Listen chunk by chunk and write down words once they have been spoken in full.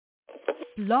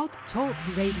Blog Talk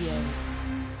Radio.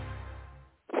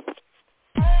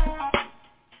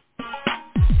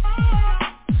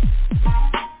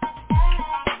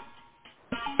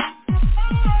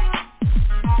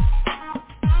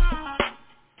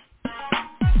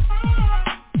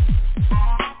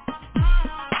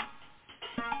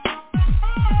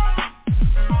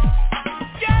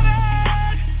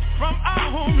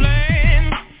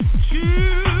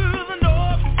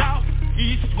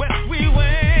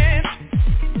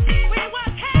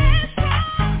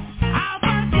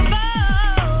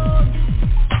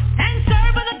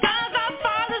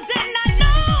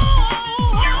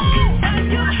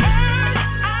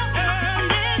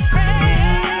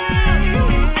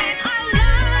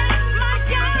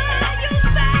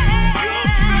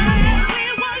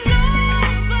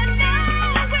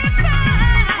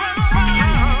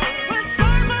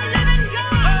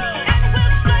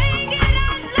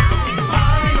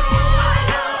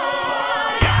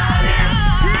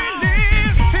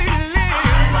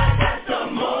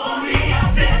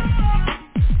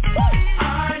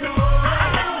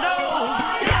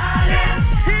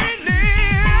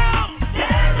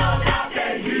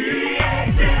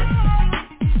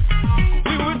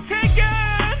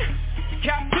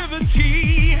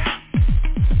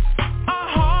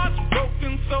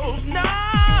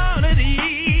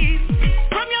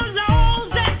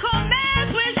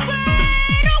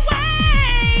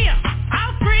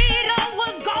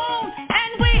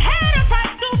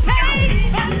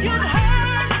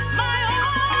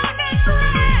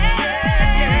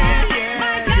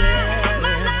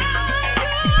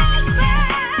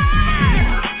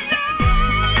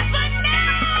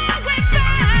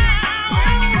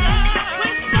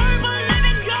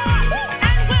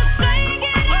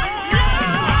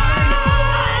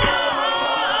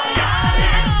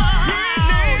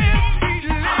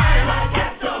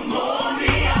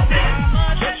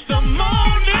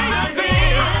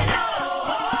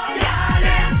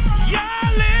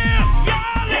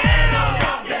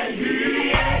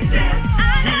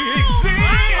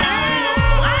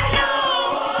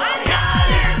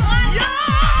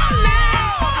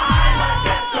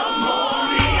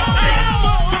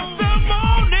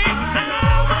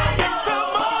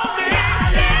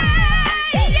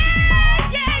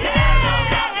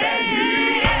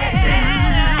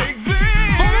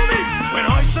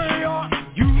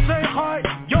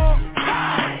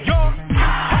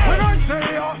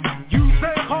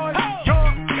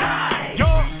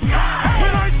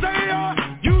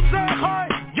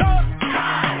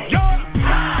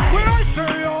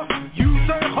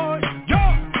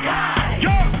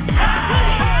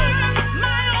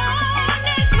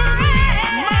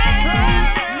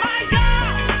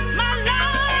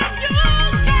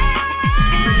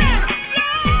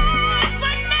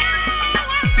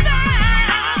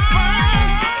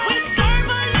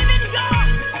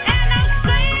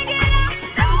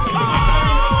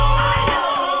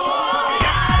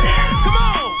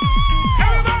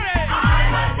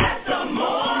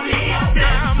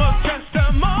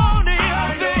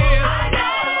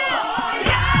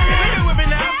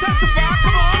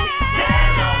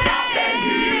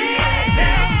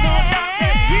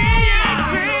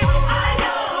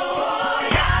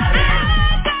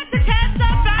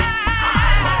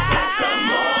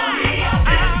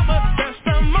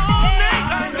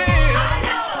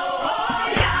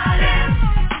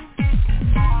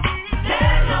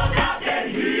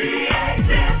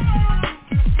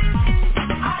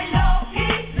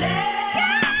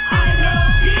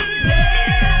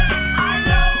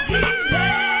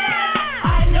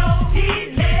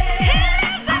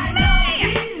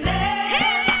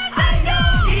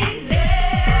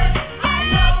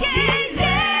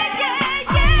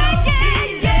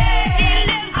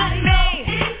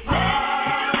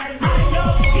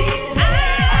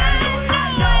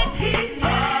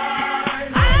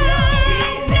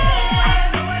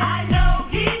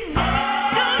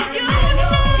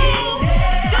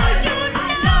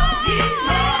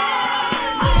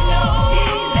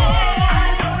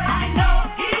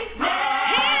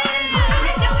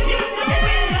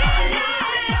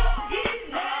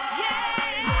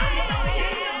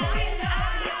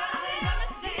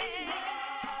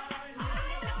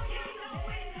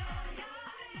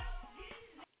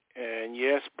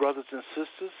 Brothers and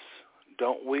sisters,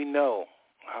 don't we know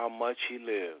how much he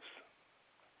lives?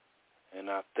 And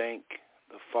I thank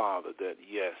the Father that,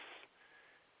 yes,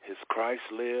 his Christ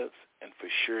lives, and for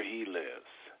sure he lives.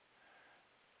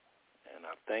 And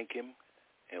I thank him,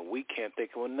 and we can't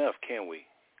thank him enough, can we?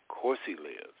 Of course he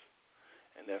lives.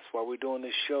 And that's why we're doing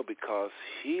this show, because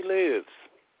he lives.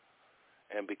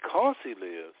 And because he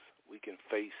lives, we can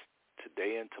face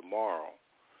today and tomorrow.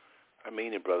 I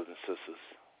mean it, brothers and sisters.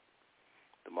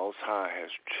 The Most High has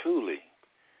truly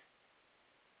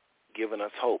given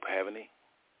us hope, haven't he?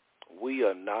 We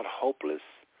are not hopeless,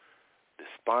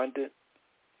 despondent,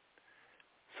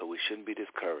 so we shouldn't be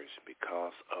discouraged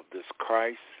because of this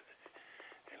Christ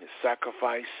and his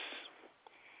sacrifice,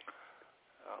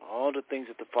 all the things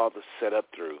that the Father set up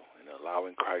through and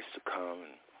allowing Christ to come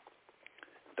and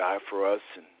die for us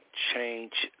and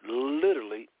change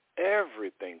literally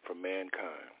everything for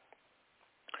mankind.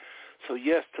 So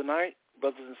yes, tonight,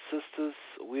 brothers and sisters,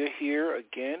 we're here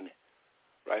again,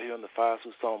 right here on the Five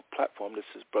Smooth Stones platform. This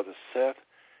is Brother Seth.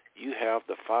 You have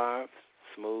the Five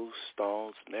Smooth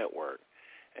Stones Network.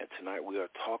 And tonight we are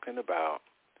talking about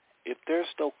if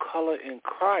there's no color in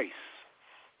Christ,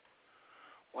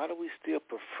 why do we still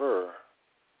refer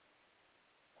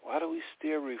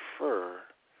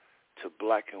to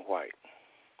black and white?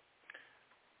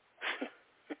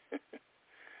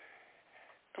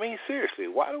 I mean, seriously,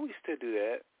 why do we still do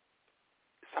that?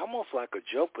 It's almost like a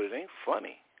joke, but it ain't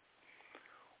funny.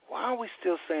 Why are we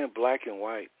still saying black and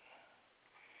white?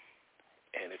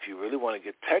 And if you really want to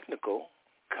get technical,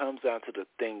 it comes down to the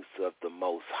things of the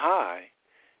Most High,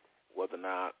 whether or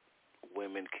not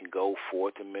women can go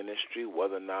forth in ministry,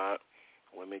 whether or not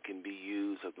women can be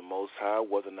used of the Most High,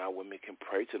 whether or not women can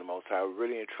pray to the Most High.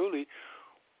 Really and truly,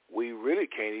 we really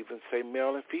can't even say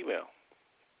male and female.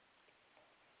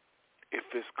 If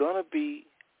it's going to be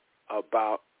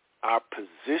about our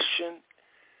position,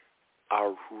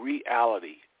 our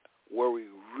reality, where we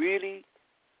really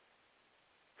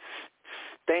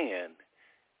stand,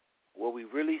 where we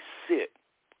really sit,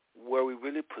 where we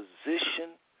really position,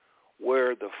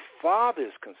 where the Father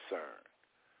is concerned,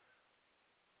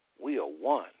 we are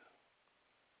one,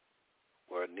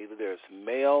 where neither there's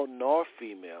male nor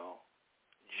female,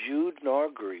 Jew nor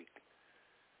Greek,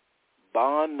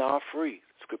 bond nor free,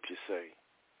 scriptures say.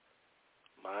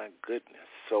 My goodness.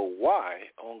 So why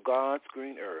on God's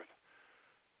green earth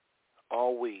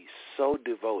are we so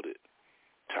devoted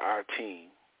to our team,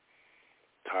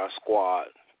 to our squad,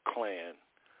 clan,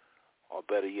 or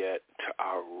better yet, to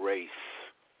our race?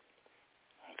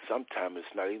 Sometimes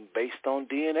it's not even based on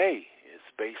DNA. It's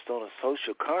based on a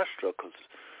social construct, because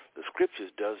the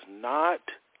scriptures does not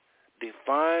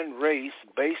define race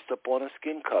based upon a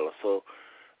skin color. So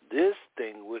this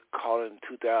thing we're calling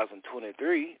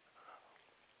 2023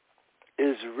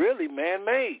 is really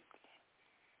man-made.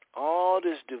 All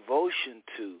this devotion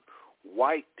to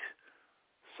white,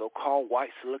 so-called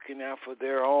whites looking out for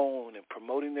their own and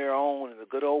promoting their own and the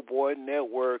good old boy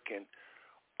network and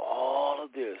all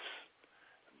of this.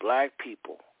 Black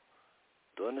people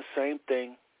doing the same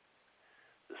thing,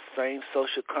 the same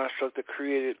social construct that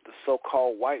created the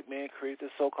so-called white man, created the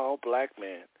so-called black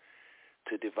man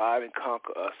to divide and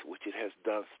conquer us, which it has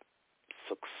done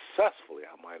successfully,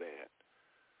 I might add.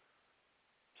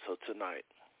 So tonight,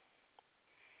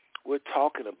 we're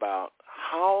talking about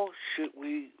how should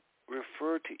we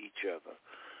refer to each other.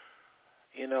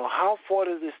 You know, how far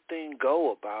does this thing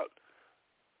go about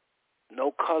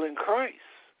no color in Christ?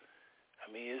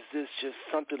 I mean, is this just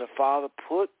something the Father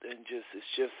put and it's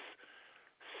just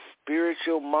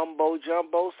spiritual mumbo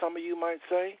jumbo, some of you might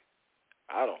say?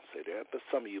 I don't say that, but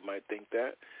some of you might think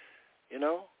that. You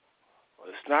know? Well,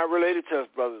 it's not related to us,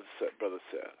 Brother Seth.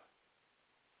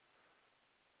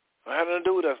 It had nothing to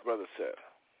do with us, Brother Seth.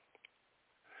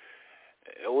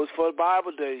 It was for the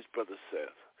Bible days, Brother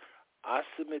Seth. I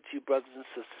submit to you, brothers and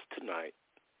sisters, tonight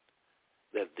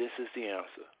that this is the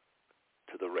answer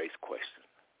to the race question.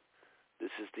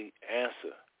 This is the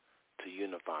answer to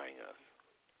unifying us.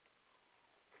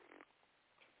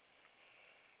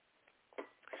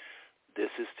 This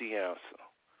is the answer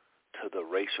to the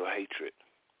racial hatred.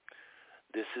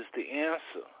 This is the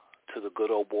answer to the good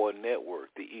old boy network,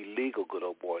 the illegal good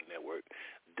old boy network.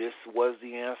 This was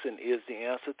the answer and is the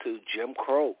answer to Jim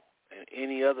Crow and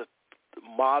any other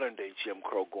modern-day Jim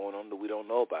Crow going on that we don't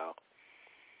know about.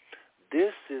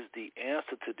 This is the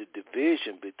answer to the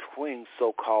division between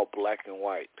so-called black and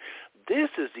white. This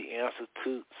is the answer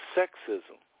to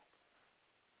sexism.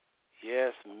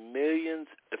 Yes, millions,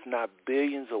 if not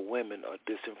billions of women are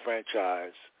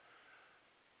disenfranchised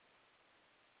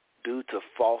due to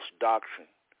false doctrine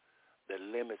that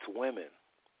limits women,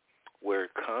 where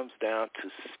it comes down to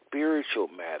spiritual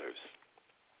matters.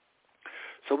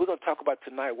 So we're going to talk about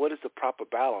tonight, what is the proper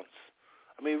balance?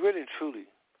 I mean, really and truly,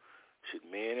 should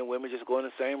men and women just go in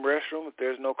the same restroom if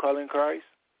there's no color in Christ?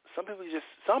 Some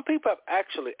people have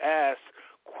actually asked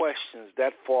questions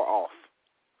that far off.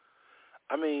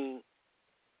 I mean,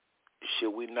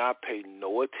 should we not pay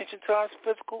no attention to our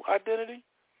physical identity?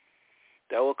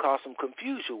 That would cause some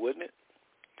confusion, wouldn't it?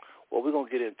 Well, we're going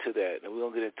to get into that, and we're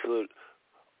going to get into it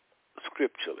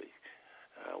scripturally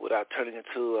without turning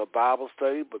into a Bible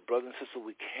study. But, brothers and sisters,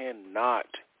 we cannot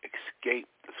escape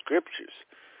the scriptures.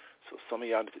 So some of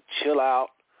y'all need to chill out,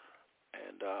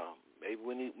 and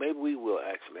maybe we will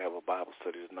actually have a Bible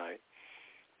study tonight.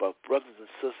 But, brothers and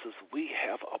sisters, we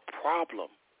have a problem.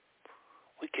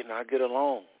 We cannot get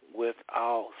along with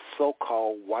our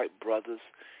so-called white brothers,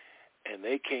 and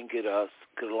they can't get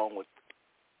along with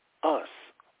us.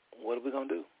 What are we going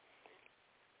to do?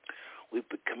 We've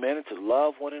been commanded to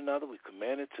love one another. We've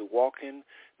commanded to walk in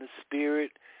the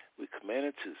Spirit. We've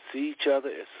commanded to see each other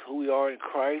as who we are in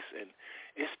Christ. And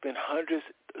it's been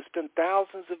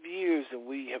thousands of years, and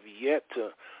we have yet to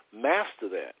master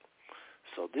that.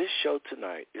 So this show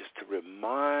tonight is to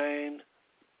remind,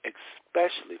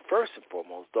 especially, first and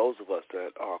foremost, those of us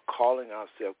that are calling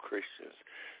ourselves Christians,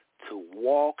 to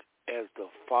walk as the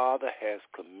Father has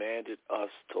commanded us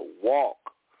to walk.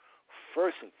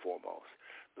 First and foremost,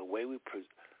 the way we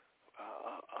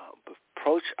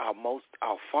approach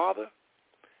our Father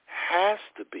has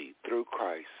to be through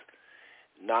Christ,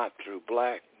 not through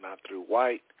black, not through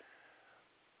white,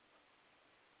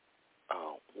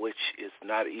 which is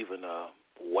not even a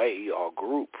way or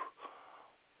group.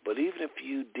 But even if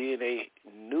you DNA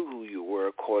knew who you were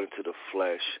according to the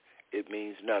flesh, it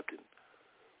means nothing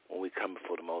when we come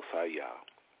before the Most High Yah,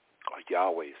 or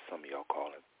Yahweh, as some of y'all call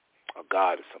him, or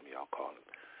God, as some of y'all call him.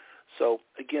 So,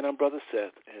 again, I'm Brother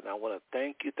Seth, and I want to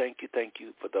thank you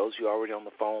for those of you already on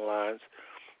the phone lines.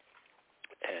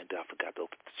 And I forgot to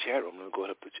open the chat room. I'm going to go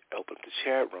ahead and open up the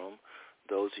chat room.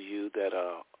 Those of you that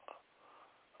are,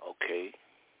 okay,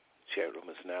 chat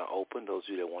room is now open. Those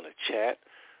of you that want to chat.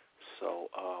 So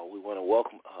we want to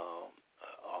welcome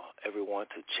everyone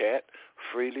to chat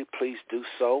freely. Please do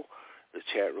so. The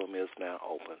chat room is now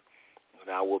open. And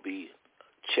I will be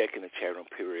checking the chat room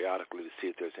periodically to see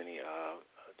if there's any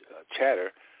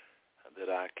chatter that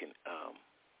I can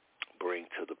bring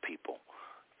to the people.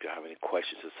 If you have any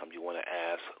questions or something you want to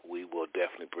ask, we will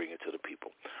definitely bring it to the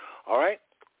people. All right?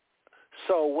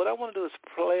 So what I want to do is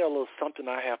play a little something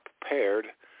I have prepared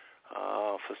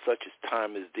for such a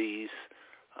time as these,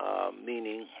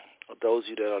 meaning those of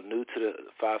you that are new to the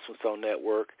Five Smooth Stone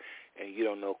Network and you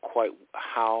don't know quite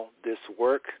how this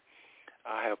works,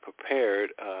 I have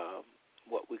prepared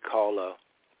what we call a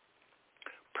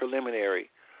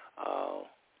preliminary,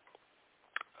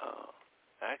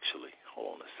 actually,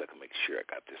 hold on a second, make sure I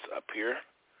got this up here.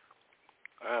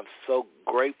 I'm so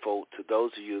grateful to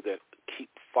those of you that keep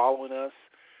following us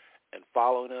and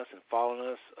following us and following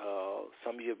us.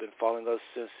 Some of you have been following us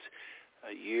since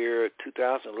year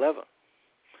 2011,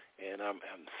 and I'm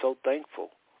so thankful.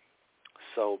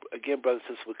 So, again, brothers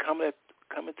and sisters, we're coming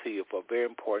to you for a very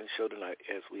important show tonight,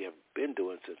 as we have been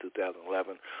doing since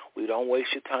 2011. We don't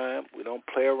waste your time. We don't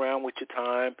play around with your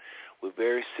time. We're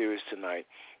very serious tonight.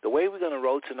 The way we're going to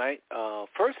roll tonight,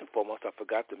 first and foremost, I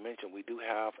forgot to mention, we do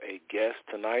have a guest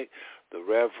tonight. The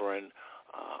Reverend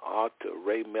Arthur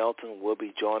Ray Melton will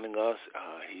be joining us.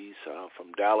 He's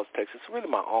from Dallas, Texas. Really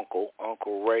my uncle.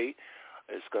 Uncle Ray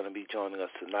is going to be joining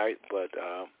us tonight, but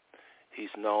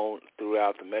he's known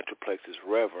throughout the Metroplex as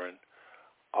Reverend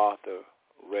Arthur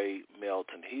Ray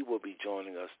Melton. He will be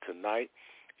joining us tonight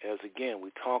as, again,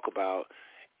 we talk about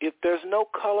if there's no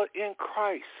color in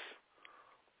Christ,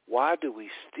 why do we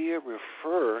still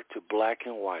refer to black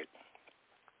and white?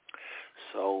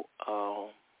 So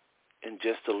in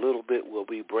just a little bit, we'll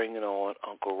be bringing on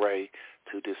Uncle Ray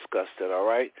to discuss that, all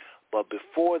right? But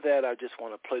before that, I just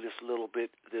want to play this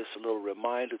little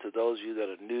reminder to those of you that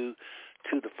are new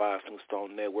to the Five Smooth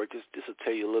Stone Network. This will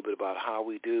tell you a little bit about how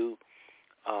we do.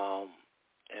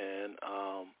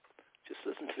 Just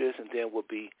listen to this, and then we'll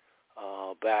be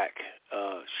back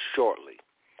shortly.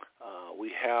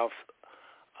 We have,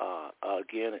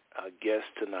 again, a guest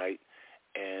tonight,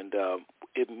 and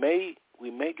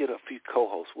we may get a few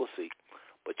co-hosts. We'll see.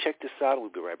 But check this out, and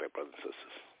we'll be right back, brothers and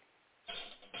sisters.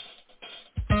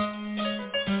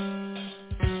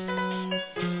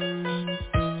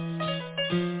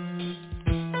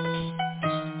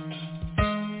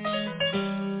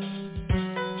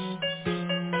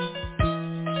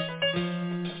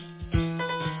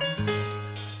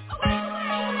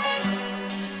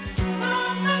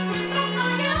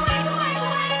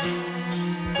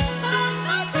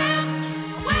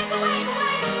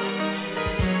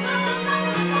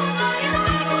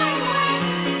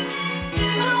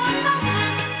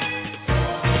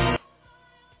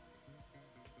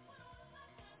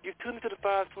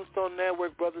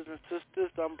 Network, brothers and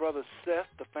sisters. I'm Brother Seth,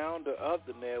 the founder of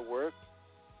the network,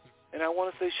 and I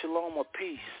want to say shalom or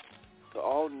peace to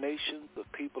all nations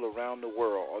of people around the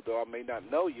world. Although I may not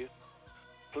know you,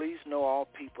 Please know all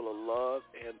people are loved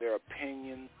and their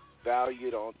opinions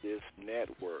valued on this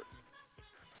network.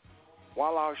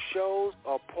 While our shows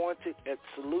are pointed at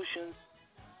solutions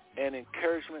and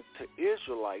encouragement to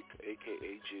Israelites,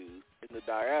 a.k.a. Jews, in the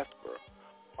diaspora,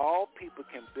 all people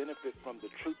can benefit from the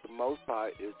truth the Most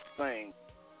High is saying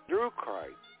through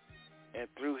Christ and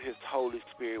through his Holy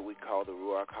Spirit we call the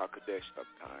Ruach HaKodesh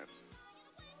sometimes.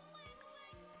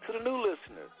 To the new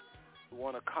listeners who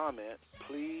want to comment,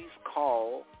 please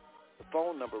call the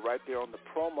phone number right there on the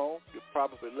promo you're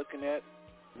probably looking at,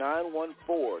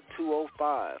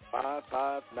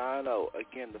 914-205-5590.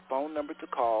 Again, the phone number to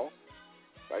call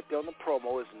right there on the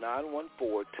promo is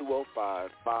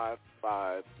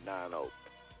 914-205-5590.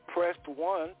 Press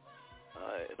 1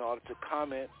 in order to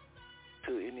comment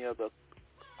to any of the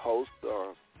hosts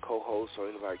or co-hosts or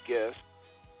any of our guests.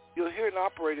 You'll hear an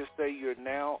operator say you're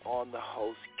now on the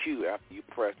host queue after you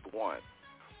press 1.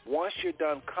 Once you're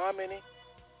done commenting,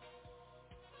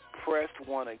 press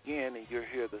 1 again, and you'll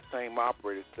hear the same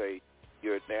operator say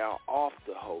you're now off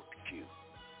the host queue.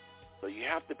 So you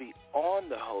have to be on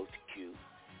the host queue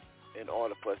in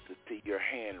order for us to see your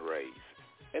hand raised.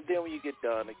 And then when you get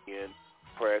done again,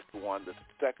 press 1 the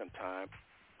second time,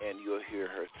 and you'll hear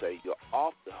her say you're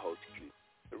off the host queue.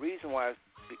 The reason why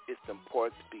it's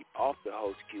important to be off the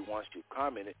host queue once you've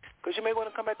commented, because you may want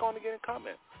to come back on again and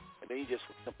comment, and then you just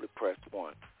simply press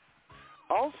 1.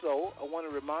 Also, I want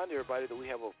to remind everybody that we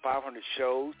have over 500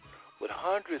 shows with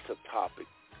hundreds of topics,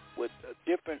 with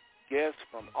different guests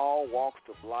from all walks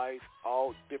of life,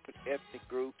 all different ethnic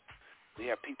groups. We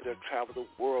have people that travel the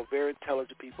world, very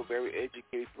intelligent people, very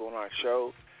educated people on our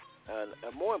show. And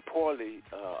more importantly,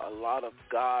 a lot of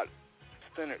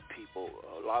God-centered people,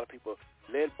 a lot of people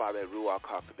led by that Ruach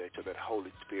HaKodesh, or that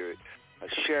Holy Spirit,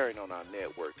 sharing on our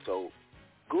network. So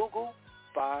Google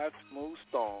 5 Smooth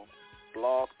Stone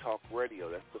Blog Talk Radio.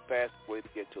 That's the fastest way to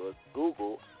get to us.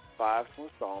 Google 5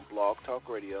 Smooth Stone Blog Talk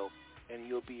Radio, and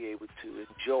you'll be able to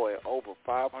enjoy over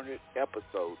 500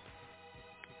 episodes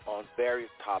on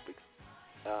various topics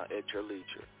at your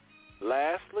leisure.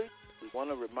 Lastly, we want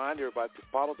to remind everybody to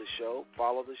follow the show.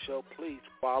 Follow the show. Please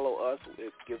follow us.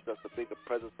 It gives us a bigger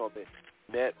presence on the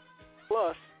net.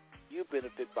 Plus, you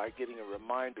benefit by getting a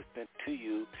reminder sent to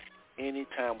you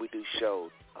anytime we do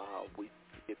shows. We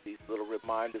get these little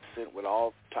reminders sent with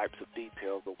all types of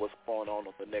details of what's going on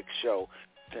the next show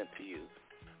sent to you.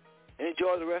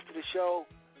 Enjoy the rest of the show,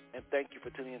 and thank you for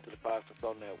tuning into the Five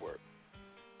Stone Network.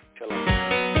 Shalom.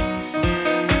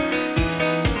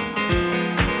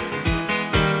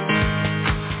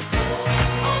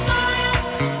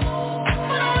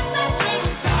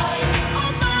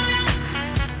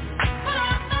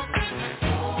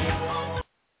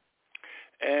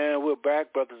 And we're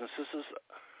back, brothers and sisters.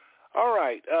 All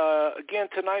right. Again,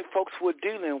 tonight, folks, we're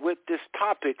dealing with this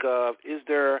topic of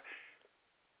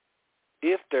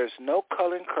if there's no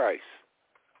color in Christ,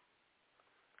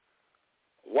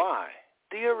 why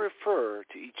do you refer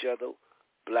to each other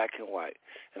black and white?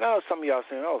 And I know some of y'all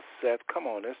saying, oh, Seth, come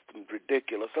on, that's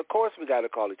ridiculous. Of course we got to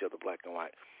call each other black and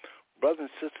white. Brothers and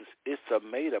sisters, it's a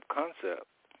made-up concept.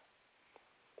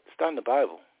 It's not in the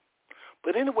Bible.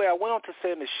 But anyway, I went on to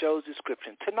say in the show's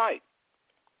description, tonight,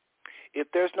 if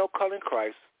there's no color in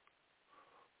Christ,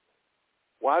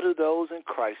 why do those in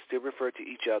Christ still refer to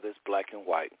each other as black and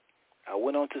white? I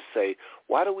went on to say,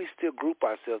 why do we still group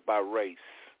ourselves by race,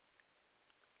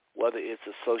 whether it's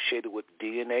associated with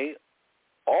DNA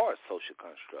or a social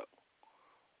construct?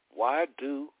 Why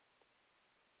do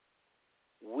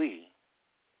we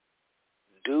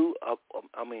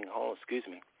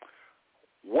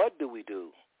what do we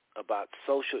do about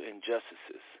social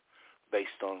injustices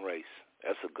based on race?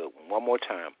 That's a good one. One more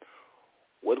time.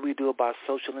 What do we do about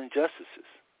social injustices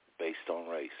based on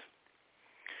race?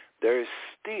 There is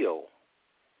still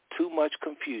too much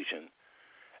confusion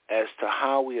as to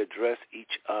how we address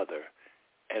each other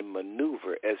and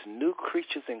maneuver as new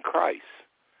creatures in Christ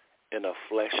in a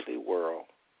fleshly world.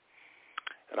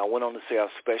 And I went on to say our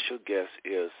special guest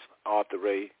is Arthur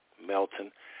Ray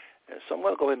Melton. And so I'm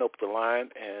going to go ahead and open the line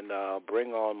and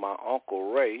bring on my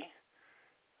Uncle Ray,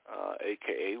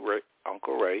 a.k.a.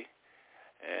 Uncle Ray,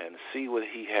 and see what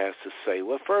he has to say.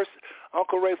 Well, first,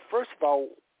 Uncle Ray, first of all,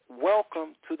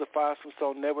 welcome to the Five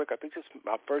Stone Network. I think this is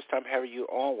my first time having you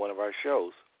on one of our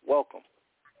shows. Welcome.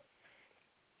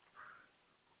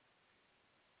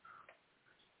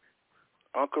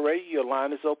 Uncle Ray, your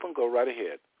line is open. Go right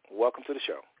ahead. Welcome to the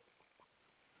show.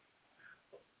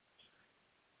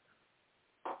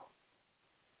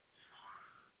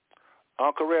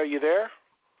 Uncle Ray, are you there?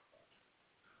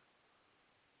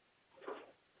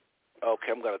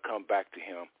 Okay, I'm going to come back to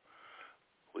him.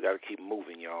 We got to keep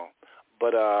moving, y'all.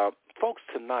 But folks,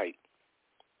 tonight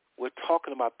we're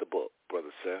talking about the book, Brother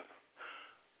Seth.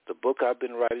 The book I've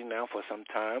been writing now for some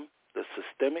time, The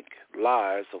Systemic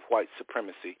Lies of White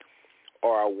Supremacy,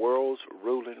 or Our World's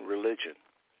Ruling Religion.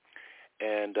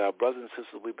 And brothers and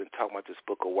sisters, we've been talking about this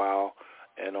book a while,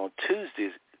 and on Tuesday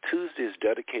is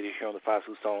dedicated here on the Five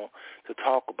Smooth Stone to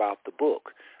talk about the book.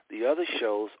 The other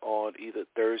shows on either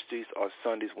Thursdays or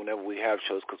Sundays whenever we have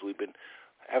shows, because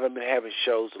haven't been having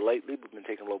shows lately. We've been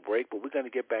taking a little break, but we're going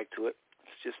to get back to it.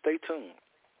 Just stay tuned.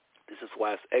 This is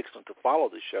why it's excellent to follow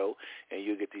the show, and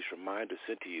you'll get these reminders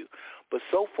sent to you. But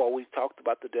so far, we've talked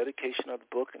about the dedication of the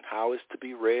book and how it's to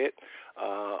be read.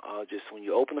 Just when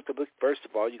you open up the book, first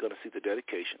of all, you're going to see the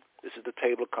dedication. This is the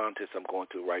table of contents I'm going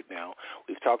through right now.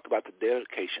 We've talked about the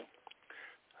dedication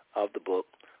of the book,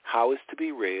 how it's to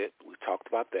be read. We've talked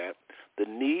about that. The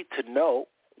need to know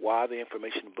why the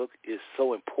information in the book is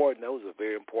so important. That was a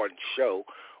very important show.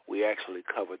 We actually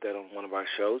covered that on one of our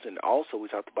shows. And also we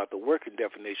talked about the working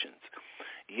definitions.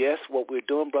 Yes, what we're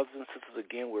doing, brothers and sisters,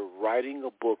 again, we're writing a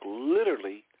book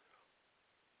literally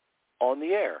on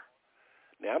the air.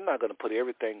 Now, I'm not going to put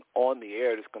everything on the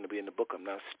air that's going to be in the book. I'm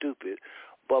not stupid.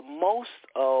 But most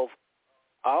of,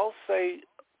 I'll say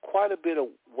quite a bit of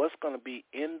what's going to be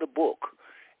in the book,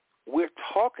 we're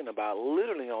talking about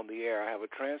literally on the air. I have a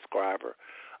transcriber,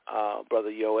 Brother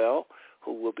Yoel,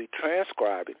 who will be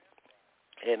transcribing.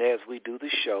 And as we do the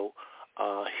show,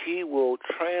 he will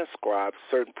transcribe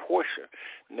certain portion.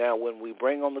 Now, when we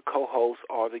bring on the co-host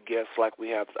or the guests like we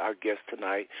have our guest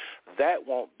tonight, that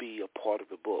won't be a part of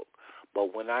the book.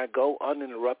 But when I go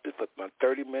uninterrupted for my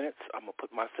 30 minutes, I'm going to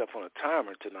put myself on a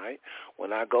timer tonight.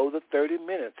 When I go the 30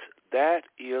 minutes, that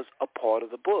is a part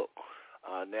of the book.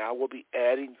 Now, we'll be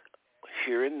adding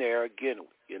here and there. Again,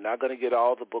 you're not going to get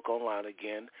all the book online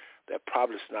again. That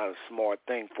probably is not a smart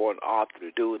thing for an author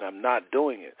to do, and I'm not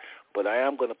doing it. But I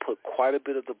am going to put quite a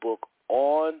bit of the book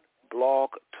on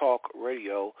Blog Talk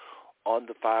Radio on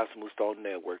the Five Smooth Stone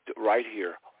Network, right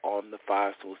here on the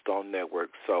Five Smooth Stone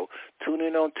Network. So tune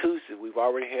in on Tuesday. We've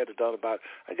already done about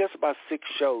 6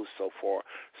 shows so far.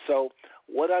 So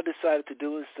what I decided to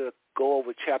do is to go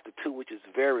over Chapter 2, which is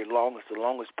very long. It's the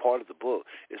longest part of the book.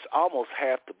 It's almost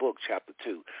half the book, Chapter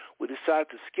 2. We decided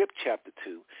to skip Chapter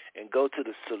 2 and go to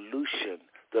the solution.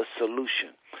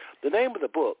 The name of the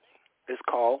book is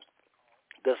called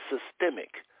The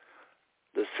Systemic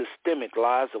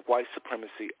Lies of White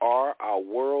Supremacy Are Our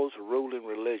World's Ruling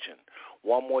Religion.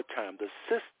 One more time, the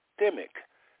systemic,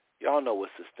 y'all know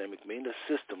what systemic means, the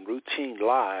system, routine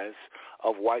lies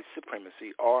of white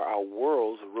supremacy are our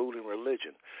world's ruling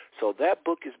religion. So that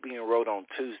book is being wrote on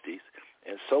Tuesdays.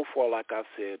 And so far, like I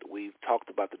said, we've talked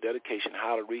about the dedication,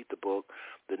 how to read the book,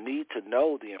 the need to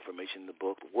know the information in the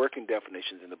book, the working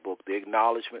definitions in the book, the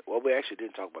acknowledgement. Well, we actually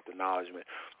didn't talk about the acknowledgement.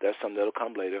 That's something that will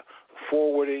come later.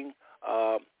 Forwarding,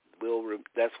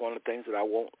 that's one of the things that I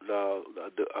won't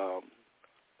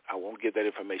give that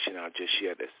information out just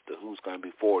yet as to who's going to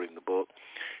be forwarding the book.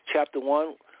 Chapter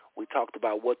 1, we talked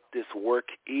about what this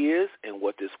work is and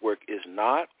what this work is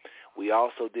not. We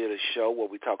also did a show where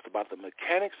we talked about the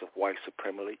mechanics of white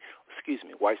supremacy,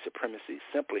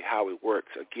 simply how it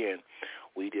works. Again,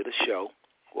 we did a show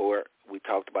where we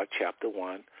talked about Chapter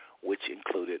 1, which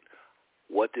included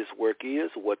what this work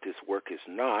is, what this work is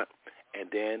not,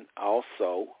 and then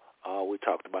also we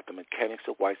talked about the mechanics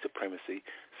of white supremacy,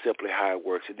 simply how it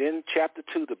works. And then Chapter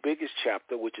 2, the biggest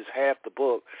chapter, which is half the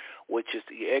book, which is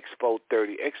the Expo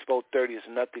 30. Expo 30 is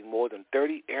nothing more than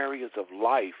 30 areas of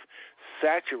life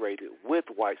saturated with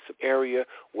white supremacy, area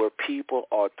where people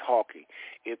are talking.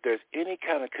 If there's any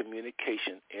kind of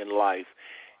communication in life,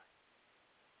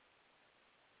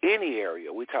 any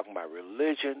area, we're talking about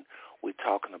religion, we're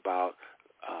talking about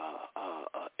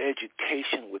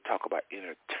education, we talk about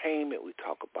entertainment, we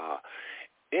talk about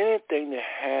anything that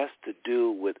has to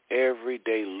do with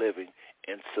everyday living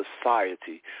in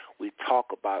society. We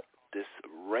talk about this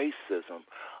racism,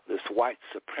 this white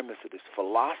supremacy, this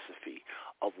philosophy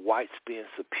of whites being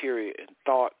superior in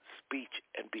thought, speech,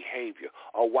 and behavior,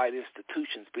 or white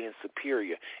institutions being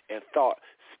superior in thought,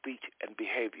 speech, and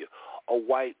behavior, or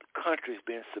white countries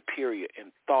being superior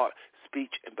in thought,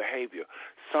 speech, and behavior.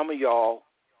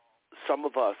 Some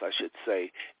of us, I should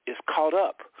say, is caught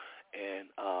up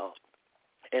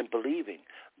in believing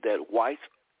that whites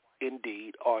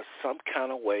indeed are some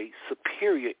kind of way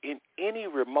superior in any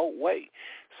remote way.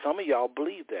 Some of y'all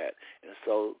believe that. And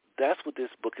so that's what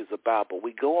this book is about. But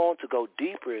we go on to go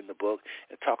deeper in the book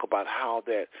and talk about how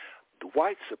that the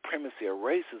white supremacy or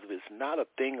racism is not a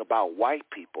thing about white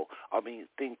people.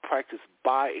 Thing practiced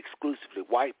by exclusively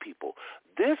white people.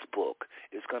 This book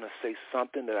is going to say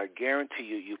something that I guarantee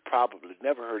you've probably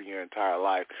never heard in your entire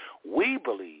life. We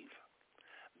believe,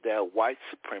 that white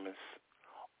supremacists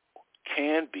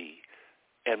can be,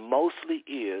 and mostly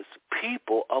is,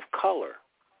 people of color,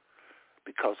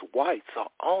 because whites are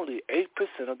only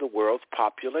 8% of the world's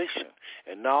population,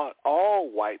 and not all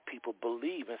white people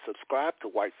believe and subscribe to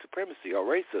white supremacy or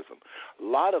racism. A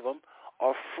lot of them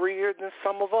are freer than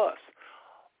some of us.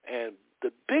 And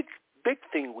the big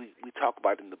thing we talk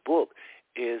about in the book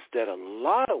is that a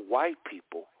lot of white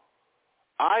people,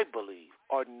 I believe,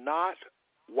 are not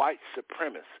white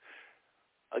supremacists.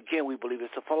 Again, we believe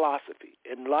it's a philosophy,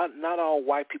 and not all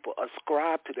white people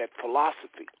ascribe to that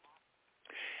philosophy.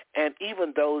 And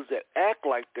even those that act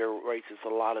like they're racist,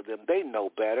 a lot of them, they know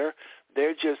better.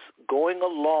 They're just going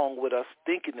along with us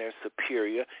thinking they're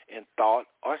superior in thought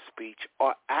or speech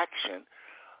or action.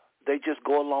 They just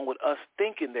go along with us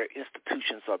thinking their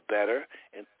institutions are better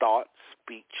in thought,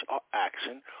 speech, or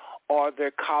action, or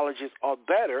their colleges are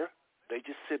better. They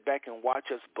just sit back and watch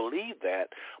us believe that,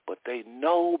 but they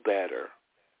know better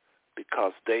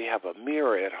because they have a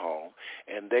mirror at home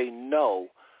and they know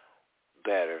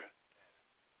better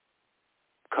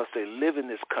because they live in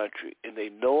this country and they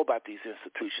know about these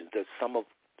institutions that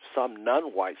some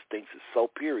non-whites thinks is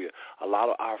superior. A lot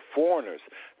of our foreigners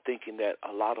thinking that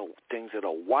a lot of things that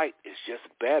are white is just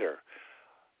better.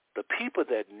 The people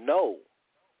that know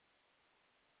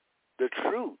the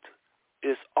truth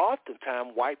is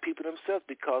oftentimes white people themselves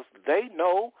because they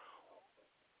know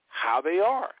how they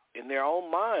are in their own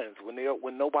minds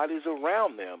when nobody's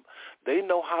around them. They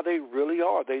know how they really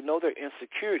are. They know their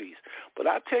insecurities. But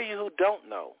I tell you who don't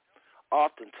know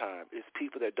oftentimes is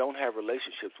people that don't have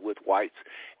relationships with whites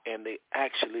and they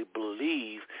actually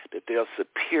believe that they're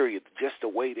superior just the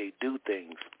way they do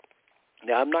things.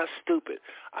 Now, I'm not stupid.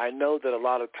 I know that a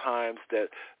lot of times that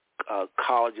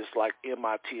colleges like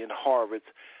MIT and Harvard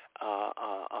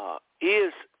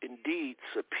is indeed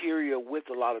superior with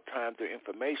a lot of times their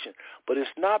information, but it's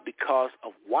not because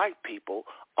of white people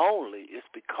only. It's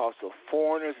because of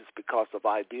foreigners. It's because of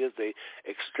ideas they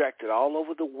extracted all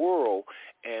over the world,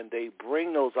 and they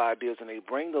bring those ideas and they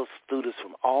bring those students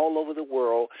from all over the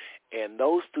world, and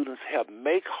those students help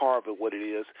make Harvard what it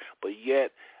is, but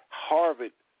yet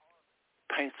Harvard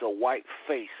paints a white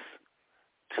face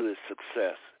to its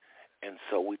success. And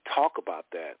so we talk about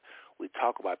that. We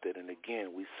talk about that, and again,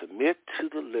 we submit to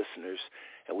the listeners,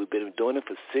 and we've been doing it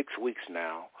for 6 weeks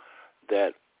now,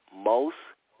 that most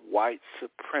white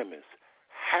supremacists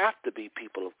have to be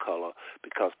people of color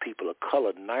because people of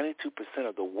color, 92%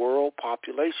 of the world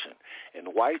population,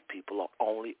 and white people are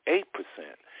only 8%.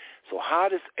 So how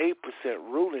does 8%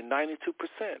 ruling 92%?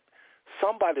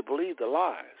 Somebody believed the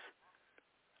lies.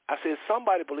 I said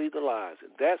somebody believed the lies,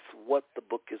 and that's what the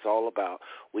book is all about.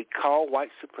 We call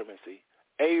white supremacy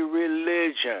a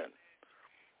religion.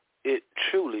 It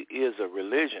truly is a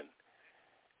religion.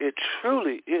 It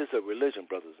truly is a religion,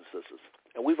 brothers and sisters.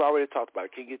 And we've already talked about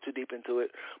it. Can't get too deep into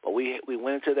it, but we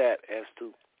went into that as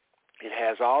to it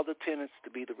has all the tenets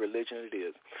to be the religion it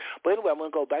is. But anyway, I'm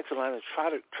going to go back to the line and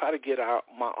try to get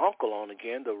my uncle on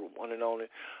again, the one and only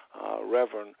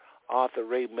Reverend Arthur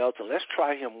Ray Melton. Let's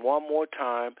try him one more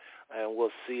time, and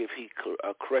we'll see if he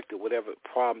corrected whatever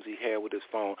problems he had with his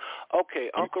phone. Okay,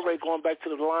 Uncle Ray, going back to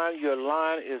the line. Your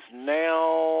line is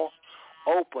now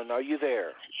open. Are you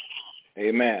there?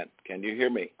 Amen. Can you hear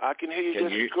me? I can hear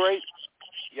you great.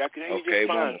 Yeah, I can hear you just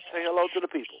fine. Wonderful. Say hello to the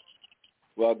people.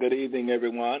 Well, good evening,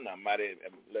 everyone.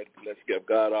 Let's give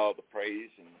God all the praise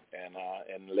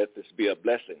and let this be a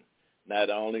blessing, not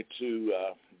only to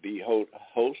the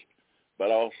host, but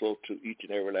also to each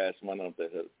and every last one of them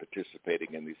that are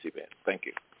participating in this event. Thank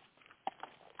you.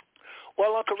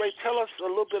 Well, Uncle Ray, tell us a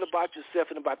little bit about yourself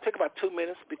in take about 2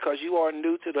 minutes because you are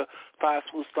new to the Five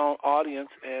Smooth Stone audience,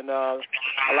 and I'd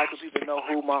like for people to know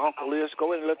who my uncle is.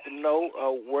 Go ahead and let them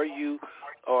know where you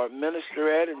are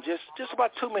minister at, and just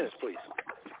about 2 minutes, please.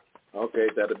 Okay,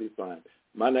 that'll be fine.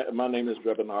 My name is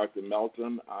Reverend Arthur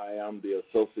Melton. I am the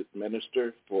associate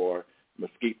minister for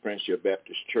Mesquite Friendship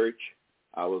Baptist Church.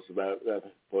 I was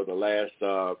for the last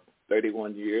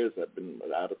 31 years. I've been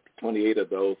out of 28 of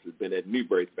those have been at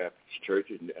Newbury Baptist Church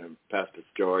and Pastor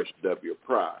George W.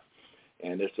 Pry.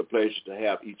 And it's a pleasure to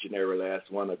have each and every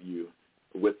last one of you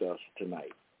with us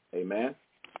tonight. Amen.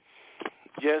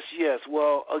 Yes.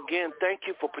 Well, again, thank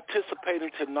you for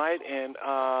participating tonight, and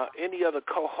any other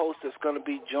co-host that's going to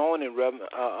be joining Reverend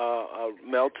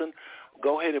Melton,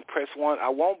 go ahead and press 1. I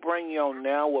won't bring you on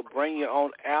now. We'll bring you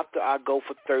on after I go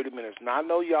for 30 minutes. Now, I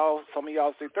know some of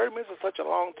y'all say 30 minutes is such a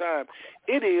long time.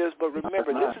 It is, but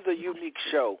remember, this is a unique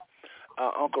show.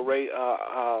 Uncle Ray,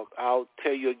 I'll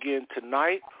tell you again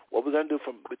tonight what we're going to do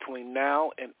from between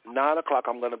now and 9 o'clock.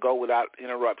 I'm going to go without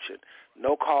interruption.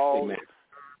 No calls. Amen.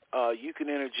 You can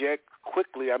interject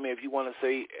quickly. I mean, if you want to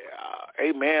say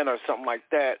amen or something like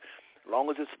that, as long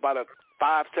as it's about a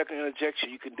 5-second interjection,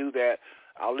 you can do that.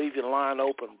 I'll leave your line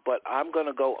open, but I'm going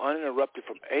to go uninterrupted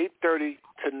from 8:30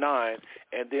 to 9,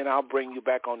 and then I'll bring you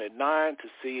back on at 9 to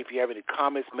see if you have any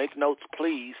comments. Make notes,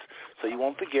 please, so you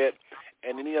won't forget.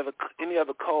 And any other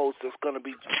codes that's going to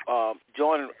be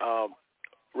joining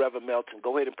Reverend Melton,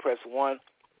 go ahead and press 1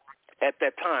 at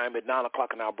that time at 9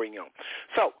 o'clock, and I'll bring you on.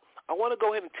 So I want to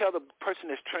go ahead and tell the person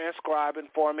that's transcribing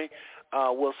for me,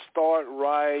 we'll start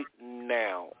right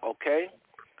now, okay?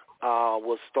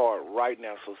 We'll start right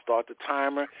now. So start the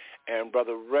timer. And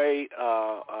Brother Ray,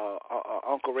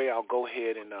 Uncle Ray, I'll go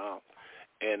ahead and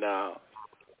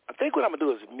I think what I'm going to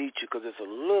do is mute you because there's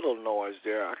a little noise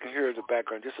there. I can hear in the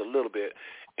background just a little bit.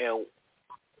 And,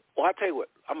 well, I'll tell you what,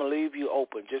 I'm going to leave you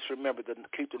open. Just remember to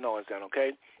keep the noise down,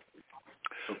 okay?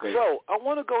 Okay. So I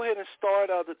want to go ahead and start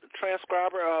the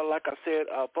transcriber. Like I said,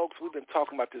 folks, we've been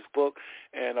talking about this book,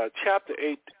 and Chapter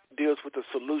 8 deals with the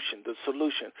solution.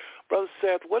 Brother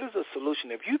Seth, what is a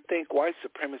solution? If you think white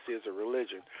supremacy is a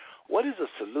religion, what is a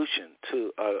solution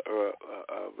to a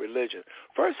religion?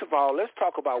 First of all, let's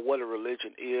talk about what a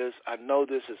religion is. I know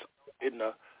this is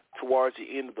towards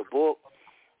the end of the book,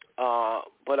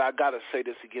 but I got to say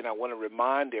this again. I want to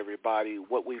remind everybody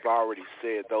what we've already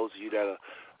said, those of you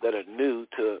that are new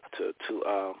to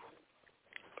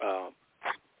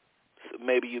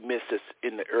maybe you missed this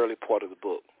in the early part of the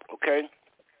book, okay?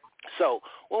 So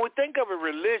when we think of a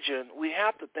religion, we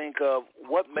have to think of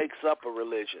what makes up a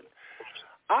religion.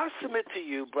 I submit to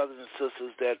you, brothers and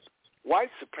sisters, that white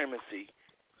supremacy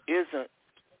isn't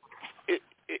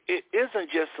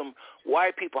just some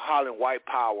white people hollering white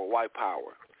power, white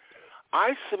power.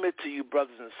 I submit to you,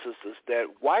 brothers and sisters, that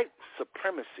white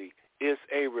supremacy is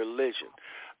a religion.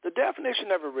 The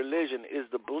definition of a religion is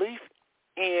the belief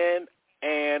in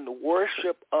and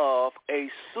worship of a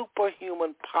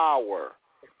superhuman power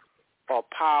or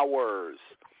powers,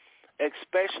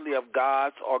 especially of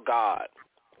gods or God.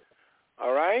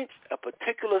 All right? A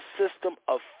particular system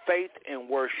of faith and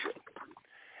worship.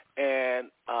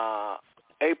 And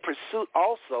a pursuit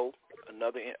also,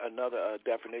 another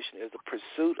definition is the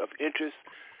pursuit of interest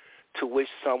to which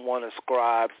someone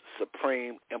ascribes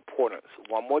supreme importance.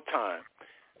 One more time.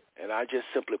 And I just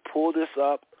simply pull this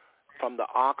up from the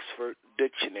Oxford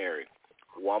Dictionary.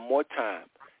 One more time.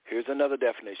 Here's another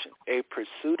definition. A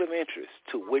pursuit of interest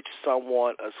to which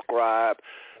someone ascribes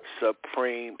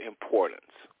supreme importance.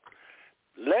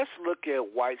 Let's look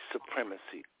at white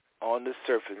supremacy on the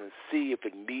surface and see if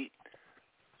it meets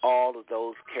all of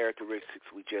those characteristics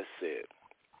we just said.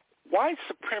 White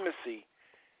supremacy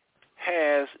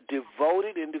has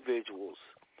devoted individuals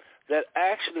that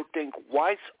actually think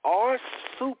whites are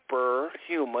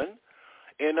superhuman.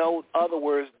 In other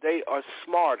words, they are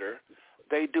smarter,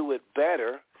 they do it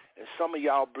better, and some of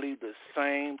y'all believe the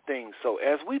same thing. So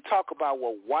as we talk about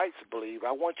what whites believe,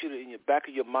 I want you to, in the back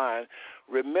of your mind,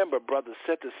 remember Brother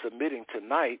Seth is submitting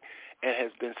tonight and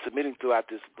has been submitting throughout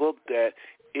this book that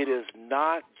it is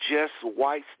not just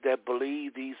whites that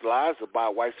believe these lies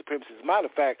about white supremacy. As a matter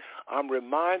of fact, I'm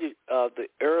reminded of the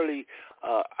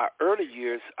our early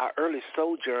years, our early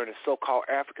sojourn as so-called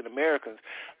African Americans,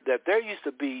 that there used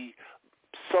to be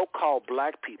so-called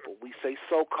black people. We say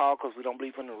so-called because we don't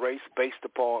believe in a race based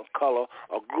upon color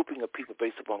or grouping of people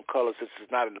based upon color, since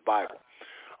it's not in the Bible.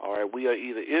 All right, we are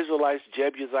either Israelites,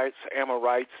 Jebusites,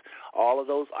 Amorites, all of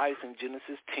those ites in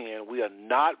Genesis 10. We are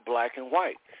not black and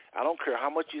white. I don't care how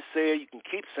much you say it, you can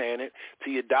keep saying it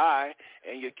till you die,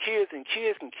 and your kids can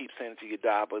keep saying it till you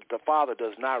die, but the Father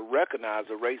does not recognize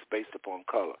a race based upon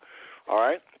color. All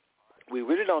right? We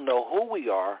really don't know who we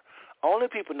are. Only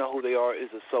people know who they are is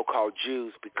the so-called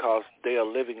Jews, because they are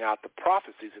living out the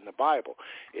prophecies in the Bible.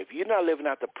 If you're not living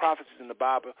out the prophecies in the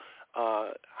Bible,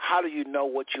 how do you know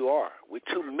what you are? We're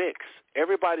too mixed.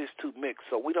 Everybody's too mixed.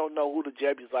 So we don't know who the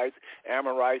Jebusites,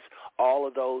 Amorites, all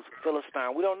of those,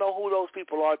 Philistines. We don't know who those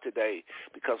people are today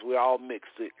because we're all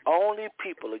mixed. The only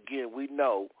people, again, we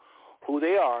know who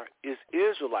they are is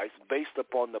Israelites based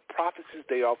upon the prophecies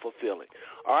they are fulfilling.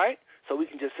 All right? So we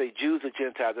can just say Jews or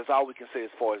Gentiles. That's all we can say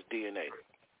as far as DNA.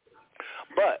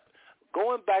 But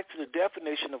going back to the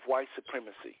definition of white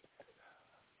supremacy,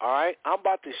 all right, I'm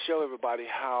about to show everybody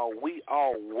how we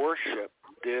all worship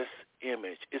this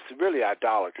image. It's really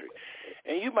idolatry.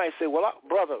 And you might say, well,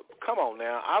 brother, come on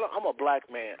now. I'm a black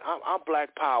man. I'm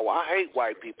black power. I hate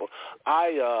white people.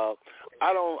 I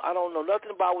don't know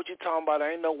nothing about what you're talking about.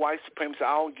 I ain't no white supremacy.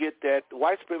 I don't get that.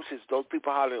 White supremacy is those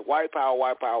people hollering white power,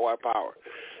 white power, white power.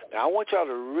 Now, I want y'all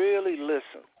to really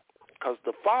listen, because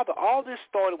the Father, all this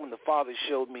started when the Father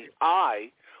showed me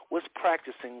I was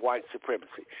practicing white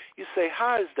supremacy. You say,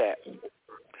 how is that?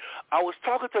 I was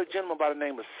talking to a gentleman by the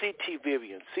name of C.T.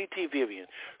 Vivian. C.T. Vivian.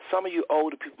 Some of you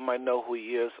older people might know who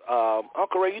he is.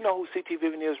 Uncle Ray, you know who C.T.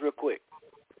 Vivian is real quick?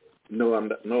 No, I'm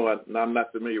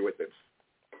not familiar with him.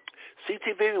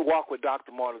 C.T. Vivian walked with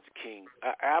Dr. Martin Luther King,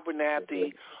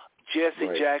 Abernathy,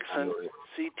 Jesse Jackson,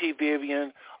 C.T.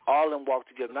 Vivian, all of them walked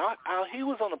together. Now, he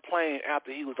was on the plane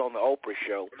after he was on the Oprah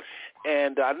show,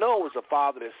 and I know it was the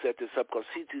father that set this up because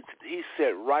he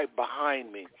sat right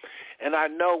behind me, and I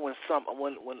know when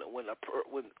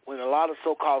a lot of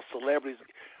so-called celebrities,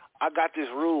 I got this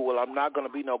rule, well, I'm not going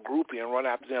to be no groupie and run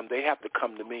after them. They have to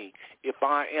come to me. If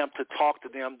I am to talk to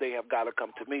them, they have got to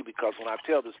come to me because when I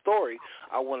tell the story,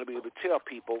 I want to be able to tell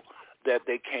people that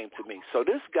they came to me. So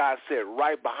this guy sat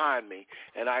right behind me,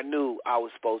 and I knew I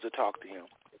was supposed to talk to him.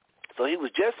 So he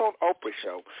was just on Oprah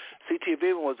show. C.T.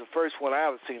 Vivian was the first one I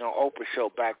ever seen on Oprah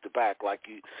show back-to-back, like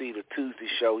you see the Tuesday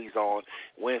show he's on,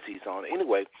 Wednesday he's on.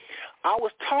 Anyway, I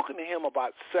was talking to him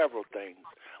about several things.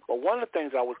 But one of the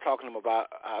things I was talking to him about,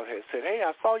 I had said, hey,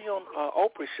 I saw you on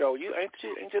Oprah show. Ain't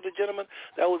you the gentleman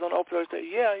that was on Oprah? I said,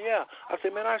 yeah. I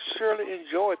said, man, I surely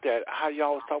enjoyed that, how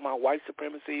y'all was talking about white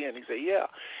supremacy. And he said, yeah.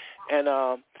 And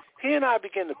he and I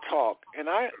began to talk. And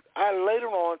I later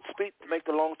on, to make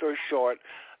the long story short,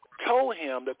 told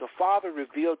him that the Father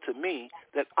revealed to me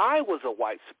that I was a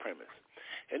white supremacist.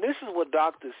 And this is what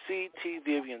Dr. C.T.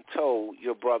 Vivian told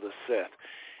your brother Seth.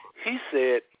 He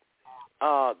said,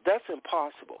 that's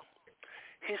impossible.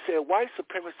 He said white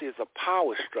supremacy is a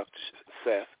power structure,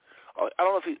 Seth. I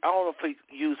don't know if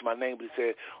he used my name, but he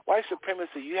said white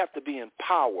supremacy, you have to be in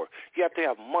power. You have to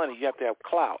have money. You have to have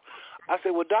clout. I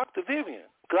said, well, Dr. Vivian,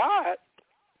 God,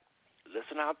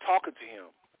 listen, I'm talking to him.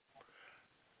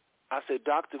 I said,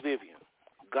 Dr. Vivian,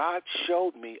 God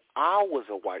showed me I was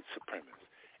a white supremacist,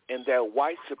 and that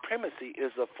white supremacy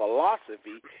is a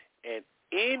philosophy, and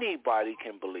anybody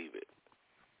can believe it.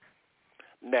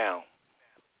 Now,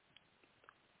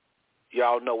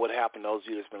 y'all know what happened, those of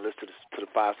you that's been listening to the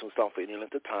Five Smooth Song for any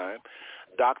length of time.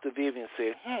 Dr. Vivian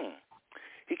said,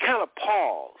 He kind of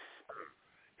paused.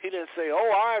 He didn't say,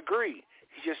 oh, I agree.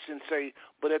 He just didn't say,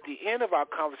 but at the end of our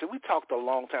conversation, we talked a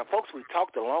long time. Folks, we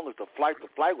talked the longest. The flight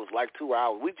was like 2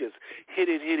 hours. We just hit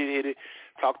it,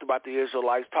 talked about the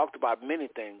Israelites, talked about many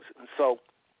things. And so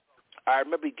I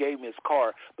remember he gave me his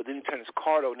card, but then he turned his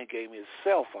card over and he gave me his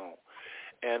cell phone.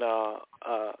 And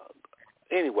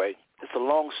anyway, it's a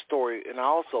long story, and I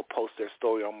also post that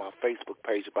story on my Facebook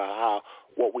page about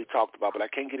what we talked about, but I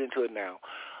can't get into it now.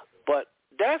 But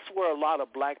that's where a lot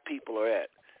of black people are at.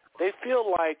 They feel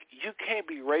like you can't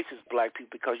be racist, black people,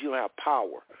 because you don't have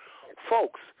power.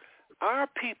 Folks, our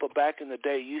people back in the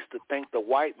day used to think the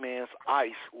white man's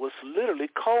ice was literally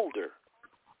colder.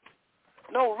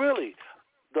 No, really.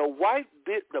 The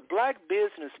black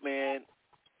businessman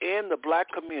in the black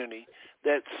community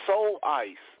that sold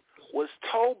ice was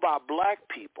told by black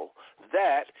people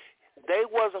that they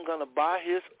wasn't going to buy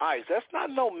his ice. That's not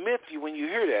no myth when you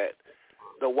hear that.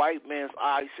 The white man's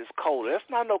ice is cold. That's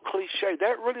not no cliche.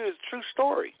 That really is a true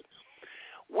story.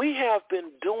 We have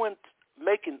been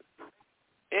making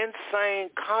insane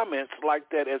comments like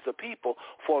that as a people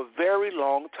for a very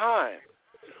long time.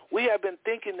 We have been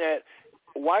thinking that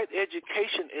white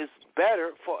education is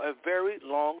better for a very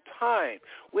long time.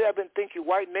 We have been thinking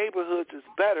white neighborhoods is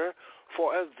better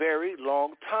for a very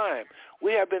long time.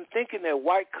 We have been thinking that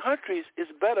white countries is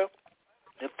better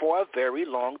for a very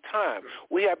long time.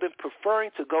 We have been preferring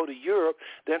to go to Europe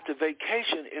than to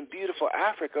vacation in beautiful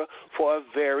Africa for a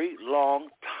very long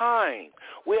time.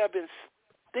 We have been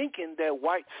thinking that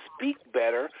whites speak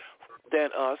better than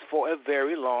us for a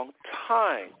very long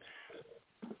time.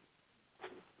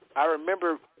 I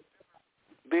remember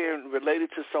being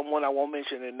related to someone, I won't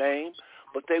mention their name,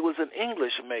 but they was an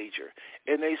English major.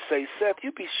 And they say, Seth,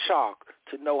 you'd be shocked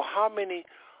to know how many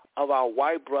of our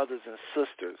white brothers and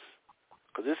sisters,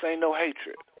 because this ain't no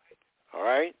hatred, all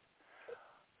right?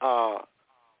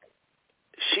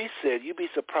 She said, you'd be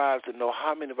surprised to know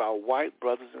how many of our white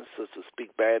brothers and sisters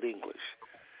speak bad English.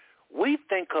 We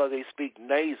think because they speak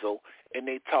nasal and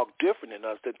they talk different than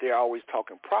us that they're always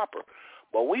talking proper.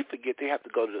 But we forget they have to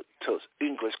go to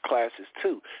English classes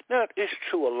too. Now, it's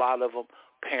true a lot of them,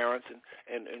 parents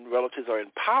and relatives are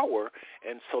in power,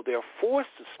 and so they're forced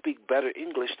to speak better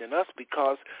English than us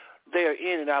because they're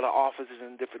in and out of offices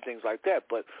and different things like that.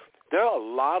 But there are a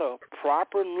lot of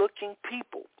proper-looking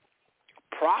people,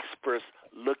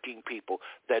 prosperous-looking people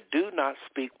that do not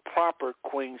speak proper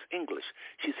Queen's English.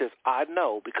 She says, I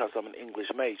know because I'm an English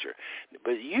major.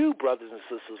 But you, brothers and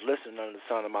sisters listening under the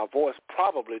sound of my voice,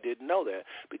 probably didn't know that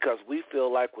because we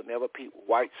feel like whenever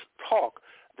whites talk,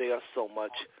 they are so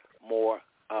much more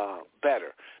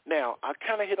better. Now, I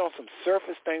kind of hit on some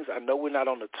surface things. I know we're not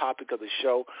on the topic of the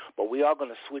show, but we are going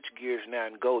to switch gears now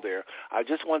and go there. I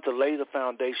just want to lay the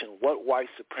foundation what white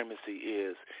supremacy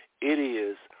is. It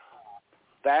is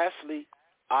vastly,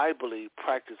 I believe,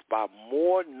 practiced by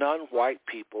more non-white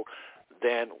people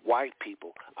than white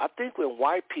people. I think when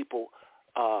white people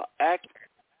act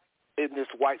in this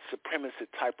white supremacy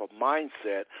type of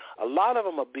mindset, a lot of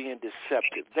them are being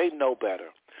deceptive. They know better.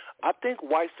 I think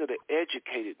whites that are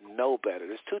educated know better.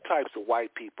 There's two types of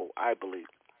white people, I believe,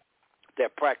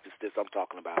 that practice this I'm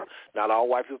talking about. Not all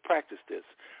white people practice this,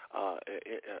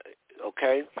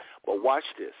 okay? But watch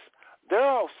this. There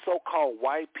are so-called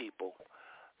white people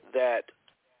that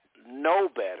know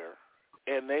better,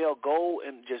 and they'll go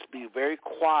and just be very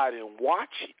quiet and watch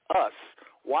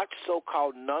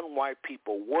so-called non-white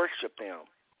people worship them.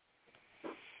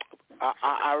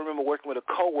 I remember working with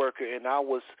a coworker, and I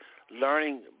was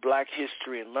learning black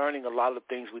history and learning a lot of the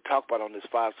things we talk about on this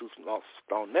Five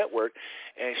Stone Network,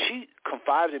 and she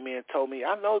confided in me and told me,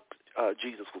 I know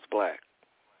Jesus was black.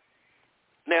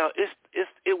 Now,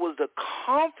 it was the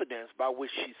confidence by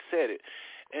which she said it.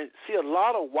 And see, a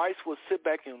lot of whites will sit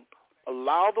back and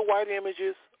allow the white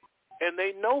images, and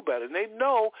they know better. And they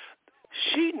know,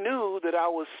 she knew that I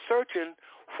was searching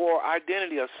for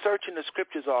identity, or searching the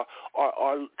scriptures, or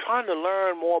trying to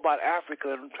learn more about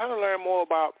Africa, and trying to learn more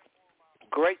about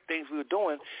great things we were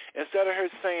doing, instead of her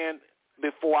saying,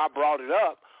 before I brought it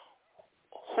up,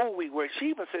 who we were. She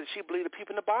even said she believed the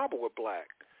people in the Bible were black.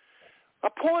 My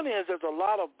point is, there's a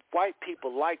lot of white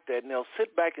people like that, and they'll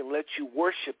sit back and let you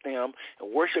worship them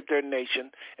and worship their nation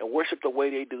and worship the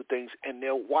way they do things, and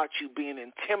they'll watch you being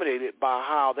intimidated by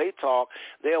how they talk.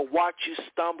 They'll watch you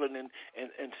stumbling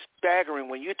and staggering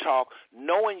when you talk,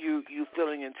 knowing you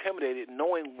feeling intimidated,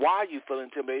 knowing why you feel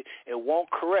intimidated, and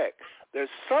won't correct. There's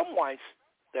some whites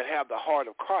that have the heart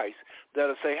of Christ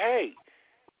that'll say, hey,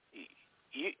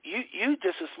 you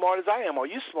just as smart as I am, or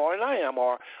you smarter than I am,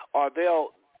 or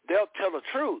they'll tell the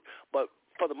truth. But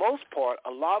for the most part,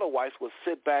 a lot of whites will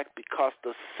sit back because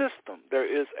there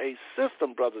is a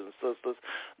system, brothers and sisters,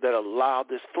 that allow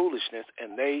this foolishness,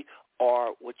 and they are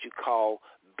what you call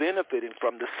benefiting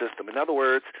from the system. In other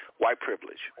words, white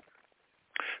privilege.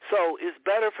 So it's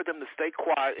better for them to stay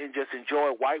quiet and just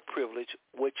enjoy white privilege,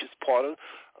 which is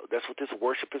that's what this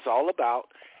worship is all about,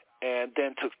 and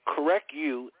then to correct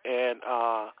you and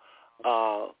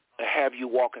have you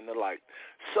walk in the light.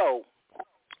 So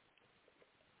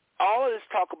all of this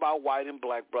talk about white and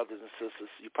black, brothers and sisters,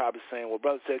 you're probably saying, well,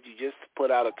 brother said you just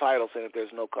put out a title saying if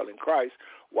there's no color in Christ,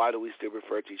 why do we still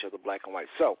refer to each other black and white?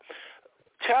 So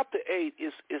chapter 8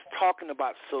 is talking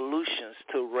about solutions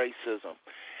to racism.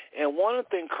 And one of the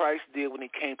things Christ did when he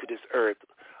came to this earth,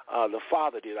 the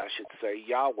Father did, I should say,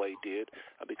 Yahweh did,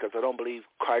 because I don't believe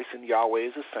Christ and Yahweh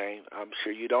is the same. I'm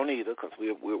sure you don't either, because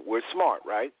we're smart,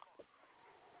 right?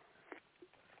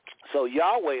 So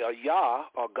Yahweh, or Yah,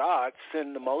 or God,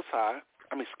 sent the Most High,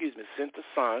 sent the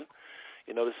Son.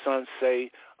 You know, the Son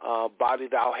say, body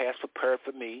thou hast prepared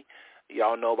for me.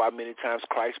 Y'all know about many times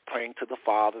Christ praying to the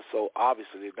Father, so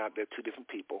obviously they're two different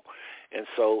people. And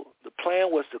so the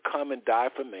plan was to come and die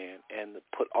for man and to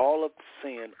put all of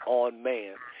sin on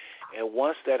man. And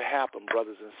once that happened,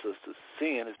 brothers and sisters,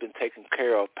 sin has been taken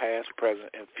care of, past, present,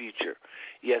 and future.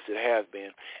 Yes, it has been.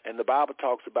 And the Bible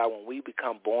talks about when we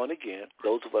become born again,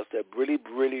 those of us that really,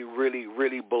 really, really,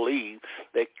 really believe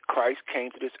that Christ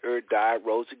came to this earth, died,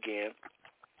 rose again.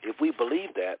 If we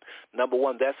believe that, number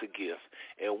one, that's a gift.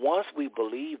 And once we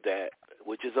believe that,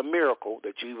 which is a miracle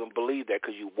that you even believe that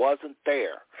because you wasn't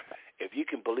there, if you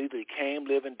can believe that he came,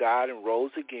 lived, and died, and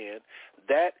rose again,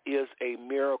 that is a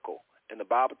miracle. And the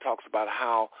Bible talks about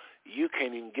how you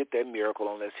can't even get that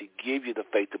miracle unless he give you the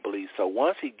faith to believe. So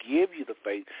once he give you the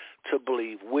faith to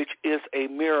believe, which is a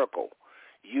miracle,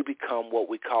 you become what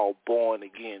we call born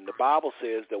again. The Bible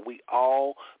says that we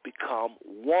all become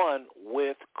one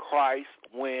with Christ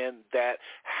when that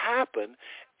happened.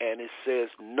 And it says,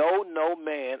 no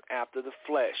man after the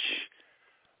flesh.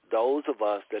 Those of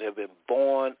us that have been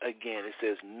born again, it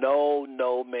says, no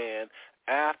man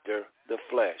after the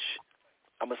flesh.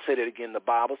 I'm going to say that again. The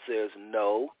Bible says,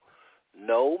 no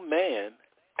man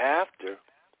after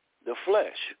the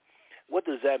flesh. What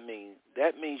does that mean?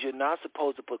 That means you're not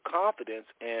supposed to put confidence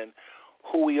in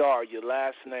who we are, your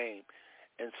last name.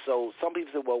 And so some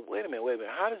people say, well, wait a minute.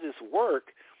 How does this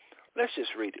work? Let's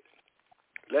just read it.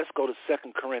 Let's go to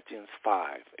 2 Corinthians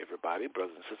 5, everybody,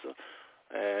 brothers and sisters.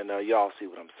 And y'all see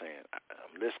what I'm saying.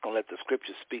 I'm just going to let the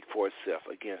scripture speak for itself.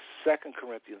 Again, 2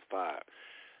 Corinthians 5.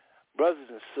 Brothers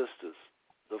and sisters,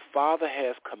 the Father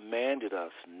has commanded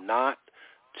us not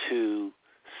to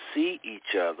see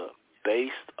each other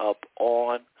based up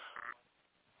on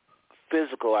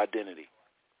physical identity.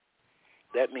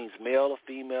 That means male or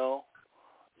female,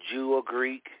 Jew or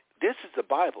Greek. This is the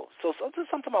Bible. So sometimes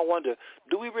I wonder,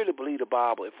 do we really believe the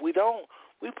Bible? If we don't,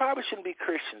 we probably shouldn't be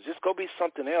Christians. Just go be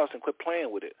something else and quit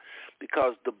playing with it.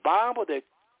 Because the Bible that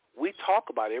we talk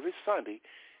about every Sunday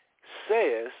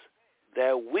says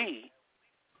that we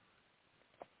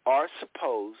are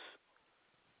supposed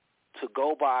to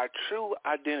go by our true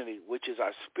identity, which is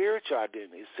our spiritual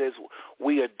identity. It says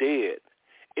we are dead.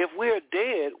 If we are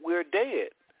dead, we're dead.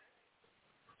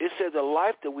 It says the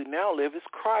life that we now live is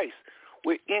Christ.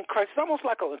 We're in Christ. It's almost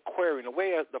like an aquarium. The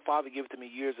way the Father gave it to me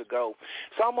years ago,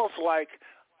 it's almost like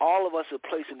all of us are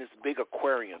placed in this big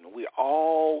aquarium. We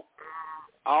all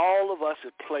of us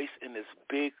are placed in this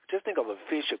big, just think of a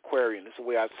fish aquarium. This is the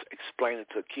way I explain it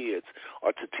to kids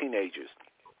or to teenagers.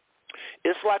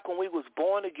 It's like when we was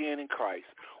born again in Christ,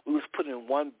 we was put in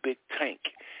one big tank,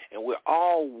 and we're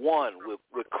all one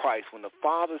with Christ. When the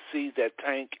Father sees that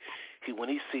tank, when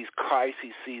he sees Christ,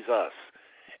 he sees us.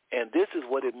 And this is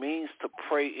what it means to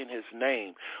pray in his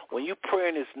name. When you pray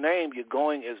in his name, you're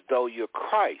going as though you're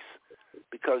Christ,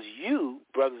 because you,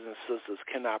 brothers and sisters,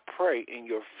 cannot pray in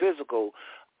your physical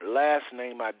last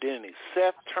name identity.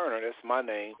 Seth Turner, that's my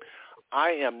name. I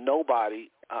am nobody.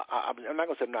 I'm not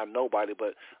going to say I'm not nobody,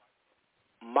 but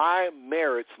my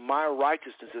merits, my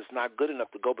righteousness is not good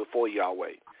enough to go before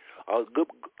Yahweh, or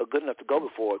good enough to go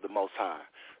before the Most High.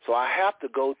 So I have to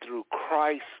go through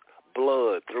Christ's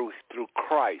blood, through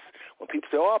Christ. When people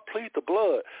say, oh, I plead the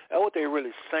blood, that's what they're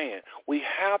really saying. We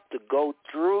have to go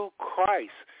through Christ.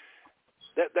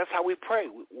 That's how we pray.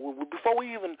 Before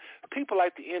we even, people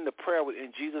like to end the prayer with,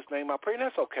 in Jesus' name I pray, and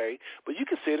that's okay. But you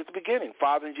can say it at the beginning,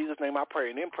 Father, in Jesus' name I pray,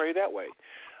 and then pray that way.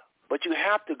 But you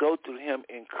have to go through him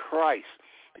in Christ,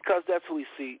 because that's who we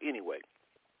see anyway.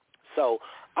 So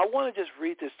I want to just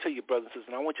read this to you, brothers and sisters,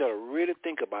 and I want you all to really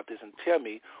think about this and tell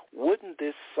me, wouldn't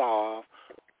this solve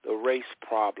the race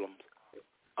problems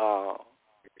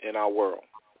in our world?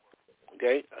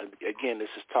 Okay? Again, this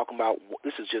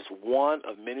is just one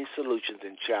of many solutions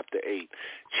in Chapter 8.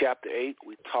 Chapter 8,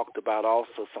 we talked about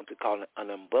also something called an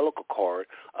umbilical cord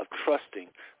of trusting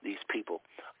these people.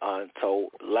 So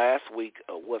last week,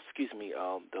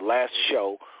 the last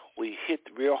show, we hit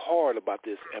real hard about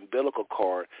this umbilical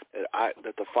cord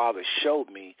that the Father showed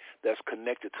me that's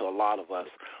connected to a lot of us.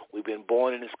 We've been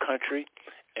born in this country,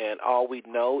 and all we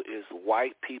know is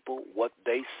white people, what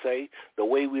they say, the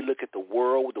way we look at the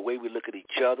world, the way we look at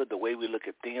each other, the way we look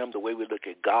at them, the way we look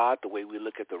at God, the way we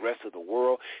look at the rest of the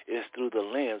world is through the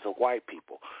lens of white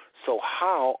people. So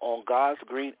how on God's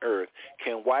green earth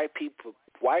can white people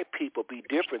be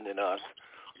different than us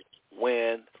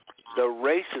when the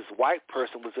racist white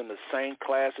person was in the same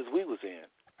class as we was in?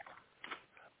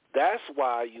 That's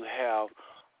why you have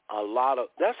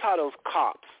that's how those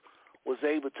cops was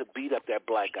able to beat up that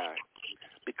black guy,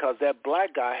 because that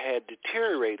black guy had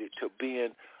deteriorated to being,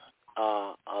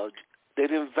 they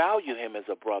didn't value him as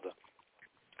a brother.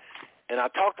 And I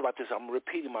talked about this. I'm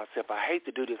repeating myself. I hate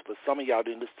to do this, but some of y'all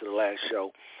didn't listen to the last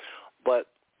show. But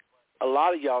a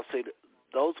lot of y'all say that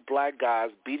those black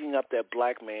guys beating up that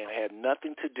black man had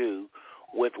nothing to do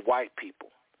with white people.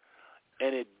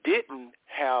 And it didn't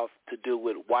have to do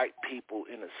with white people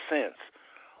in a sense.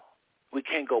 We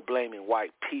can't go blaming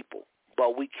white people,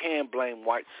 but we can blame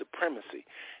white supremacy.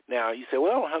 Now, you say,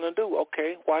 well, I don't have nothing to do.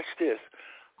 Okay, watch this.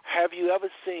 Have you ever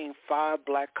seen 5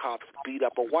 black cops beat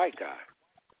up a white guy?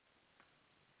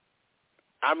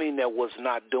 I mean, that was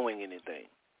not doing anything.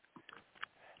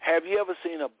 Have you ever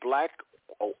seen a black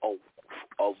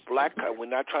guy? We're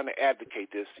not trying to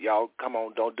advocate this. Y'all, come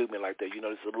on, don't do me like that. You know,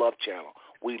 this is a love channel.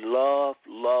 We love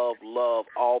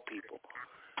all people.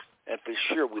 And for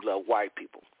sure, we love white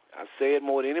people. I say it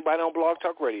more than anybody on Blog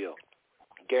Talk Radio.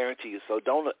 Guarantee you. So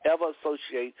don't ever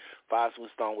associate Five Smooth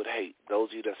Stone with hate. Those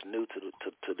of you that's new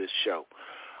to this show.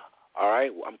 All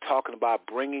right? I'm talking about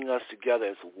bringing us together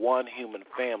as one human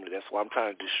family. That's why I'm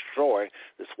trying to destroy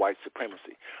this white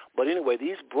supremacy. But anyway,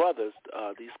 these brothers,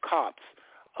 these cops,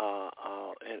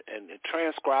 and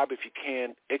transcribe if you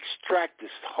can, extract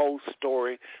this whole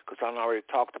story, because I already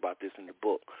talked about this in the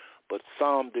book. But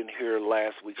some didn't hear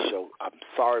last week's show. I'm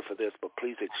sorry for this, but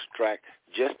please extract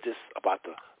just this about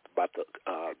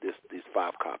these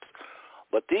 5 cops.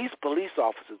 But these police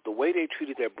officers, the way they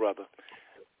treated their brother,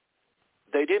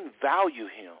 they didn't value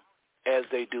him as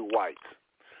they do whites.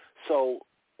 So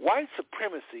white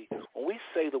supremacy, when we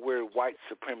say the word white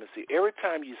supremacy, every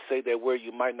time you say that word,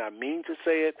 you might not mean to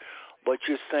say it, but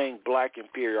you're saying black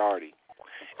inferiority.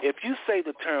 If you say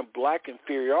the term black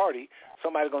inferiority,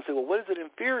 somebody's going to say, well, what is it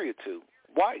inferior to?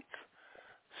 Whites.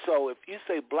 So if you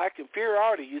say black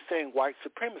inferiority, you're saying white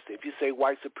supremacy. If you say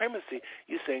white supremacy,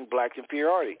 you're saying black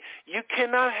inferiority. You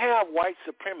cannot have white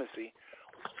supremacy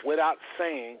without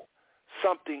saying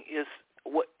something is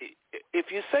what.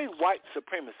 If you say white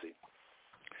supremacy,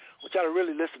 I want y'all to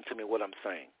really listen to me what I'm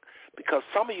saying, because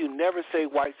some of you never say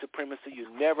white supremacy. You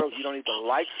don't even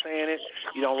like saying it.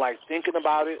 You don't like thinking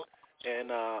about it, and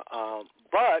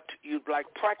but you like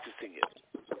practicing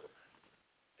it.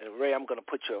 And Ray, I'm going to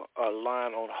put your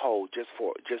line on hold just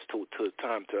to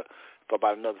time to for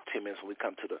about another 10 minutes when we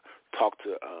come to the talk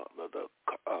to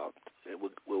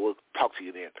we'll talk to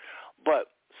you then. But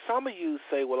some of you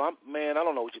say, well, I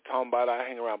don't know what you're talking about. I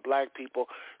hang around black people.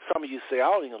 Some of you say, I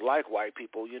don't even like white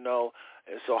people, you know.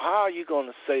 And so how are you going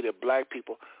to say that black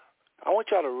people? I want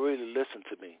y'all to really listen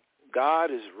to me.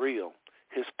 God is real.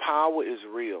 His power is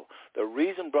real. The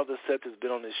reason Brother Seth has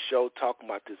been on this show talking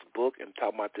about this book and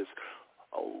talking about this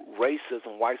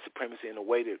racism, white supremacy in a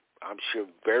way that I'm sure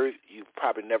you've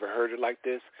probably never heard it like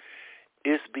this,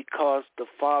 is because the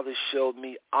Father showed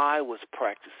me I was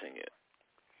practicing it.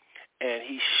 And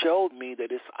he showed me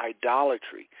that it's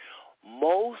idolatry.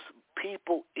 Most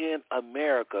people in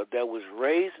America that was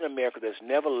raised in America, that's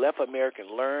never left America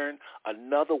and learned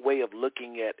another way of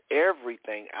looking at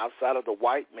everything outside of the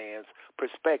white man's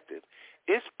perspective,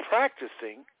 is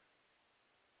practicing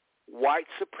white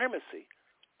supremacy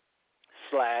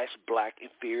 / black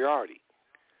inferiority.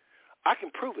 I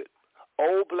can prove it.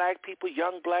 Old black people,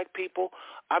 young black people,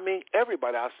 I mean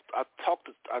everybody. I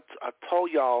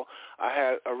told y'all I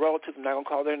had a relative, I'm not going to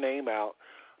call their name out,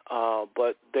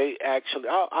 but they actually,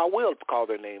 I will call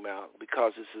their name out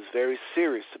because this is very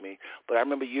serious to me. But I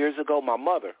remember years ago my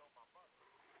mother,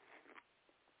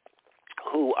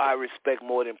 who I respect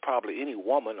more than probably any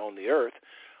woman on the earth,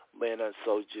 man,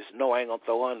 so just know I ain't going to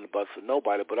throw under the bus for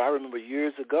nobody, but I remember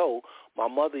years ago my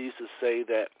mother used to say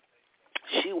that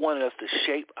she wanted us to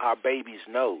shape our baby's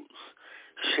nose.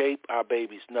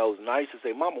 And I used to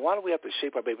say, Mama, why do we have to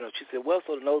shape our baby's nose? She said, well,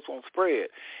 so the nose won't spread.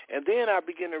 And then I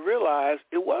began to realize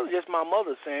it wasn't just my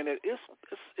mother saying that.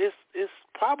 It's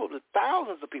probably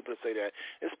thousands of people that say that.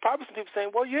 It's probably some people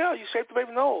saying, well, yeah, you shape the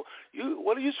baby's nose.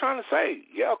 What are you trying to say?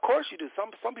 Yeah, of course you do. Some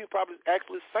people probably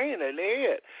actually saying that in their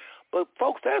head. But,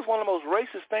 folks, that's one of the most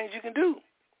racist things you can do.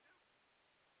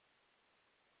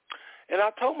 And I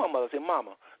told my mother, I said,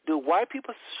 Mama, do white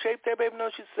people shape their baby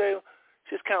nose? She said,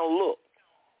 just kind of look.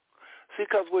 See,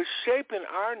 because we're shaping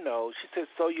our nose, she said,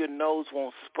 so your nose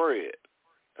won't spread.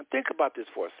 And think about this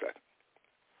for a second.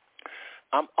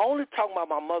 I'm only talking about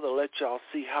my mother to let y'all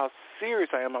see how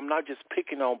serious I am. I'm not just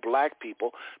picking on black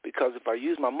people, because if I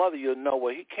use my mother, you'll know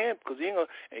where he can't, because he ain't gonna,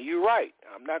 and you're right.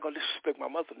 I'm not going to disrespect my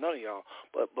mother, none of y'all.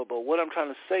 But what I'm trying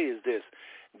to say is this.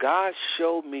 God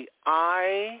showed me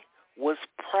I was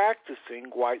practicing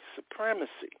white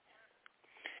supremacy.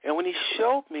 And when he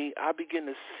showed me, I began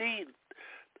to see,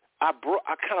 I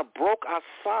kind of broke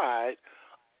outside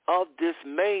of this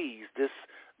maze,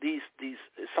 these.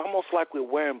 It's almost like we're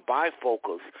wearing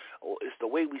bifocals. It's the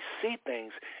way we see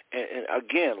things. And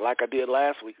again, like I did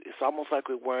last week, it's almost like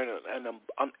we're wearing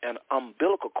an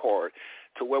umbilical cord,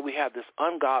 to where we have this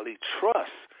ungodly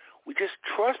trust. We just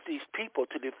trust these people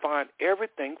to define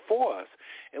everything for us.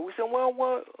 And we say,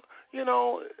 well, you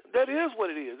know, that is what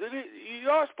it is. You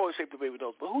are supposed to shape the baby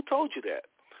nose, but who told you that?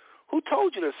 Who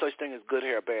told you there's such thing as good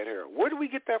hair, bad hair? Where do we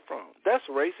get that from? That's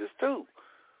racist too.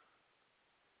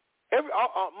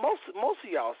 Most of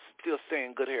y'all still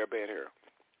saying good hair, bad hair.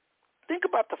 Think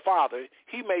about the Father.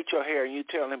 He made your hair, and you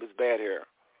telling him it's bad hair.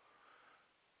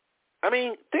 I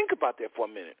mean, think about that for a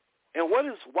minute. And what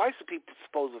is white people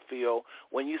supposed to feel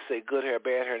when you say good hair,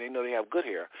 bad hair, and they know they have good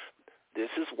hair? This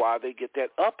is why they get that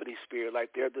uppity spirit,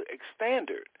 like they're the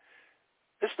standard.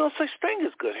 There's no such thing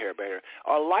as good hair, bad hair,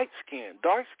 or light skin,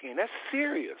 dark skin. That's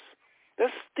serious.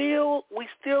 We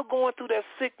still going through that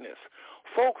sickness.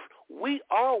 Folks, we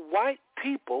are white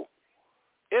people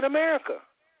in America.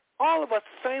 All of us,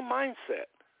 same mindset.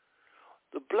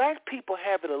 The black people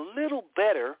have it a little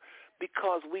better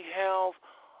because we have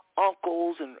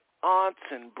uncles and aunts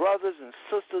and brothers and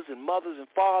sisters and mothers and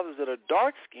fathers that are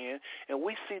dark-skinned, and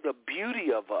we see the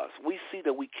beauty of us. We see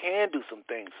that we can do some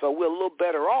things. So we're a little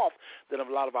better off than a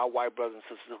lot of our white brothers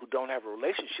and sisters who don't have a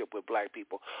relationship with black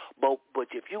people. But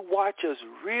if you watch us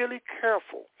really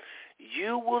careful,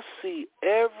 you will see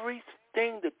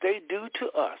everything that they do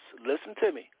to us. Listen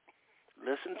to me.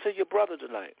 Listen to your brother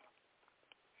tonight.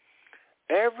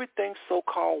 Everything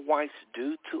so-called whites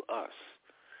do to us,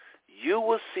 you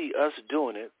will see us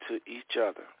doing it to each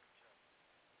other.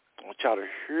 I want y'all to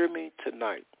hear me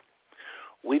tonight.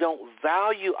 We don't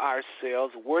value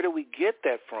ourselves. Where do we get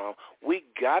that from? We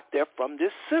got that from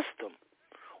this system.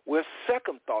 We're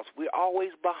second thoughts. We're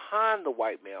always behind the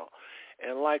white male.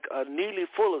 And like Neely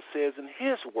Fuller says in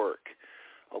his work,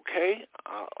 okay,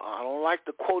 I don't like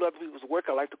to quote other people's work.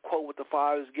 I like to quote what the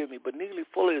Father's given me. But Neely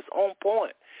Fuller is on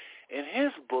point. In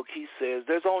his book, he says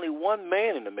there's only one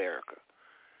man in America.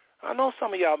 I know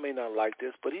some of y'all may not like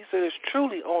this, but he said there's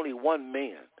truly only one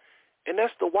man, and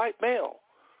that's the white male.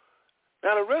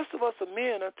 Now, the rest of us are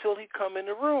men until he come in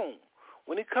the room.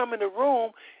 When he come in the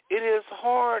room, it is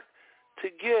hard to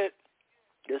get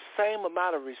the same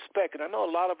amount of respect. And I know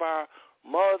a lot of our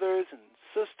mothers and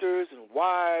sisters and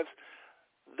wives,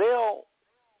 they'll,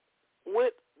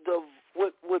 with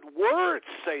words,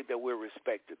 say that we're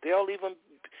respected. They'll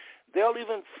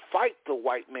even fight the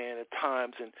white man at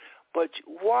times. But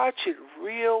watch it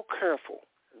real careful.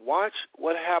 Watch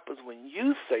what happens when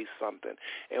you say something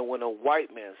and when a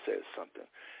white man says something.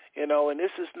 You know, and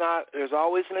this is not, there's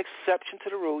always an exception to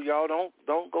the rule. Y'all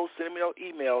don't go send me no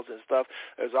emails and stuff.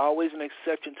 There's always an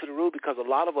exception to the rule because a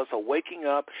lot of us are waking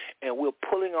up and we're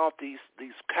pulling off these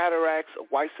cataracts of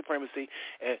white supremacy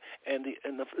and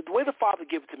the way the Father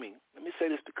gave it to me. Let me say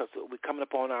this because we're coming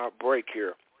up on our break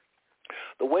here.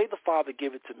 The way the Father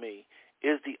gave it to me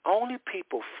is the only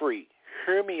people free,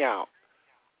 hear me out,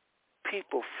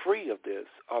 people free of this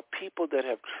are people that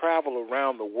have traveled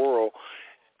around the world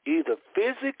either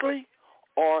physically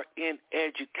or in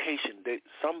education.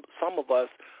 Some of us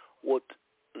would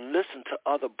listen to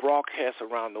other broadcasts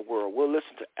around the world. We'll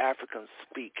listen to Africans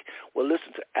speak. We'll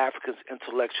listen to Africans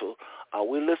intellectual.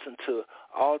 We'll listen to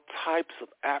all types of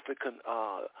African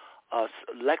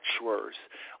lecturers.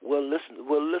 We'll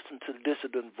listen to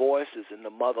dissident voices in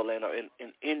the motherland or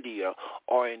in India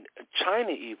or in China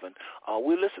even.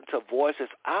 We listen to voices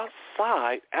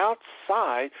outside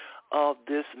of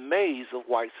this maze of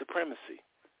white supremacy.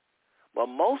 But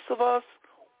most of us,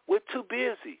 we're too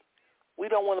busy. We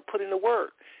don't want to put in the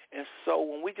work. And so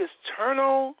when we just turn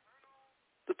on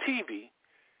the TV,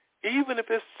 even if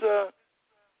it's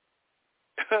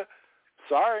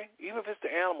even if it's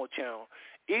the Animal Channel,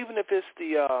 even if it's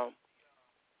the,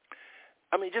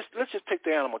 let's just take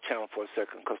the Animal Channel for a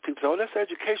second, because people say, oh, that's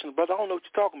educational, brother. I don't know what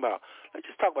you're talking about. Let's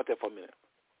just talk about that for a minute.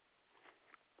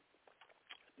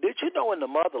 Did you know in the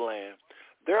motherland,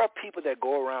 there are people that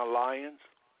go around lions,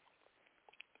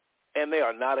 and they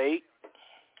are not ate?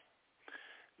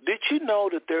 Did you know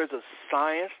that there's a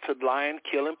science to lion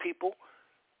killing people,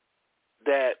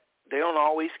 that they don't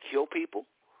always kill people?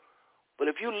 But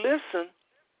if you listen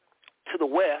to the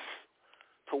West,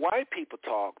 to white people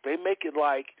talk, they make it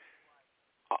like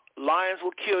lions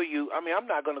will kill you. I mean, I'm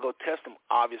not going to go test them,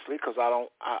 obviously, because I'm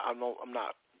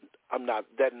not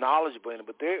that knowledgeable in it,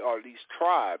 but there are these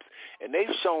tribes, and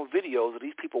they've shown videos of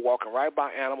these people walking right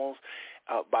by animals,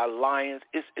 by lions.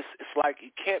 It's like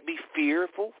you can't be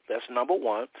fearful. That's number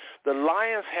one. The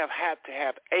lions have had to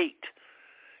have 8.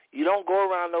 You don't go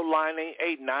around no lion ain't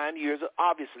 8, 9 years.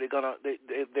 Obviously, the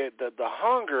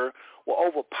hunger will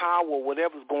overpower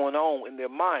whatever's going on in their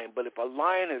mind. But if a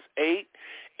lion is 8,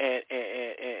 and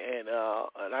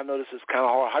I know this is kind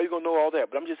of hard. How you gonna know all that?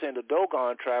 But I'm just saying the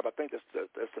Dogon tribe. I think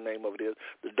that's the name of it is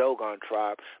the Dogon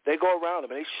tribe. They go around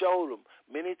them and they show them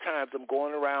many times them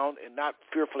going around and not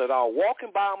fearful at all,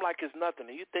 walking by them like it's nothing.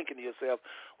 And you thinking to yourself,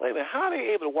 wait a minute, how are they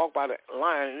able to walk by the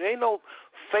lion? And there ain't no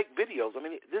fake videos. I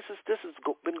mean, this has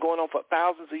been going on for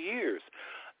thousands of years.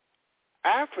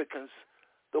 Africans,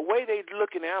 the way they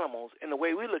look at animals and the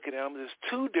way we look at animals is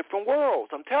 2 different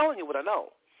worlds. I'm telling you what I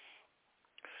know.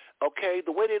 Okay,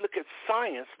 the way they look at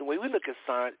science, the way we look at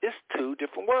science, is 2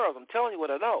 different worlds. I'm telling you what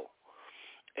I know.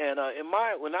 And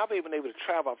when I've been able to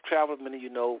travel, I've traveled many,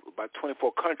 about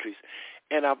 24 countries,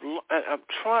 and I'm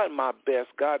trying my best,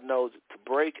 God knows, to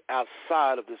break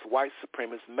outside of this white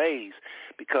supremacist maze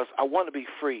because I want to be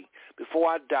free. Before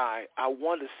I die, I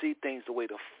want to see things the way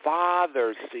the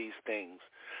Father sees things,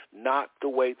 not the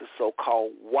way the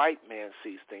so-called white man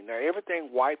sees things. Now, everything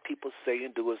white people say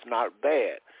and do is not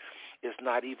bad. It's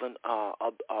not even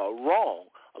wrong.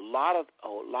 A lot of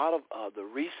the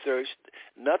research,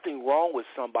 nothing wrong with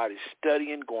somebody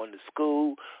studying, going to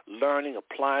school, learning,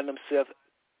 applying themselves.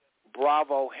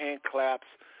 Bravo, hand claps,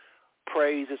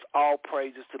 praises, all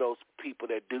praises to those people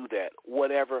that do that,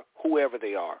 whoever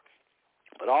they are.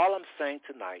 But all I'm saying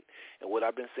tonight, and what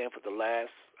I've been saying for the last,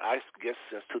 I guess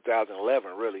since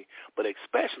 2011 really, but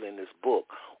especially in this book,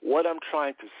 what I'm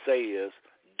trying to say is,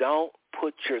 don't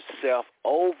put yourself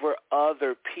over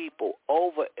other people,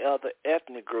 over other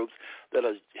ethnic groups that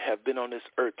have been on this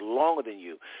earth longer than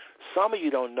you. Some of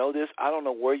you don't know this. I don't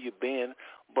know where you've been,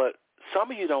 but some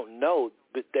of you don't know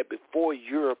that before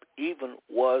Europe even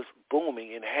was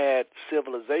booming and had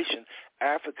civilization,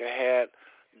 Africa had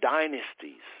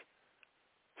dynasties,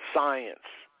 science,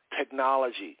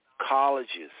 technology,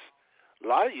 colleges. A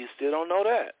lot of you still don't know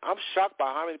that. I'm shocked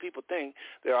by how many people think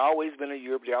they've always been in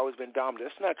Europe, they've always been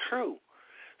dominant. That's not true.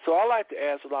 So I like to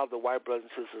ask a lot of the white brothers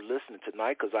and sisters listening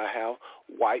tonight, because I have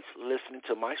whites listening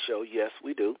to my show. Yes,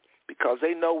 we do, because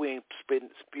they know we ain't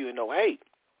spewing no hate.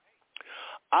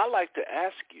 I like to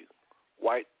ask you,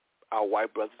 our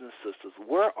white brothers and sisters,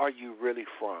 where are you really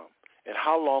from? And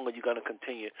how long are you going to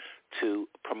continue to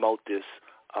promote this?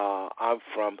 I'm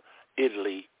from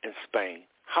Italy and Spain.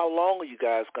 How long are you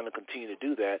guys going to continue to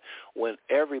do that when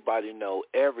everybody know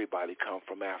everybody come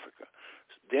from Africa?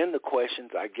 Then the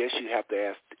questions I guess you have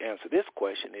to answer this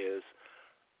question is,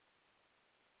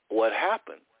 what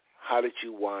happened? How did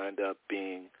you wind up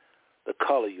being the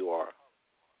color you are?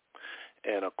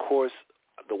 And, of course,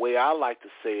 the way I like to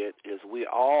say it is we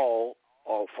all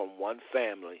are from one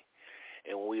family.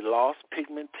 And when we lost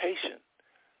pigmentation,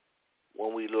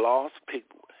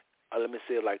 let me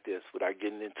say it like this without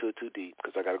getting into it too deep,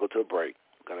 because I got to go to a break.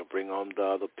 I've got to bring on the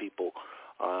other people.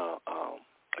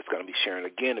 It's going to be Sharon.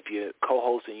 Again, if you're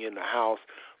co-hosting, you're in the house,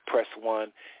 press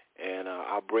 1, and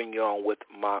I'll bring you on with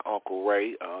my Uncle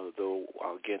Ray. Though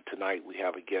again, tonight we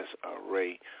have a guest,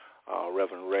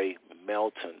 Reverend Ray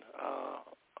Melton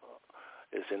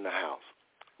is in the house.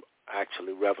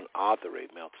 Actually, Reverend Arthur Ray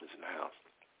Melton is in the house.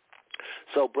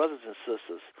 So, brothers and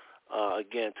sisters,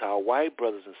 again, to our white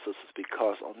brothers and sisters,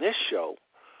 because on this show,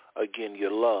 again,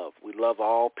 you're loved. We love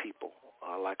all people.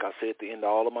 Like I say at the end of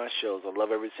all of my shows, I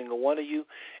love every single one of you,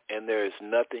 and there is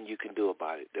nothing you can do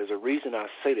about it. There's a reason I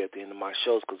say that at the end of my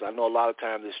shows, because I know a lot of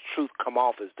times this truth come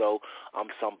off as though I'm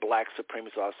some black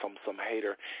supremacist or some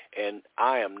hater, and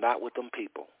I am not with them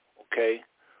people, okay?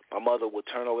 My mother would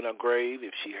turn over in her grave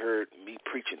if she heard me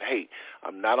preaching hate.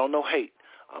 I'm not on no hate.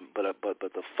 But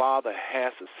the Father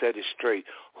has to set it straight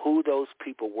who those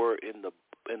people were in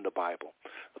the Bible.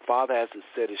 The Father has to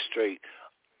set it straight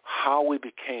how we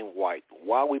became white,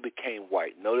 why we became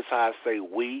white. Notice how I say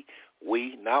we,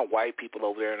 not white people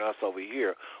over there and us over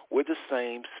here. We're the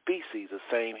same species, the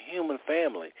same human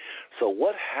family. So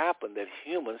what happened that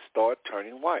humans start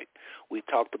turning white? We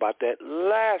talked about that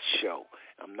last show.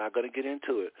 I'm not going to get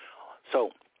into it. So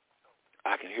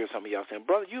I can hear some of y'all saying,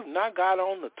 brother, you've not got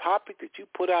on the topic that you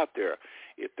put out there.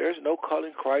 If there's no color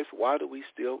in Christ, why do we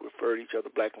still refer to each other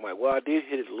black and white? Well, I did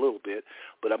hit it a little bit,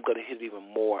 but I'm going to hit it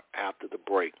even more after the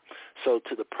break. So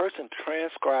to the person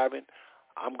transcribing,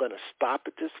 I'm going to stop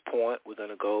at this point. We're going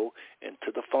to go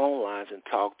into the phone lines and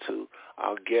talk to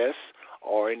our guests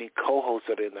or any co-hosts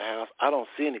that are in the house. I don't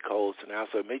see any co-hosts in the house,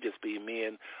 so it may just be me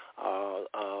and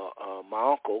my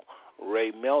uncle,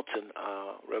 Ray Melton,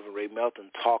 Reverend Ray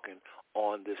Melton, talking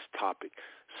on this topic.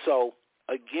 So,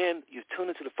 again, you're tuned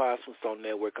into the Five Smooth Stone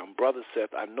Network. I'm Brother Seth.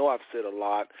 I know I've said a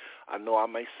lot. I know I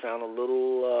may sound a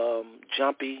little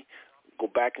jumpy, go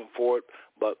back and forth,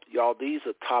 but, y'all, these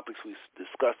are topics we've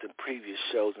discussed in previous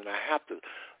shows, and I have to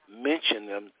mention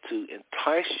them to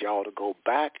entice y'all to go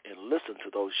back and listen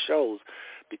to those shows,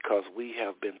 because we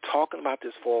have been talking about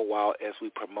this for a while as we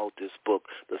promote this book,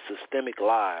 The Systemic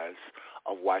Lies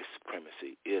of White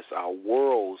Supremacy. It's our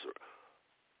world's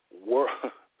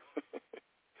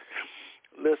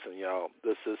Listen, y'all,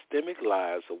 the systemic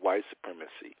lies of white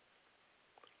supremacy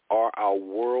are our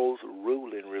world's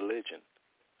ruling religion.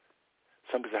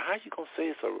 Some people say, how are you going to say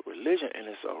it's a religion and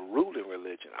it's a ruling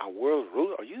religion? Our world's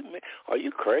ruling? Are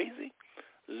you crazy?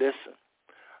 Listen,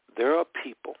 there are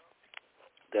people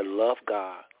that love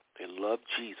God. They love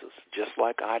Jesus just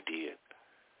like I did.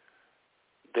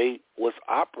 They was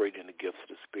operating the gifts of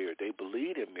the Spirit. They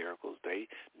believed in miracles. They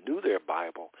knew their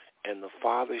Bible. And the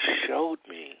Father showed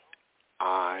me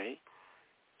I,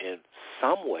 in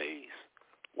some ways,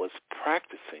 was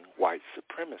practicing white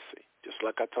supremacy, just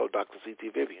like I told Dr. C.T.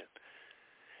 Vivian.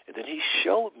 And then he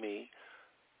showed me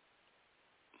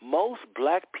most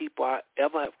black people I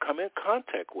ever have come in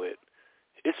contact with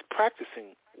is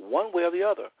practicing one way or the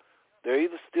other. They're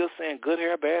either still saying good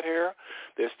hair, bad hair.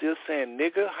 They're still saying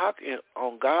nigger. How can,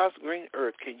 on God's green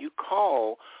earth, can you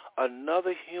call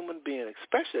another human being,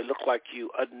 especially look like you,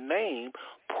 a name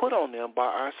put on them by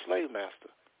our slave master?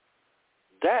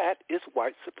 That is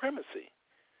white supremacy.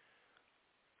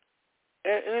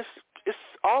 And it's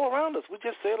all around us. We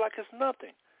just say it like it's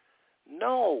nothing.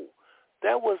 No,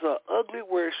 that was an ugly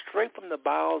word straight from the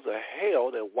bowels of hell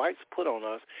that whites put on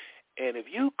us. And if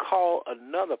you call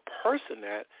another person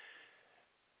that,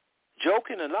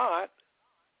 joking or not,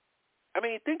 I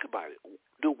mean, think about it.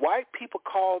 Do white people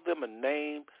call them a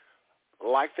name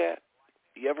like that?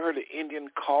 You ever heard an Indian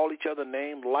call each other a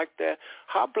name like that?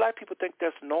 How black people think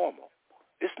that's normal?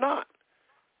 It's not.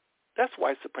 That's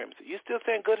white supremacy. You still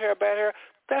saying good hair, bad hair?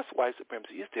 That's white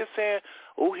supremacy. You're still saying,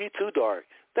 oh, he too dark.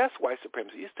 That's white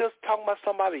supremacy. You're still talking about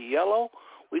somebody yellow.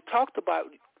 We talked about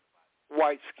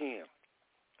white skin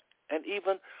and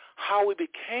even how we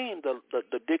became the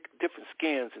different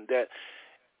skins, and that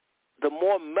the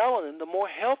more melanin, the more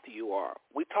healthy you are.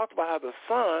 We talked about how the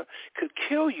sun could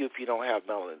kill you if you don't have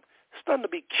melanin. It's nothing to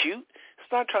be cute.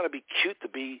 It's not trying to be cute to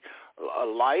be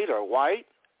light or white.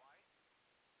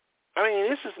 I mean,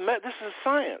 this is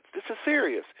science. This is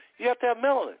serious. You have to have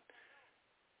melanin.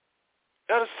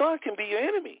 Now, the sun can be your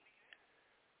enemy.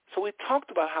 So we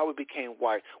talked about how we became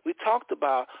white. We talked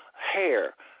about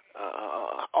hair,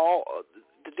 all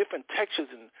the different textures,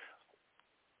 and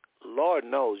Lord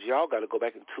knows, y'all got to go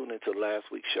back and tune into last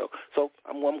week's show. So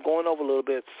I'm going over a little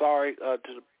bit. Sorry to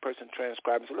the person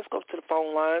transcribing. So let's go to the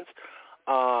phone lines.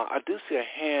 I do see a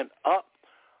hand up.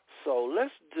 So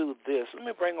let's do this. Let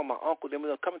me bring on my uncle. Then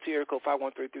we'll come to area code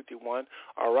 513-331.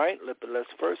 All right. Let's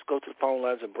first go to the phone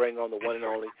lines and bring on the one and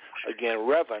only, again,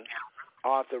 Reverend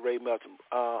Arthur Ray Melton.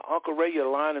 Uncle Ray, your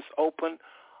line is open.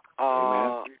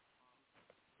 Amen.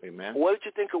 Amen. What did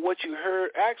you think of what you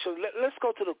heard? Actually, let's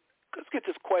get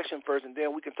this question first, and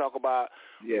then we can talk about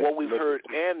what we've heard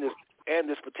and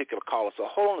this particular caller. So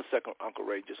hold on a second, Uncle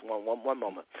Ray, just one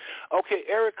moment. Okay,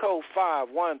 area code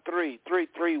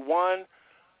 513-331.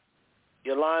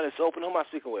 Your line is open. Who am I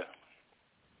speaking with?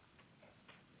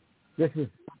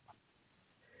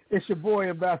 It's your boy,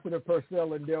 Ambassador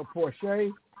Purcell and Del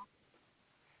Porsche.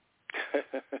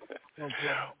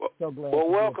 So glad well,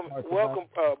 welcome,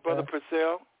 Brother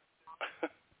Purcell.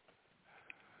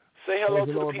 Say hello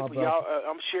to the people, y'all.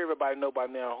 I'm sure everybody know by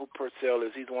now who Purcell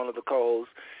is. He's one of the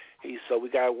co-hosts. So we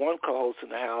got one co-host in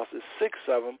the house. There's 6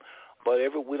 of them, but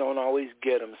we don't always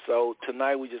get them. So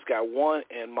tonight we just got one,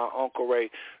 and my Uncle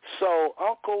Ray. So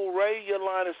Uncle Ray, your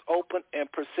line is open,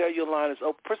 and Purcell, your line is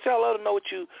open. Purcell, let them know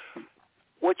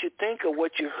what you think of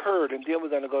what you heard, and then we're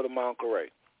going to go to my Uncle Ray.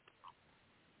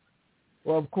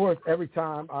 Well, of course, every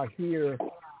time I hear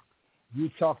you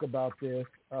talk about this,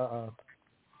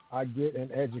 I get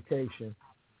an education,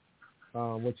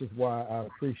 which is why I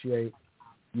appreciate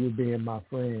you being my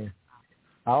friend.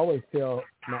 I always tell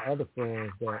my other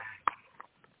friends that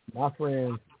my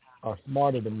friends are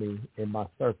smarter than me in my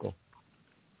circle,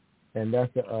 and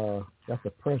that's a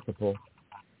principle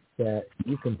that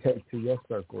you can take to your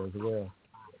circle as well.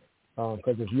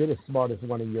 Because if you're the smartest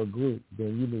one in your group,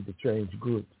 then you need to change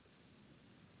groups.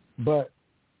 But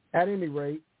at any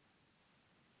rate,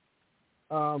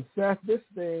 Seth, this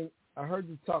thing, I heard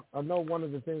you talk. I know one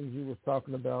of the things you was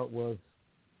talking about was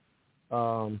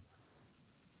how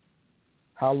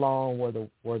long were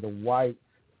the whites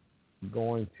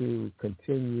going to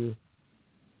continue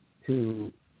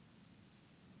to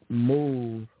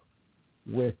move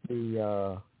with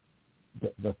the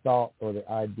thought or the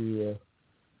idea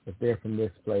that they're from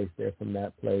this place, they're from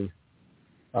that place.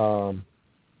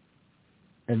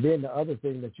 And then the other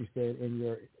thing that you said in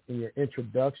your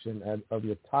introduction of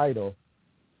your title,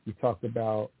 you talked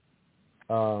about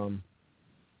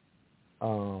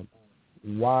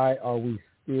why are we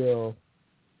still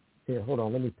here? Hold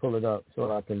on, let me pull it up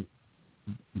so I can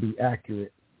be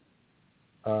accurate.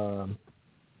 I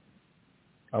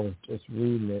was just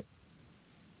reading it.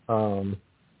 Why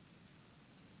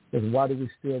do we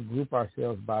still group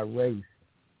ourselves by race,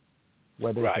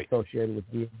 whether it's associated with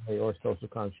DNA or social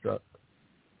construct?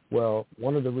 Well,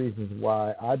 one of the reasons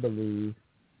why I believe,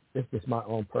 this is my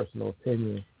own personal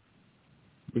opinion,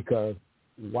 because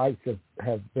whites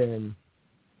have been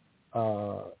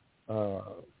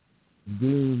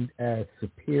deemed as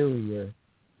superior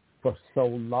for so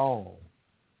long,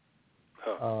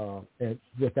 and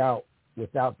without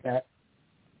that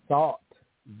thought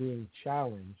being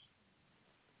challenged,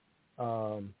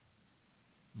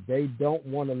 they don't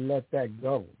want to let that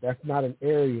go. That's not an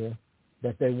area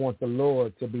that they want the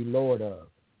Lord to be Lord of,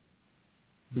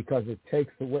 because it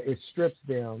takes away, it strips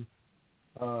them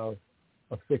of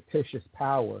a fictitious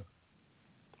power.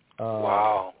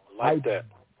 Wow, that.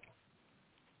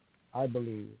 I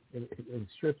believe it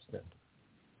strips them.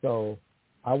 So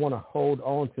I want to hold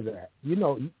on to that. You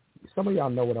know, some of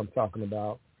y'all know what I'm talking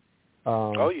about.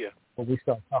 When we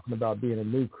start talking about being a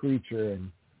new creature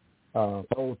and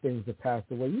old things have passed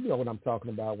away, you know what I'm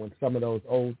talking about, when some of those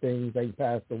old things ain't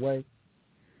passed away.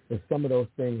 There's some of those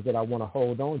things that I want to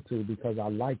hold on to because I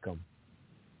like them.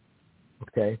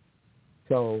 Okay?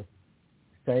 So,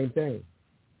 same thing.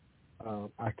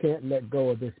 I can't let go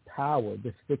of this power,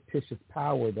 this fictitious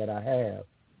power that I have,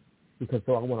 because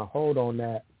so I want to hold on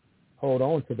to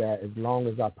that as long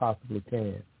as I possibly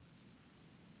can.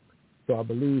 So I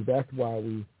believe that's why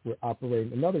we're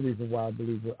operating. Another reason why I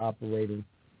believe we're operating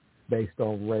based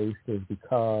on race is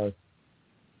because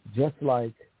just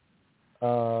like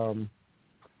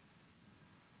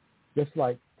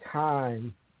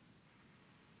time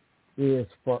is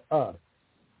for us.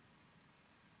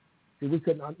 See, we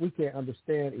can't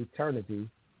understand eternity,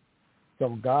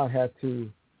 so God had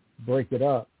to break it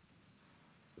up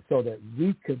so that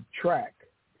we could track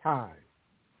time.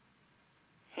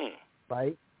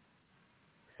 Right?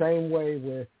 Same way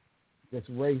with this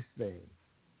race thing.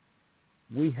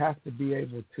 We have to be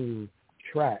able to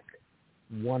track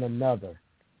one another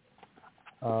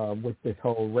with this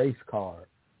whole race card.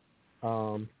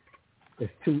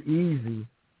 It's too easy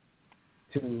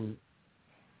to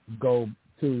go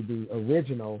to the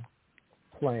original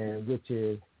plan, which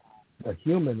is the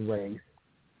human race.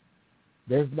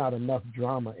 There's not enough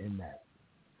drama in that.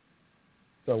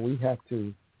 So we have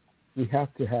to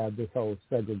have this whole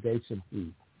segregation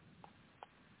piece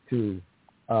to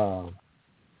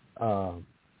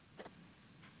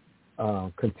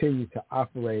continue to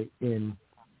operate in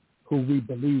who we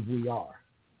believe we are,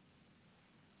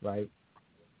 right?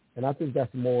 And I think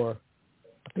that's more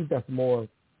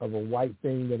of a white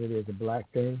thing than it is a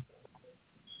black thing.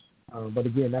 But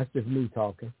again, that's just me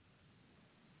talking.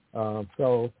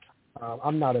 So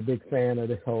I'm not a big fan of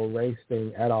this whole race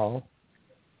thing at all.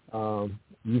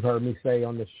 You've heard me say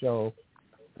on the show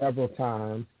several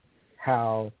times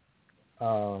how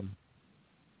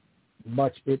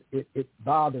much it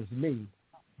bothers me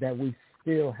that we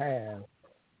still have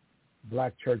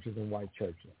black churches and white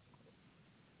churches.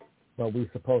 But we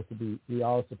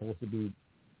all supposed to be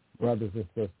brothers and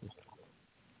sisters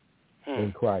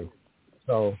in Christ.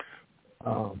 So,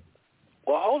 well,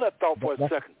 hold that thought for a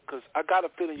second, because I got a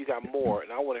feeling you got more,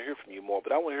 and I want to hear from you more.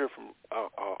 But I want to hear from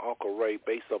Uncle Ray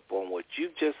based upon what you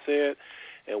just said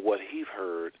and what he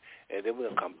heard, and then we're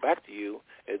gonna come back to you,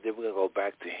 and then we're gonna go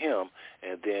back to him,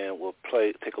 and then we'll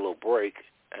take a little break,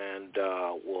 and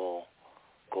we'll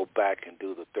go back and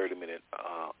do the 30-minute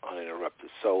uninterrupted.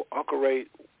 So, Uncle Ray,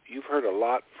 you've heard a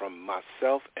lot from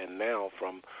myself and now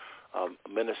from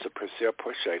Minister Purcell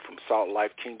Porcher from Salt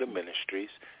Life Kingdom Ministries.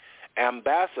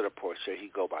 Ambassador Porcher, he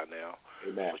go by now.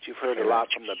 Amen. But you've heard a lot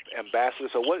from the ambassador.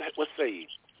 So what say you?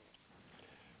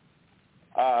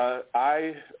 Matter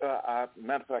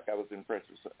of fact, I was impressed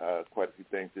with quite a few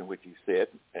things in which he said,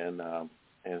 and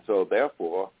so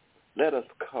therefore, let us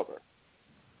cover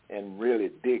and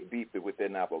really dig deeply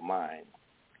within our mind,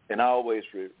 and always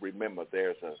remember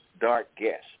there's a dark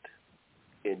guest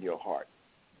in your heart.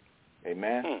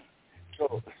 Amen.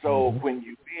 So when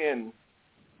you bend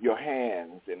your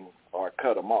hands or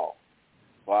cut them off,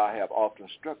 for I have often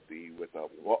struck thee with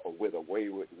a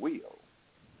wayward wheel.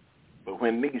 But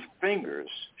when these fingers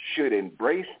should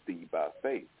embrace thee by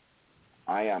faith,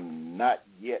 I am not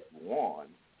yet won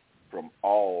from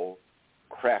all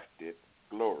created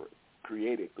glory.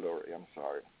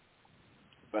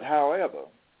 But however,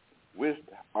 with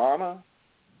honor,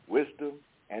 wisdom,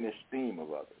 and esteem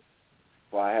of others,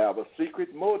 for I have a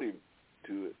secret motive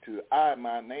to eye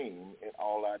my name in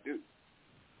all I do.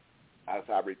 As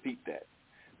I repeat that,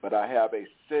 but I have a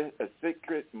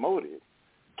secret motive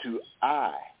to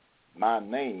eye my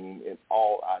name in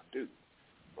all I do.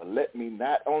 But let me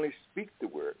not only speak the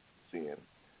word sin,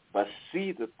 but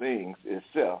see the things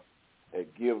itself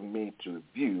that give me to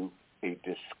view a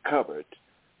discovered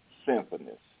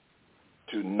sinfulness,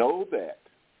 to know that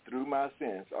through my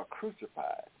sins are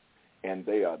crucified, and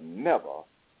they are never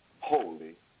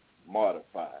wholly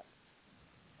mortified.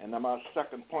 And now my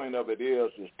second point of it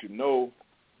is to know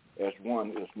as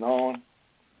one is known.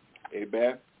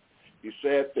 Amen. He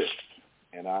said this,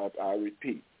 and I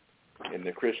repeat, in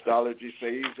the Christology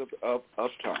phase of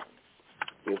time,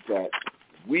 is that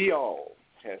we all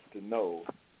have to know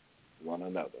one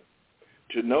another.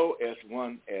 To know as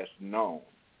one as known.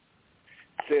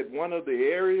 Said one of the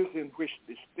areas in which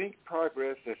distinct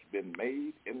progress has been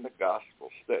made in the gospel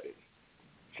studies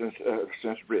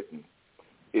since written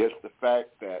is the fact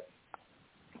that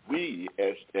we,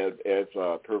 as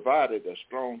provided a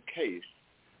strong case,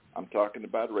 I'm talking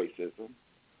about racism,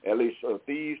 at least of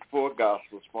these four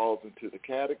gospels falls into the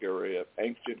category of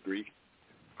ancient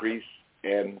Greece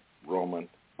and Roman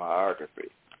biography.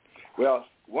 Well,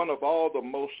 one of all the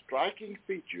most striking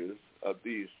features of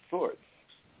these sorts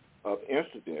of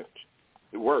incidents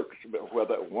works,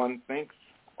 whether one thinks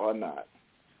or not.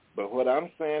 But what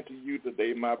I'm saying to you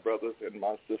today, my brothers and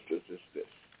my sisters, is this.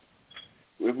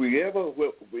 If we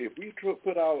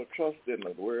put our trust in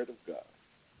the Word of God,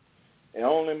 and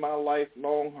only my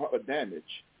lifelong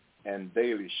damage and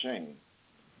daily shame,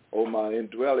 or my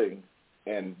indwelling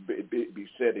and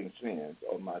besetting sins,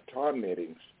 or my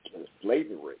tormenting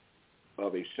slavery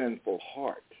of a sinful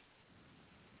heart,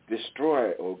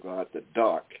 destroy, O God, the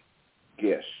dark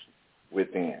guest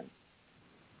within,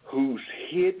 whose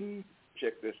hidden,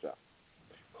 check this out,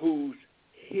 whose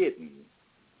hidden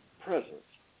presence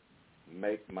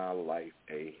make my life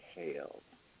a hell.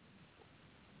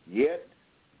 Yet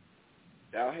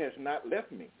thou hast not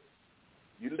left me.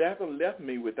 You never left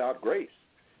me without grace.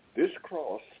 This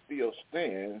cross still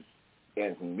stands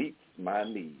and meets my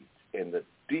needs in the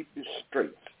deepest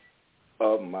straits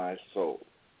of my soul.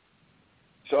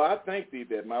 So I thank thee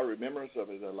that my remembrance of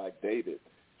it are like David,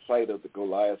 sight of the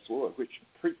Goliath sword, which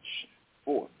preach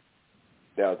forth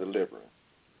thou deliverance.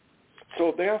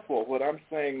 So therefore, what I'm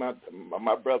saying,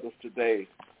 my brothers today,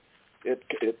 it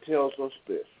tells us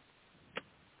this: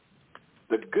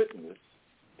 the goodness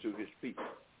to his people,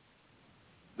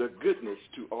 the goodness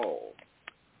to all.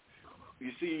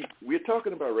 You see, we're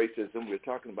talking about racism, we're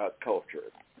talking about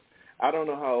culture. I don't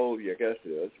know how old your guest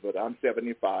is, but I'm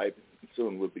 75,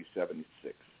 soon will be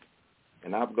 76.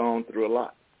 And I've gone through a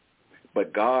lot.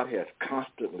 But God has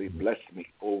constantly blessed me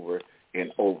over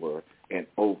and over and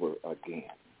over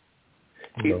again.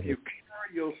 If you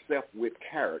carry yourself with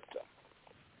character,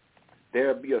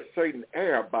 there'll be a certain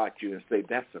air about you and say,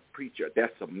 that's a preacher,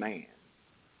 that's a man.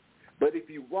 But if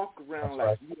you walk around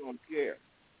like you don't care,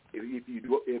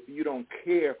 if you don't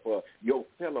care for your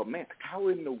fellow man, how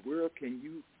in the world can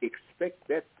you expect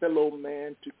that fellow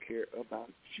man to care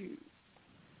about you?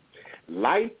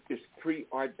 Life is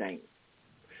preordained.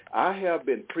 I have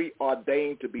been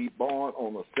preordained to be born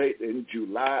in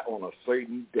July on a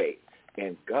certain day,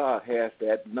 and God has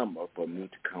that number for me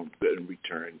to come and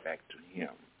return back to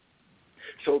him.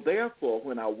 So therefore,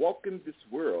 when I walk in this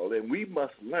world, and we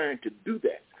must learn to do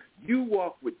that, you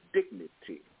walk with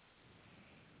dignity.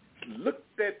 Look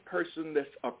that person that's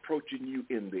approaching you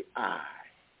in the eye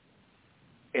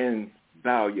and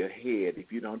bow your head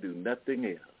if you don't do nothing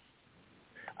else.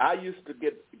 I used to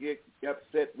get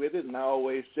upset with it, and I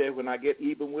always said, when I get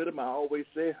even with them, I always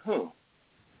say,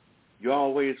 you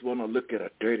always want to look at a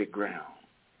dirty ground,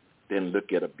 then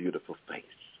look at a beautiful face.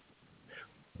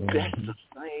 Mm-hmm. That's the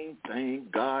same thing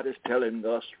God is telling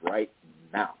us right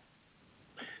now.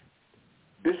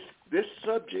 This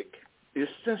subject is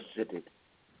sensitive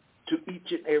to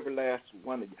each and every last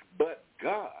one of you. But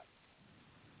God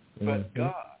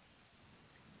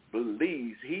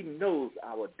believes, he knows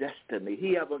our destiny.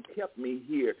 He hasn't kept me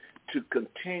here to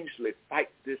continuously fight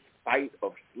this fight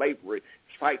of slavery,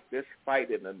 fight this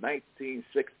fight in the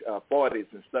 1940s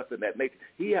and stuff in that nature.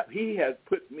 He has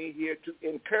put me here to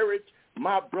encourage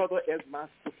my brother and my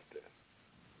sister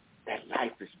that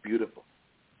life is beautiful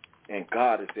and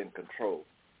God is in control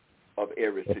of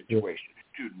every situation.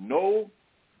 To know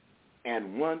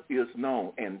and one is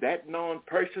known, and that known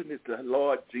person is the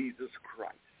Lord Jesus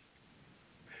Christ.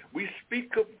 We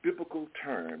speak of biblical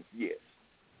terms, yes.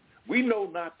 We know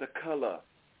not the color.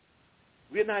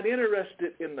 We're not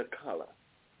interested in the color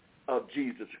of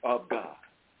Jesus, of God,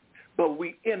 but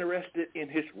we're interested in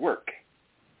his work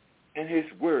and his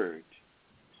words.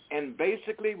 And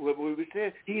basically what we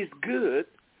said, he's good.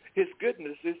 His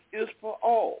goodness is for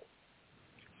all.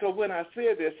 So when I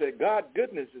say this, that God's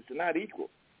goodness is not equal.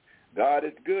 God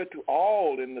is good to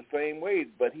all in the same ways,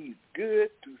 but he's good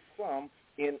to some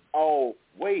in all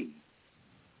ways.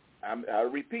 I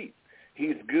repeat,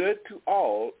 he's good to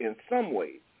all in some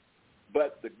ways,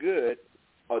 but the good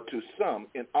are to some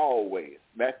in all ways.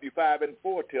 Matthew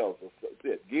 5:4 tells us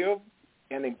that. Give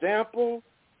an example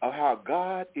of how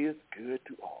God is good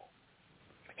to all.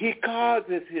 He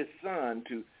causes his sun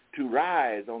to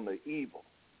rise on the evil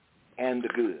and the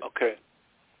good. Okay.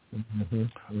 Mm-hmm.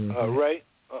 Mm-hmm. Ray,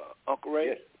 Uncle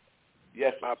Ray?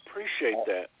 Yes. I appreciate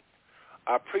that.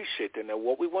 Now,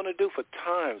 what we want to do for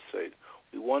time's sake,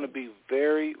 we want to be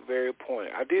very, very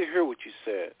pointed. I did hear what you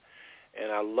said,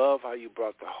 and I love how you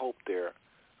brought the hope there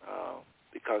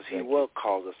because he will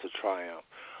cause us to triumph.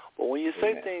 But when you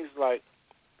say things like,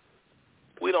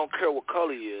 we don't care what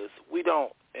color he is, we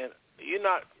don't, and you're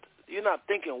not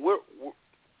thinking,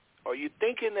 are you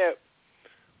thinking that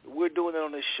we're doing it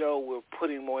on this show, we're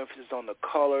putting more emphasis on the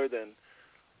color than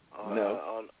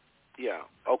no. Yeah.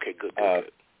 Okay, good.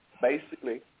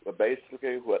 Basically,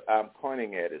 what I'm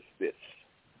pointing at is this.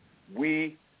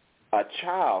 When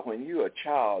you're a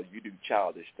child, you do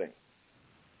childish things.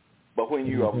 But when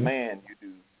you're a man,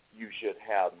 you should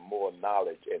have more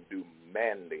knowledge and do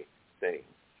manly things.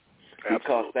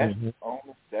 Because that's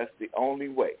the only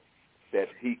way that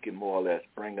he can more or less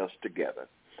bring us together.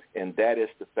 And that is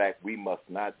the fact we must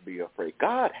not be afraid.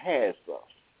 God has us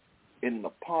in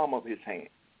the palm of his hand.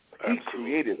 He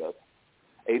created us.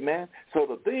 Amen? So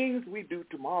the things we do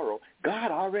tomorrow, God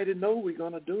already knows we're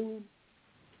going to do.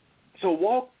 So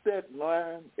walk that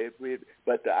line.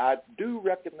 But I do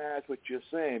recognize what you're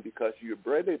saying, because you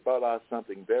really brought out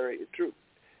something very true.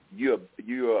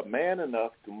 You're a man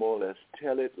enough to more or less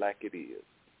tell it like it is.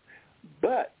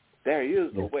 But there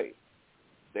is a way.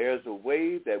 There's a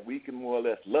way that we can more or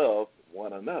less love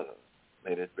one another.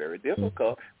 And it's very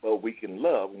difficult, but we can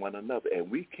love one another,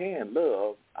 and we can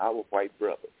love our white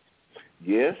brothers.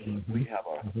 Yes, we have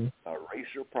a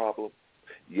racial problem.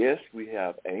 Yes, we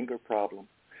have anger problem.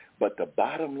 But the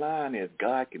bottom line is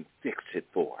God can fix it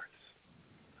for us.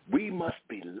 We must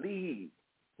believe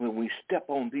when we step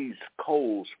on these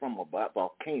coals from a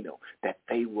volcano that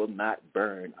they will not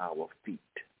burn our feet,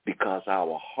 because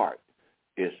our heart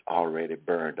is already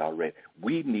burned already.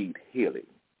 We need healing.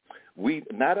 We,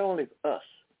 not only us,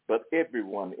 but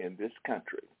everyone in this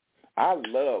country. I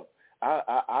love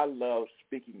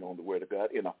speaking on the Word of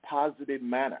God in a positive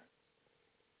manner.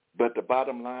 But the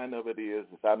bottom line of it is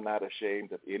I'm not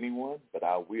ashamed of anyone, but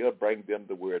I will bring them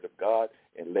the Word of God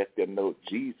and let them know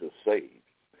Jesus saves,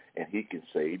 and he can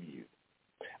save you.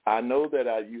 I know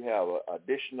that you have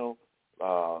additional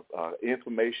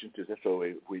information to this, so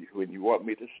when you want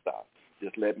me to stop,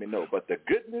 just let me know. But the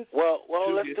goodness... Well,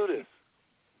 let's do this.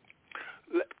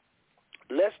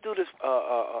 Let's do this,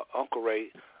 Uncle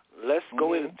Ray. Let's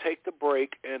go in and take the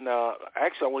break. And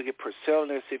actually, I want to get Purcell in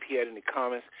there, see if he had any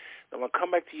comments. I'm going to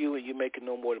come back to you, and you make it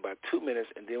no more than about 2 minutes,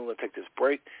 and then we're going to take this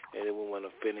break, and then we want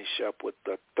to finish up with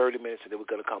 30 minutes, and then we're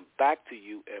going to come back to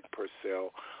you and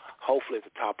Purcell, hopefully at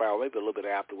the top hour, maybe a little bit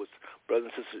afterwards.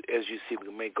 Brothers and sisters, as you see,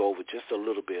 we may go over just a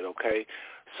little bit, okay?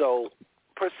 So,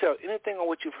 Purcell, anything on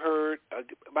what you've heard?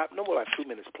 About no more than 2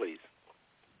 minutes, please.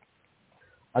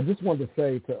 I just wanted to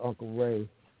say to Uncle Ray,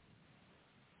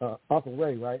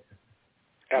 right?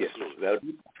 Absolutely. Yes.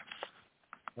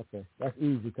 Okay, that's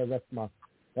easy, because that's my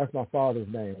father's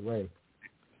name, Ray.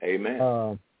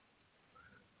 Amen.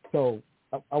 So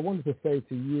I wanted to say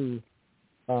to you,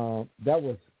 that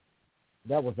was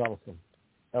awesome.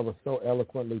 That was so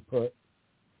eloquently put.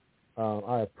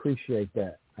 I appreciate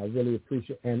that. I really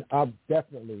appreciate, and I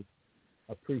definitely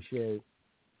appreciate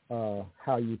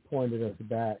how you pointed us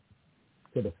back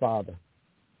to the Father,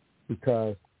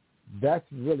 because that's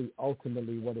really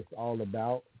ultimately what it's all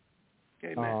about.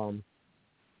 Amen.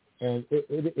 And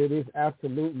it is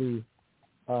absolutely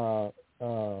our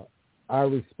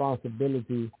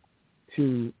responsibility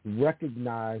to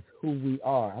recognize who we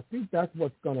are. I think that's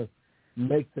what's going to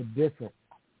make the difference.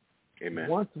 Amen.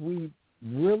 Once we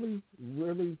really,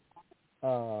 really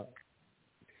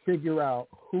figure out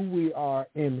who we are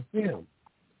in Him.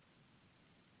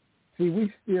 See,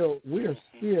 we are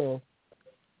still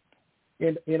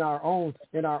in our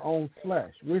own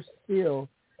flesh. We're still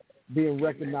being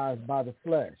recognized by the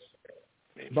flesh.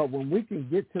 Amen. But when we can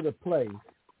get to the place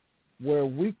where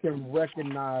we can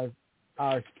recognize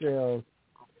ourselves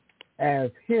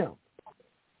as Him,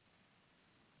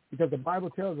 because the Bible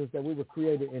tells us that we were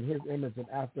created in His image and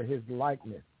after His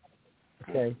likeness.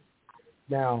 Okay?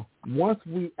 Now, once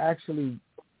we actually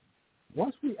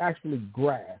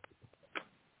grasp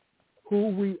who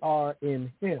we are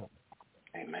in Him,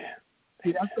 amen.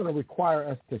 See, that's going to require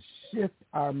us to shift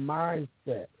our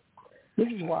mindset. This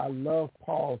is why I love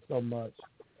Paul so much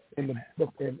in the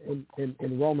book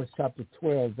in Romans chapter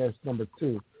 12, verse number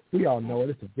 2. We all know it.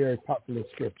 It's a very popular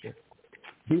scripture.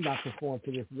 Be not conformed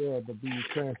to this world, but be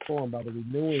transformed by the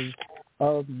renewing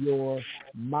of your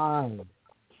mind.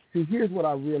 See, here's what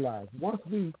I realized. Once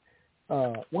we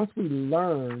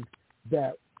learn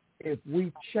that if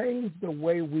we change the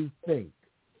way we think,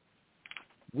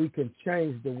 we can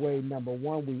change the way, number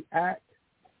one, we act,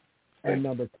 and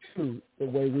number two, the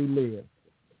way we live.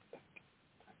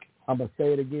 I'm going to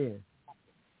say it again.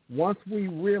 Once we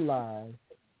realize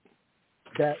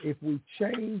that if we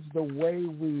change the way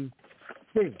we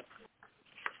think,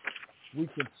 we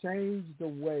can change the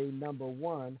way, number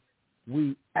one,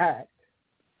 we act,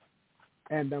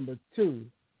 and number two,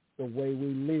 the way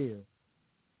we live.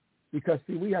 Because,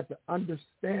 see, we have to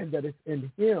understand that it's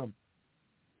in Him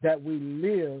that we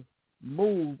live,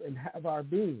 move, and have our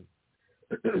being.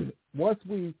 Once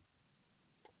we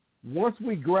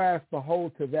grasp a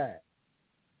hold to that,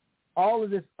 all of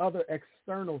this other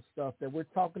external stuff that we're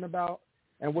talking about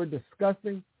and we're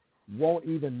discussing won't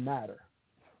even matter.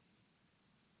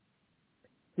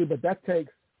 See, but that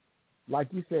takes, like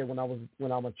you said, when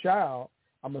I'm a child,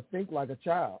 I'm going to think like a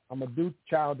child. I'm going to do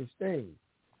childish things.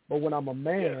 But when I'm a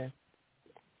man,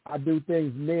 I do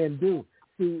things men do.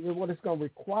 See, what it's going to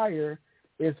require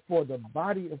is for the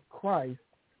body of Christ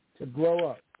to grow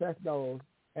up. Seth knows,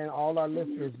 and all our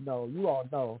listeners know, you all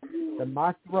know, that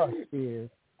my thrust is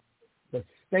the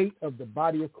state of the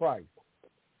body of Christ.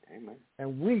 Amen.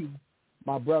 And we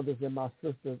my brothers and my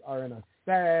sisters are in a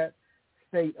sad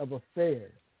state of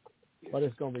affairs. But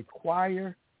it's going to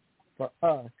require for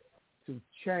us to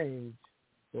change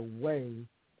the way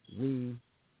we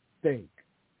think.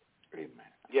 Amen.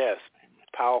 Yes,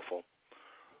 powerful.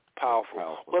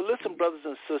 Well, listen, brothers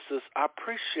and sisters, I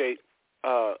appreciate,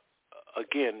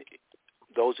 again,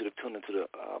 those that have tuned into the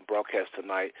broadcast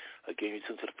tonight. Again, you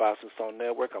tuned to the Five Stone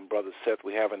Network. I'm Brother Seth.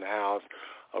 We have in the house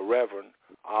Reverend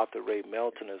Arthur Ray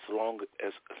Melton, as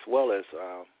well as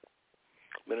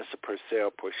Minister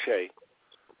Purcell Porche.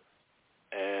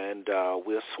 And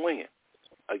we're swinging.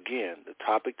 Again, the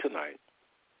topic tonight,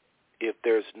 if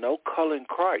there's no color in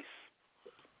Christ,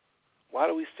 why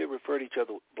do we still refer to each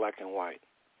other black and white?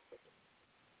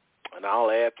 And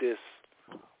I'll add this,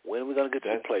 when are we going to get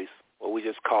to the place where we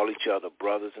just call each other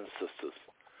brothers and sisters?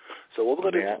 So what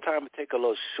we're going to do this time is take a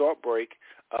little short break.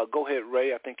 Go ahead,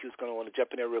 Ray. I think you was going to want to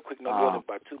jump in there real quick. No more than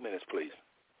about 2 minutes, please.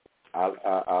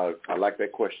 I like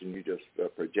that question you just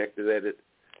projected at it.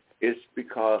 It's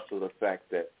because of the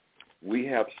fact that we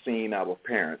have seen our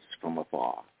parents from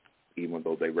afar, even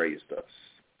though they raised us.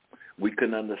 We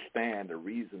couldn't understand the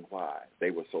reason why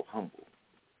they were so humble.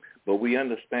 But we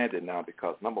understand it now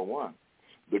because, number one,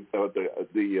 the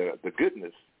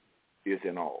goodness is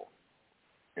in all.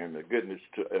 And the goodness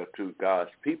to God's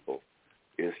people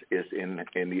is in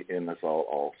us all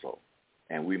also.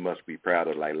 And we must be proud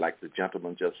of, like the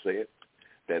gentleman just said,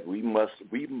 that we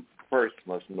first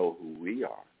must know who we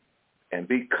are and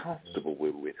be comfortable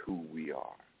with who we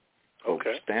are. So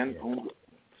okay. Stand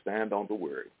on the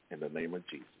word in the name of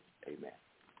Jesus. Amen.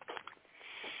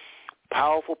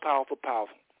 Powerful.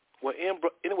 Well,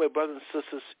 anyway, brothers and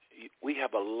sisters, we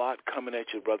have a lot coming at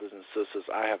you, brothers and sisters.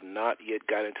 I have not yet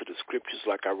got into the scriptures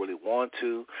like I really want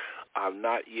to. I've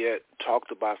not yet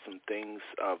talked about some things,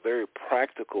 very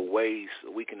practical ways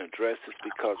that we can address this,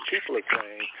 because people are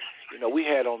saying, we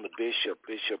had on the Bishop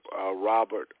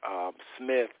Robert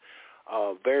Smith,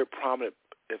 very prominent,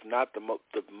 if not the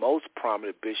most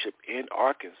prominent bishop in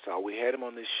Arkansas. We had him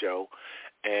on this show.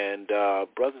 And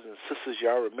brothers and sisters,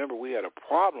 y'all remember we had a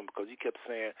problem because he kept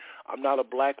saying, I'm not a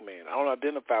black man. I don't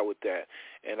identify with that.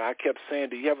 And I kept saying,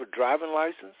 do you have a driving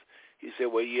license? He said,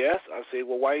 well, yes. I said,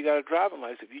 well, why you got a driving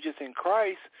license? If you're just in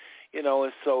Christ, and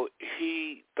so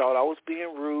he thought I was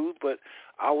being rude, but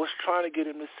I was trying to get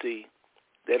him to see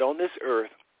that on this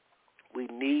earth we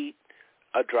need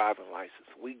a driving license.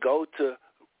 We go to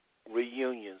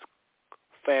reunions,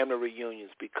 family reunions,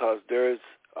 because there's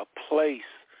a place.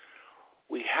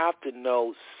 We have to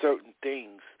know certain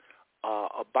things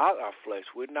about our flesh.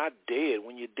 We're not dead.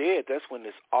 When you're dead, that's when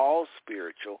it's all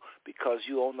spiritual, because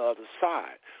you're on the other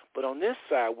side. But on this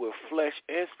side, we're flesh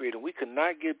and spirit, and we could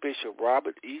not get Bishop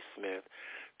Robert E. Smith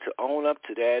to own up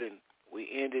to that, and we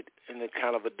ended in a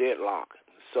kind of a deadlock.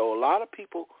 So a lot of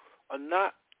people are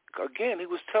not. Again, he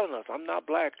was telling us, I'm not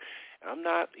black. I'm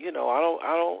not. I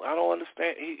don't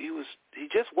understand. He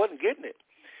just wasn't getting it.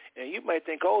 And you might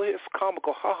think, oh, it's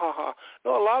comical, ha, ha, ha.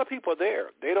 No, a lot of people are there.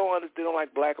 They don't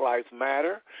like Black Lives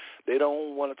Matter. They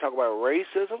don't want to talk about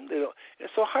racism. And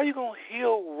so how are you going to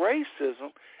heal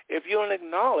racism if you don't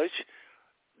acknowledge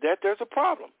that there's a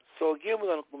problem? So, again,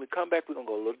 when we come back, we're going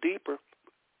to go a little deeper.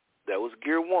 That was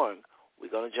gear 1. We're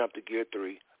going to jump to gear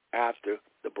 3 after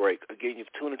the break. Again,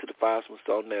 you've tuned into the Five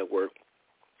Stone Network.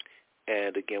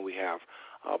 And, again, we have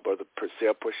Brother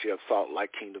Purcell Porche of Salt Light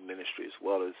Kingdom Ministry, as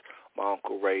well as my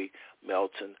Uncle Ray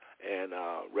Melton and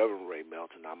Reverend Ray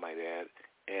Melton, I might add.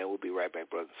 And we'll be right back,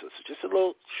 brothers and sisters. Just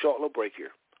a short little break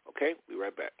here. Okay? Be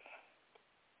right back.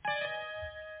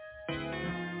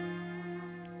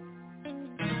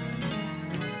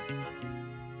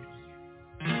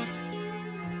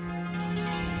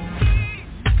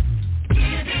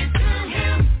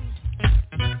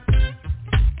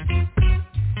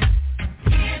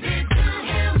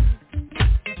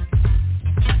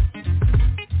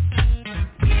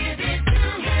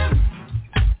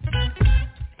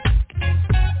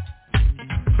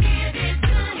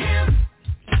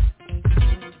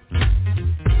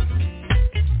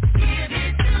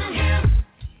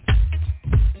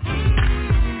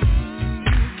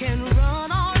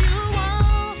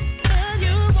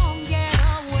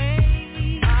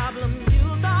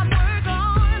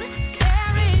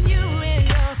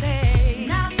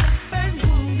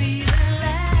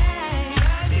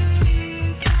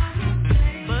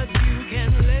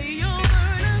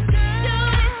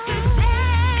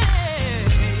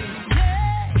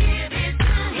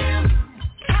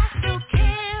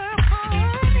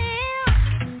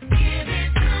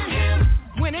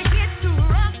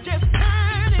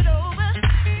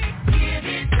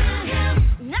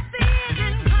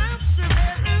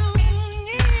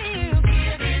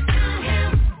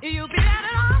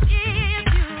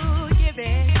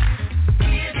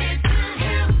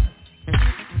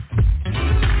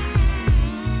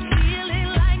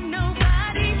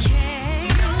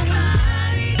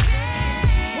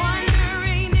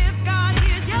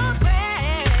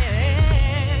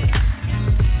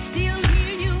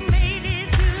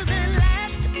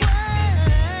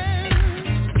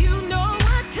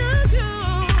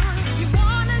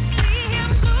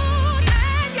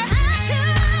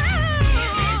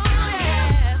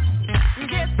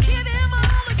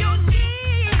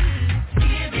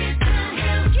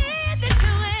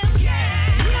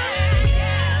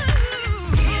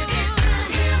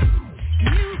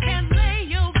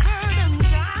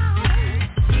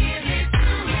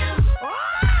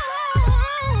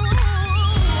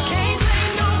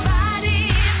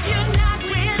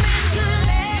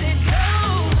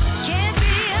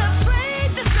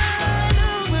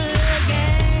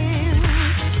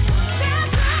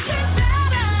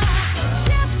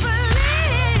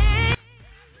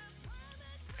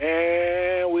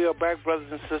 back, brothers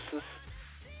and sisters.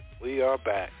 We are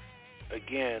back.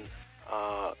 Again,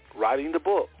 writing the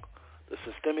book, The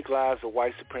Systemic Lies of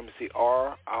White Supremacy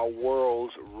Are Our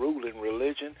World's Ruling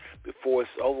Religion. Before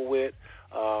it's over with,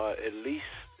 at least,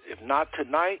 if not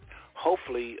tonight,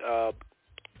 hopefully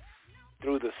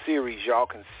through the series, y'all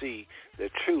can see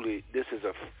that truly this is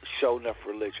a show enough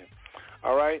religion.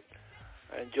 All right?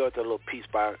 I enjoyed that little piece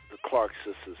by the Clark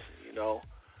sisters, you know.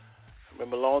 I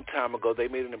remember a long time ago, they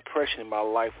made an impression in my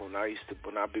life when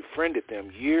I befriended them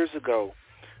years ago.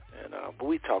 And but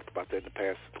we talked about that in the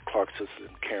past, the Clark sisters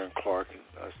and Karen Clark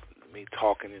and me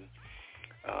talking and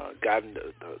gotten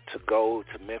to go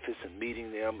to Memphis and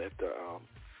meeting them at the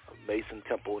Mason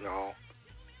Temple and all.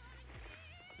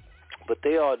 But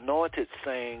they are anointed,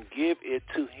 saying, give it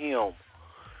to him.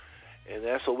 And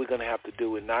that's what we're going to have to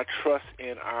do, and not trust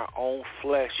in our own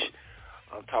flesh.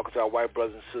 I'm talking to our white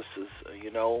brothers and sisters.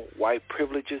 You know, white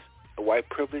privilege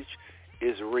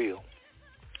is real.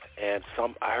 And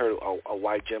I heard a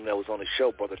white gentleman that was on the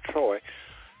show, Brother Troy,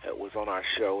 that was on our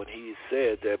show, and he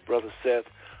said that, Brother Seth,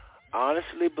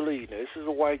 honestly believe, now this is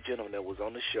a white gentleman that was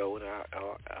on the show, and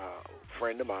a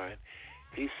friend of mine,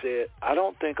 he said, I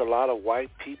don't think a lot of white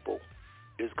people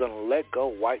is going to let go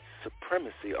white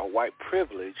supremacy or white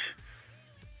privilege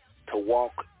to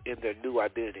walk in their new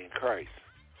identity in Christ.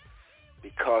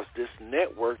 Because this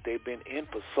network they've been in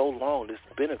for so long, this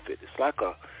benefit, it's like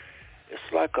a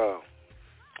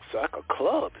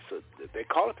club. They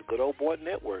call it the good old boy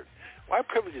network. White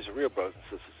privilege is real, brothers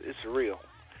and sisters. It's real.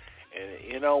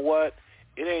 And you know what?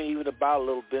 It ain't even about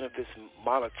little benefits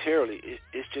monetarily.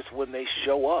 It's just when they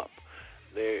show up.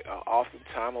 They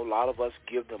oftentimes, a lot of us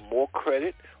give them more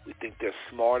credit. We think they're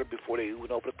smarter before they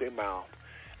even open up their mouth.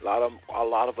 A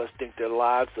lot of us think their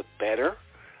lives are better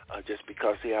just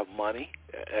because they have money.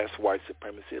 That's white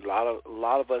supremacy. A lot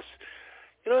of us,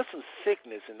 you know, there's some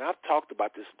sickness, and I've talked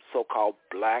about this so-called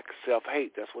black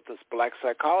self-hate. That's what this black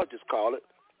psychologists call it,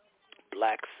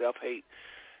 black self-hate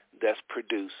that's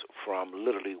produced from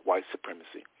literally white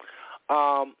supremacy.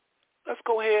 Let's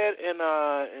go ahead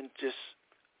and just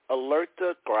alert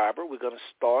the subscriber. We're going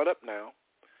to start up now,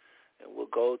 and we'll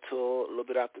go to a little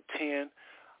bit after 10.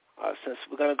 Since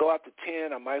we're going to go after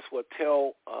 10, I might as well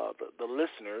tell the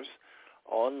listeners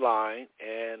online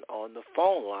and on the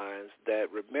phone lines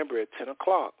that, remember, at 10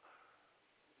 o'clock,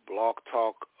 Blog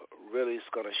Talk really is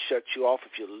going to shut you off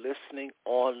if you're listening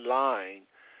online.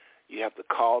 You have to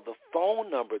call the phone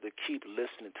number to keep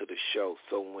listening to the show.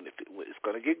 So it's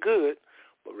going to get good.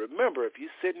 But remember, if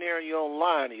you're sitting there and you're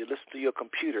online and you listen to your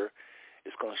computer,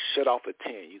 it's going to shut off at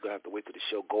 10. You're going to have to wait till the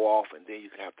show go off, and then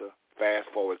you're going to have to fast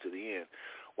forward to the end.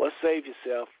 Well, save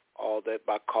yourself all that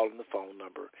by calling the phone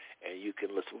number, and you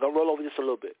can listen. We're going to roll over just a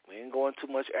little bit. We ain't going too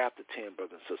much after 10,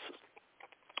 brothers and sisters.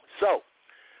 So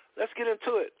let's get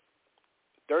into it.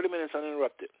 30 minutes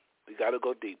uninterrupted. We got to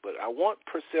go deep. But I want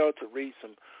Purcell to do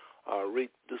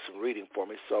some reading for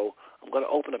me. So I'm going to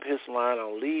open up his line.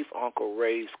 I'll leave Uncle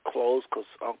Ray's closed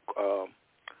because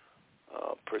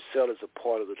Purcell is a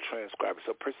part of the transcriber.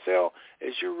 So Purcell,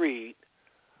 as you read,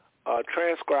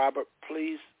 transcriber,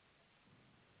 please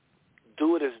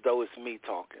do it as though it's me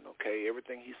talking, okay?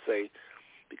 Everything he say,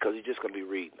 because you're just going to be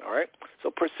reading, all right?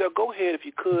 So Purcell, go ahead if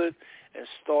you could and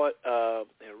start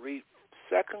and read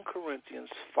 2 Corinthians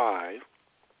 5.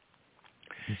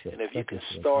 And if you can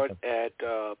start at,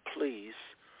 please,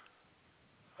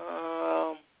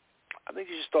 I think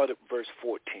you should start at verse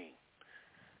 14.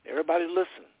 Everybody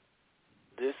listen.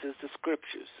 This is the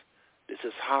scriptures. This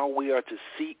is how we are to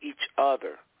see each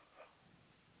other,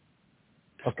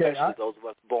 especially those of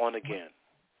us born again.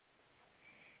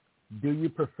 Do you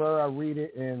prefer I read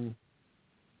it in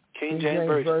King James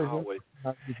Version? Always.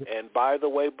 And by the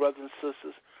way, brothers and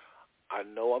sisters, I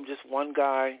know I'm just one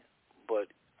guy, but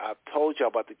I've told you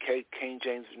about the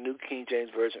New King James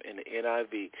Version and the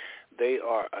NIV. They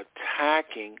are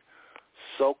attacking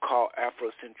so-called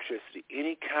Afrocentricity.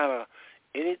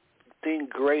 Anything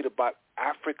great about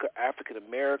African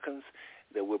Americans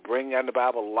that we're bringing out in the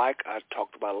Bible, like I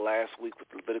talked about last week with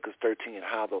Leviticus 13 and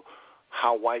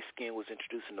how white skin was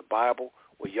introduced in the Bible,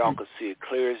 where y'all could see it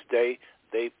clear as day.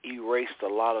 They've erased a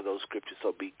lot of those scriptures.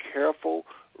 So be careful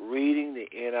reading the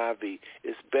NIV.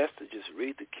 It's best to just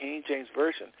read the King James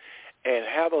Version and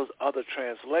have those other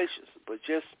translations. But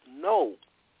just know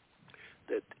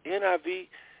that NIV,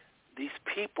 these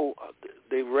people,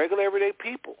 they're regular everyday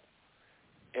people,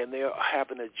 and they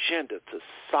have an agenda to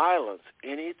silence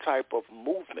any type of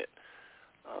movement.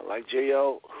 Like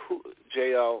J.L.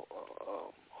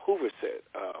 Hoover said,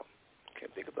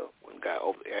 can't think of the one guy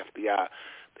over the FBI,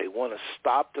 they want to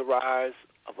stop the rise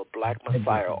of a black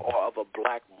Messiah or of a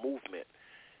black movement.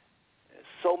 And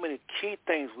so many key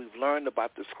things we've learned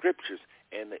about the scriptures,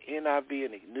 and the NIV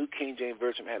and the New King James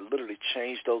Version had literally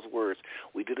changed those words.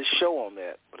 We did a show on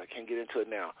that, but I can't get into it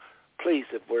now. Please,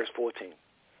 at verse 14.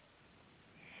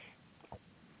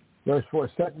 Verse 4,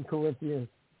 2 Corinthians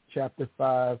chapter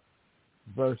 5,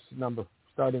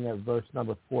 starting at verse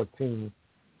number 14,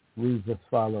 reads as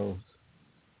follows.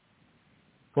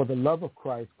 For the love of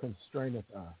Christ constraineth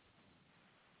us,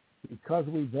 because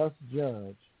we thus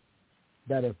judge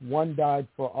that if one died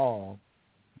for all,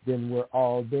 then we're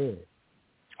all dead.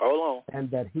 Hold on.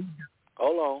 And that he...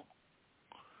 Hold on.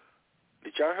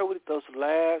 Did y'all hear what those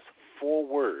last 4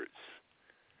 words?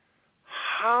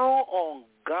 How on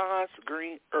God's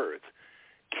green earth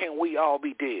can we all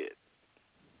be dead?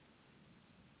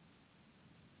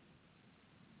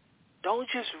 Don't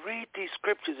just read these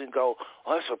scriptures and go,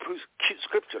 oh, that's a cute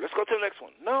scripture. Let's go to the next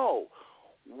one. No.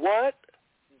 What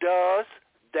does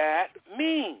that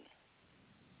mean?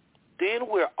 Then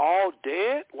we're all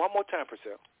dead? One more time,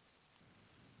 Purcell.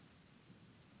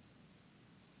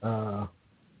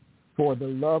 For the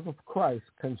love of Christ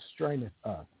constraineth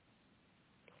us,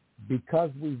 because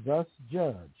we thus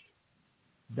judge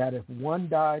that if one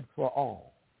died for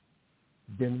all,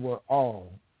 then we're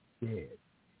all dead.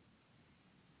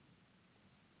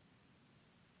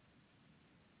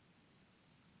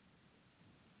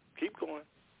 Keep going.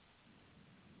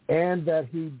 And that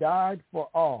he died for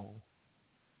all,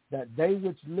 that they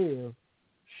which live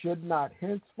should not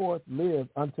henceforth live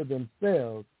unto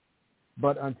themselves,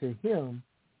 but unto him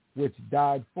which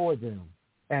died for them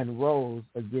and rose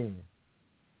again.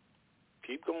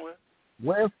 Keep going.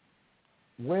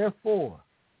 Wherefore,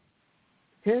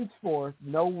 henceforth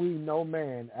know we no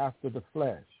man after the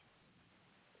flesh.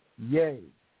 Yea,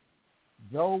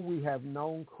 though we have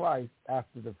known Christ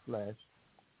after the flesh,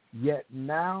 yet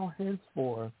now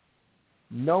henceforth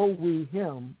know we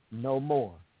him no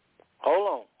more.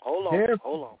 Hold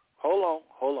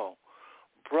on.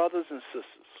 Brothers and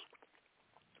sisters,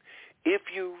 if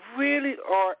you really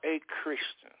are a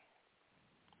Christian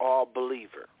or a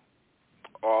believer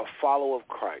or a follower of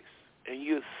Christ, and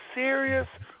you're serious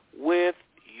with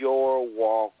your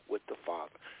walk with the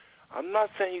Father, I'm not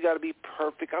saying you got to be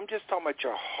perfect. I'm just talking about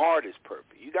your heart is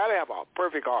perfect. You got to have a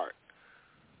perfect heart.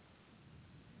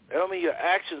 That don't mean your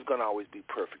action's going to always be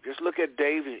perfect. Just look at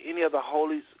David and any of the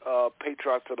holy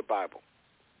patriarchs of the Bible.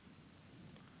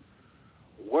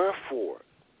 Wherefore,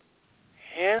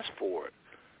 henceforth,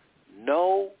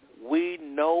 know we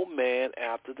no man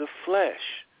after the flesh.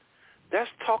 That's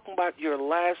talking about your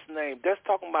last name. That's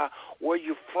talking about where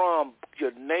you're from,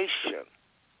 your nation.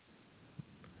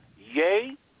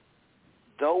 Yea,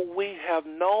 though we have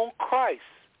known Christ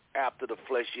after the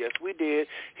flesh. Yes, we did.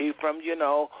 He from,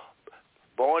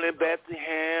 born in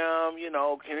Bethlehem,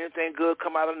 can anything good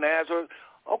come out of Nazareth?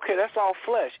 Okay, that's all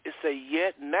flesh. It say,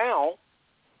 yet now,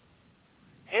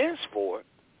 henceforth,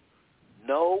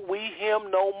 know we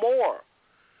him no more,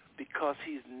 because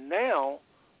he's now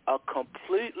a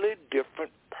completely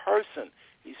different person.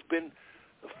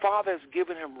 The Father has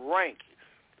given him rank.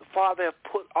 The Father has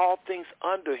put all things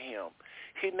under him.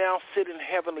 He now sits in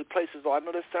heavenly places. Oh, I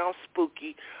know that sounds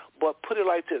spooky, but put it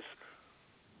like this.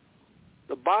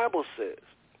 The Bible says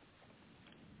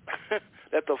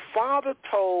that the Father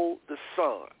told the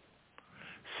Son,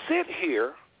 sit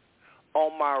here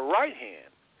on my right hand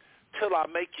till I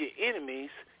make your enemies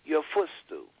your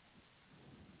footstool.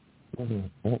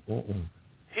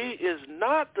 He is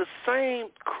not the same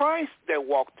Christ that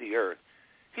walked the earth.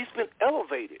 He's been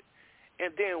elevated.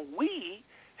 And then we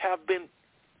have been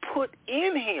put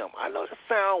in him. I know it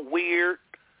sounds weird,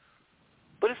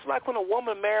 but it's like when a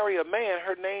woman marries a man,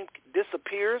 her name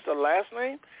disappears, her last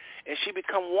name, and she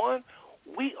become one.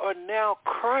 We are now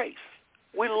Christ.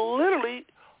 We literally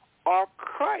are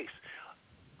Christ.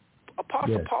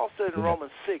 Apostle Paul said in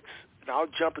Romans 6, and I'll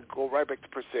jump and go right back to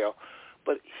Purcell,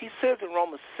 but he says in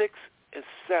Romans 6 and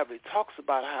 7, he talks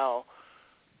about how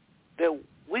that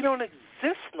we don't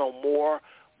exist no more,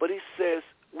 but he says,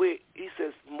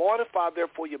 mortify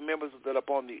therefore your members that are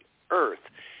upon the earth.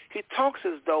 He talks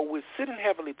as though we sit in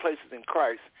heavenly places in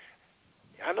Christ.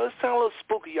 I know it sounds a little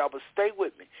spooky, y'all, but stay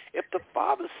with me. If the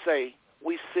Father say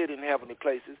we sit in heavenly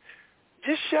places,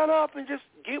 just shut up and just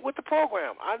get with the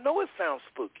program. I know it sounds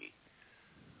spooky,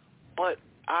 but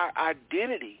our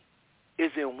identity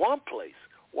is in one place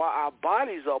while our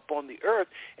body's up on the earth,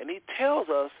 and he tells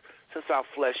us, since our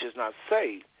flesh is not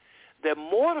saved, that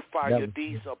mortify your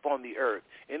deeds up on the earth.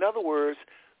 In other words,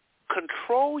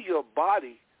 control your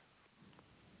body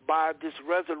by this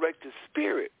resurrected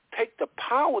spirit. Take the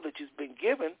power that you've been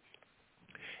given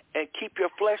and keep your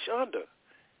flesh under,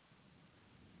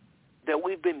 that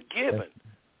we've been given.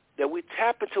 that we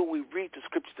tap into when we read the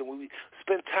scriptures and when we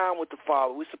spend time with the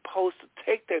Father. We're supposed to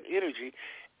take that energy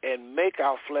and make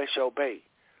our flesh obey.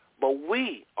 But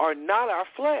we are not our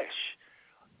flesh.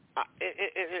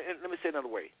 And let me say it another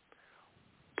way.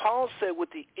 Paul said, with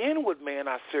the inward man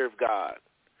I serve God,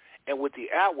 and with the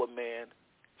outward man,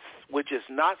 which is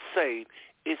not saved,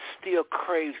 it still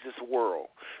craves this world.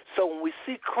 So when we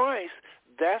see Christ,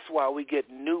 that's why we get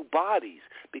new bodies,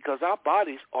 because our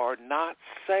bodies are not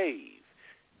saved.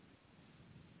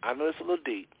 I know it's a little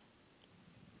deep,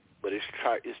 but it's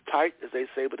tight, as they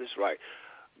say, but it's right.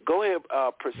 Go ahead,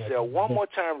 Priscilla. One more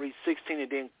time, read 16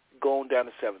 and then go on down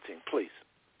to 17, please.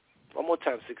 One more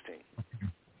time, 16.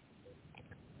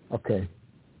 Okay.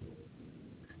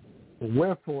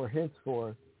 Wherefore,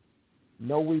 henceforth,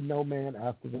 know we no man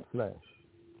after the flesh.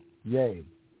 Yea,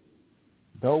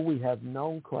 though we have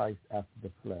known Christ after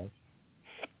the flesh,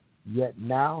 yet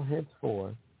now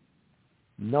henceforth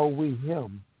know we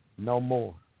him no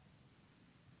more.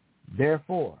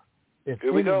 Therefore, if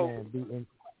any man be in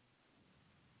Christ,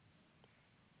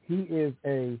 he is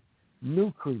a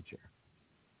new creature.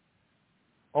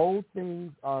 Old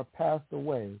things are passed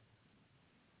away.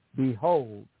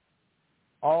 Behold,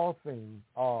 all things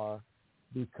are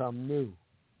become new.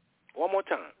 One more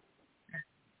time.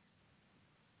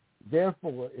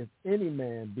 Therefore, if any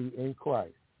man be in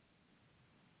Christ,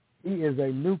 he is a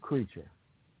new creature.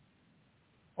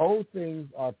 Old things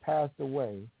are passed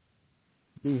away.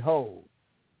 Behold,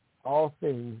 all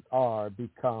things are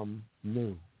become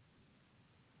new.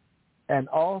 And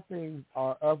all things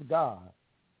are of God,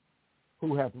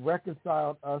 who hath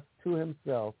reconciled us to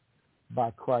himself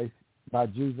by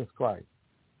Jesus Christ,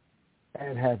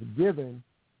 and hath given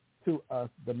to us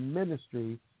the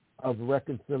ministry of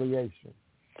reconciliation.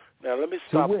 Now let me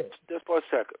stop just for a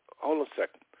second. Hold on a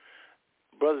second.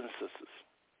 Brothers and sisters,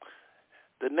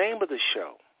 the name of the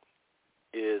show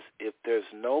is If There's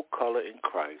No Color in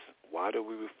Christ, Why Do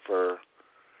We Refer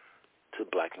to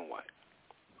Black and White?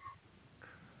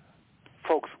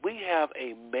 Folks, we have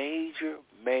a major,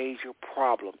 major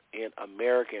problem in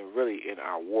America and really in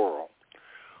our world.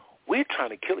 We're trying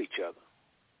to kill each other.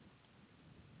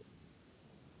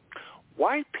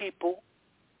 White people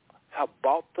have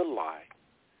bought the lie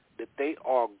that they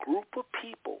are a group of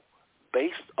people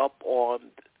based upon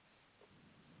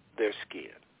their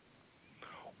skin.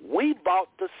 We bought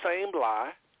the same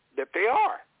lie that they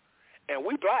are, and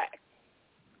we black,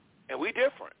 and we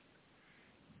different.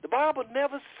 The Bible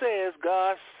never says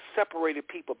God separated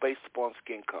people based upon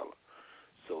skin color.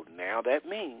 So now that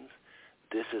means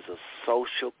this is a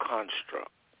social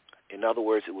construct. In other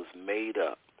words, it was made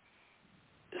up.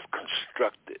 It's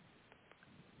constructed.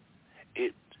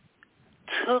 It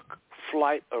took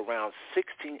flight around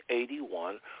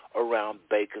 1681, around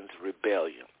Bacon's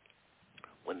Rebellion,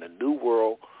 when the New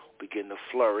World began to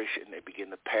flourish and they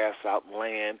began to pass out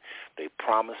land. They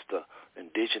promised the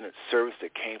indigenous servants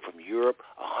that came from Europe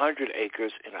 100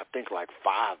 acres and I think like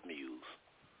 5 mules.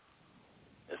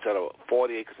 Instead of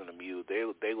 40 acres and a mule,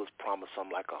 they was promised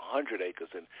something like 100 acres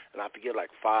and I forget,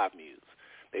 like 5 mules.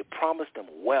 They promised them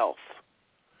wealth.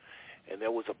 And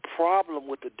there was a problem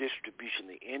with the distribution.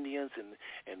 The Indians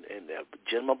and a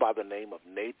gentleman by the name of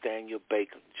Nathaniel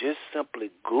Bacon. Just simply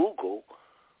Google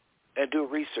and do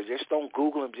research. Just don't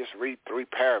Google and just read 3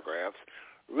 paragraphs.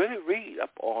 Really read up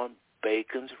on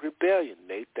Bacon's Rebellion.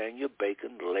 Nathaniel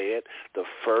Bacon led the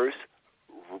first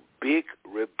big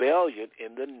rebellion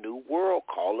in the New World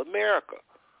called America.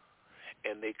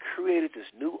 And they created this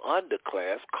new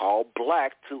underclass called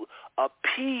black to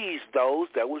appease those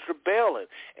that was rebelling.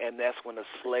 And that's when the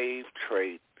slave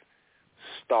trade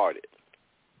started.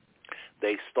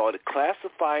 They started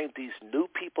classifying these new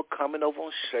people coming over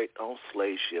on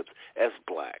slave ships as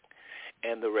black,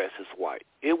 and the rest is white.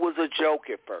 It was a joke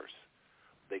at first.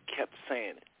 They kept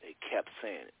saying it. They kept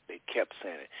saying it. They kept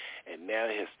saying it. And now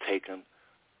it has taken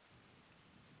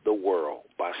the world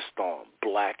by storm,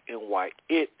 black and white.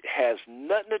 It has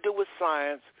nothing to do with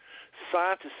science.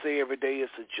 Scientists say every day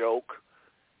it's a joke.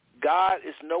 God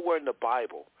is nowhere in the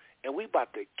Bible. And we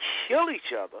about to kill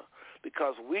each other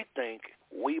because we think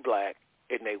we black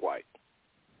and they white.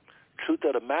 Truth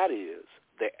of the matter is,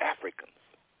 they're Africans.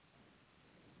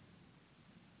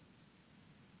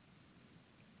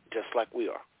 Just like we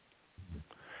are.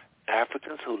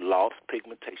 Africans who lost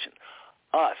pigmentation.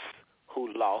 Us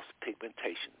who lost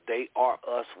pigmentation. They are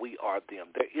us, we are them.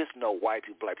 There is no white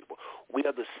people, black people. We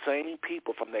are the same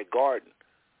people from that garden.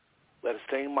 We're the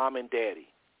same mom and daddy.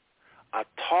 I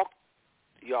talked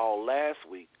to y'all last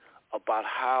week about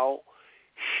how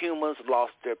humans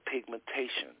lost their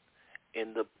pigmentation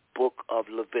in the book of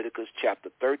Leviticus chapter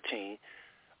 13,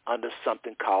 under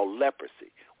something called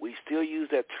leprosy. We still use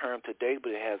that term today,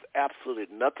 but it has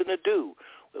absolutely nothing to do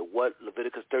with what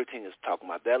Leviticus 13 is talking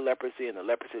about. That leprosy and the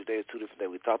leprosy today is two different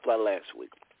things. We talked about last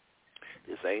week.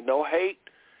 This ain't no hate,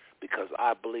 because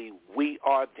I believe we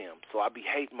are them. So I be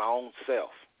hating my own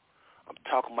self. I'm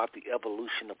talking about the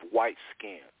evolution of white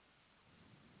skin.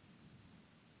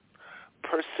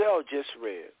 Purcell just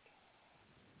read.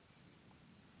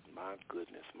 My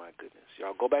goodness.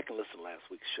 Y'all go back and listen to last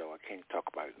week's show. I can't talk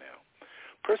about it now.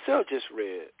 Purcell just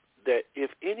read that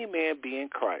if any man be in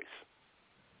Christ,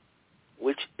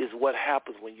 which is what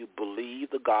happens when you believe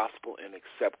the gospel and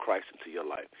accept Christ into your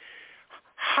life.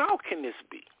 How can this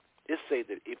be? It say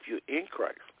that if you're in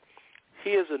Christ,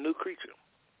 he is a new creature.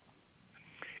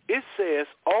 It says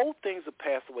old things have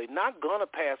passed away, not going to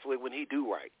pass away when he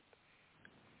do right.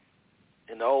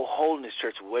 In the old holiness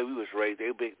church, the way we was raised,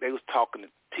 they was talking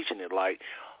and teaching it like,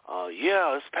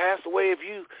 it's passed away.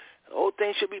 Old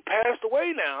things should be passed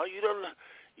away now.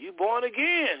 You born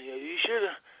again. You should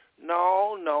have.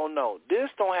 No. This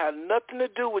don't have nothing to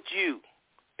do with you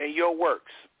and your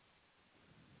works.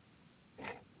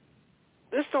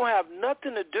 This don't have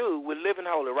nothing to do with living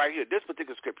holy right here, this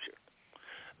particular scripture.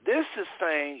 This is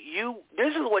saying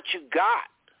this is what you got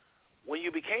when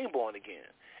you became born again.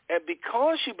 And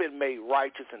because you've been made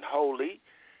righteous and holy,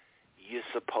 you're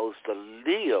supposed to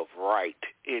live right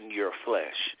in your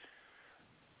flesh.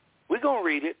 We're going to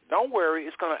read it. Don't worry.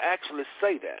 It's going to actually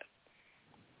say that.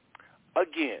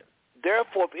 Again,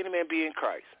 therefore, if any man be in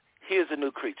Christ, he is a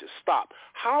new creature. Stop.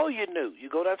 How are you new? You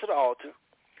go down to the altar.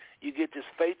 You get this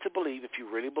faith to believe if you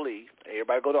really believe.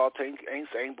 Everybody go to the altar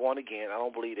ain't born again. I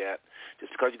don't believe that.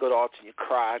 Just because you go to the altar and you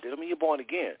cry, that doesn't mean you're born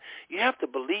again. You have to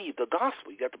believe the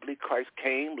gospel. You have to believe Christ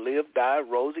came, lived, died,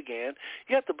 rose again.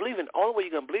 You have to believe, and the only way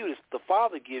you're going to believe it is the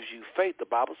Father gives you faith. The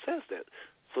Bible says that,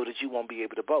 so that you won't be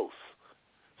able to boast.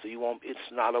 So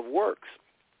it's not of works.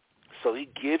 So he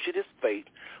gives you this faith.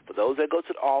 For those that go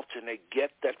to the altar and they get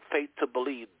that faith to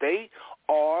believe, they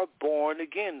are born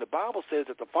again. The Bible says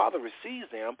that the Father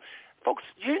receives them. Folks,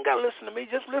 you ain't got to listen to me.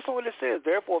 Just listen to what it says.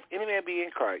 Therefore, if any man be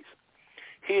in Christ,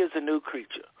 he is a new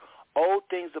creature. Old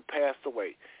things have passed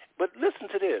away. But listen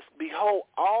to this. Behold,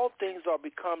 all things are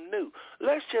become new.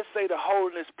 Let's just say the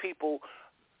holiness people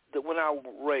that when I was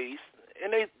raised,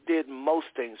 and they did most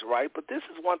things right, but this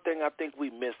is one thing I think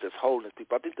we missed as holiness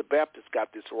people. I think the Baptists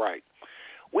got this right.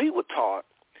 We were taught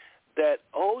that,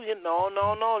 no,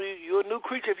 you're a new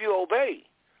creature if you obey.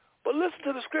 But listen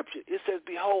to the scripture. It says,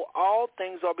 behold, all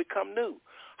things are become new.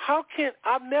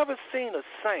 I've never seen a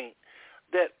saint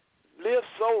that lives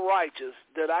so righteous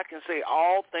that I can say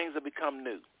all things have become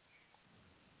new.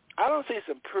 I don't see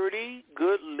some pretty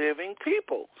good living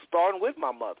people, starting with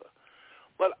my mother.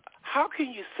 But how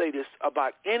can you say this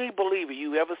about any believer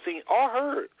you ever seen or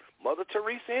heard? Mother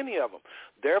Teresa, any of them.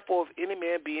 Therefore, if any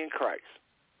man be in Christ,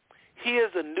 he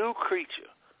is a new creature.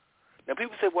 Now,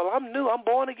 people say, well, I'm new. I'm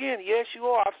born again. Yes, you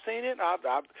are. I've seen it.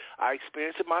 I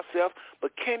experienced it myself.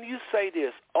 But can you say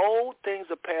this? Old things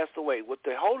have passed away. What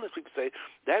the holiness people say,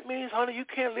 that means, honey, you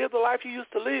can't live the life you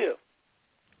used to live.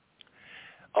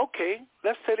 Okay,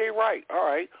 let's say they're right. All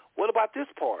right. What about this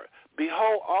part?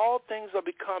 Behold, all things are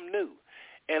become new.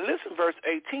 And listen, verse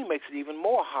 18 makes it even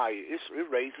more higher. It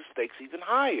raises stakes even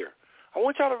higher. I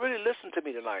want y'all to really listen to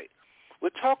me tonight. We're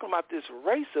talking about this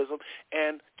racism,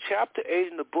 and chapter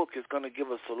 8 in the book is going to give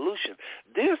a solution.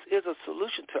 This is a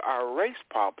solution to our race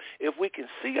problem. If we can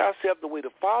see ourselves the way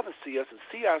the Father sees us and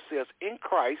see ourselves in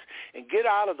Christ and get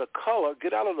out of the color,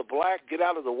 get out of the black, get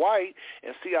out of the white,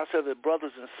 and see ourselves as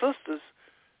brothers and sisters,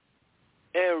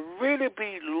 and really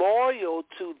be loyal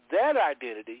to that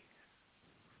identity,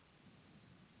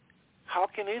 how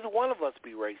can either one of us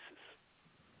be racist?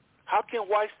 How can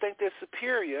whites think they're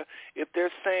superior if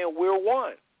they're saying we're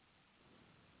one?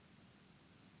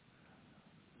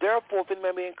 Therefore, if any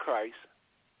man be in Christ,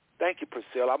 thank you,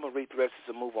 Priscilla. I'm going to read the rest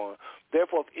and move on.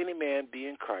 Therefore, if any man be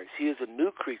in Christ, he is a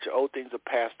new creature. Old things are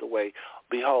passed away.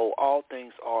 Behold, all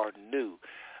things are new.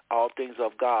 All things are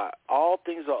of God. All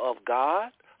things are of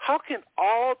God? How can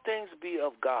all things be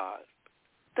of God?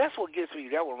 That's what gets me,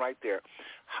 that one right there.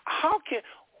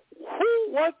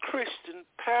 What Christian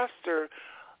pastor,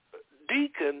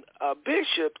 deacon,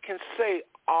 bishop can say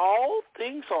all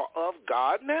things are of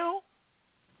God now?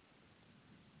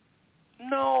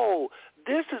 No,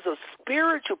 this is a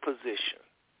spiritual position.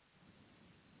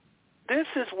 This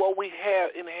is what we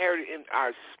have inherited in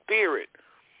our spirit.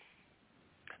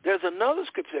 There's another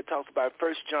scripture that talks about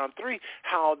 1 John 3,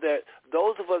 how that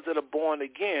those of us that are born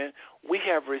again, we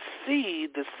have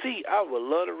received the seed. I would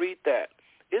love to read that.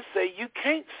 It say you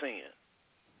can't sin.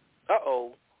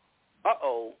 Uh-oh.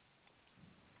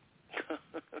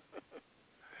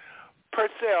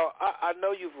 Purcell, I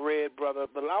know you've read, brother,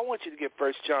 but I want you to get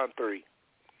 1 John 3.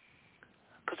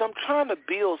 Because I'm trying to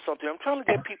build something. I'm trying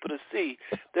to get people to see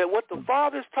that what the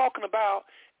Father's talking about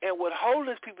and what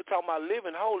holiness people talking about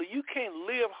living holy, you can't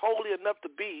live holy enough to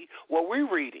be what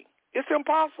we're reading. It's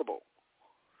impossible.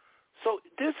 So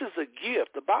this is a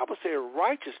gift. The Bible says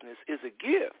righteousness is a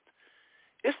gift.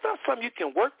 It's not something you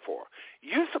can work for.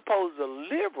 You're supposed to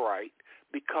live right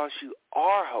because you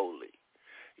are holy.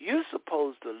 You're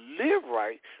supposed to live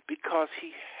right because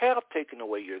he has taken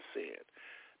away your sin.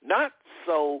 Not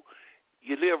so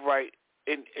you live right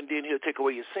and then he'll take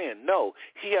away your sin. No,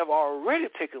 he have already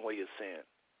taken away your sin.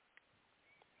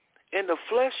 In the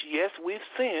flesh, yes, we've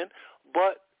sinned,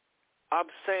 but I'm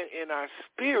saying in our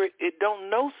spirit, it don't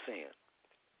know sin.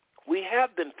 We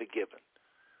have been forgiven,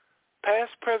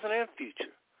 past, present, and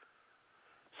future.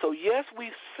 So, yes,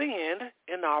 we've sinned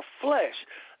in our flesh.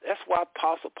 That's why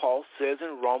Apostle Paul says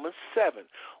in Romans 7,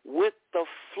 with the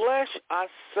flesh I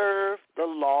serve the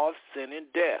law of sin and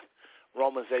death.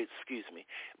 Romans 8, excuse me.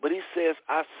 But he says,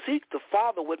 I seek the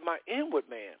Father with my inward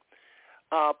man.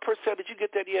 Purcell, did you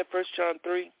get that yet, 1 John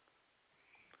 3?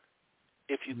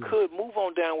 If you could, move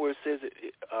on down where it says it.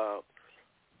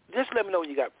 Just let me know when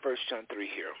you got 1 John 3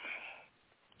 here.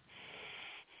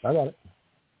 I got it.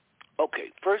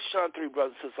 Okay, 1 John 3,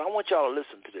 brothers and sisters, I want y'all to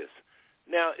listen to this.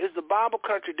 Now, is the Bible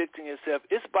contradicting itself?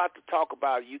 It's about to talk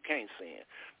about you can't sin.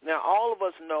 Now, all of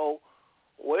us know,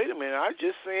 wait a minute, I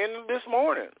just sinned this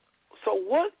morning. So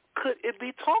what could it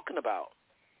be talking about?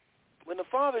 When the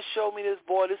Father showed me this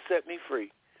boy, this set me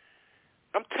free.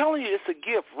 I'm telling you, it's a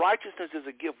gift. Righteousness is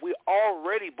a gift. We're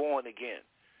already born again.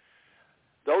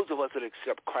 Those of us that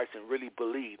accept Christ and really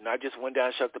believe, not just went down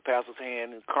and shook the pastor's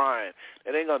hand and crying.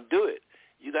 That ain't going to do it.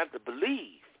 You got to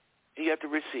believe, and you have to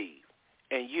receive,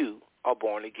 and you are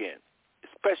born again,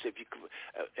 especially if you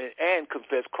and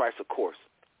confess Christ, of course.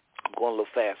 I'm going a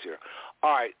little fast here.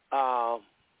 All right.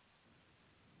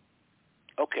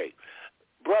 Okay.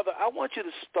 Brother, I want you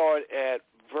to start at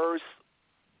verse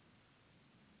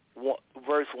 1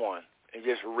 and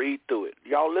just read through it.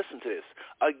 Y'all listen to this.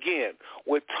 Again,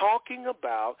 we're talking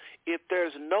about if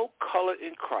there's no color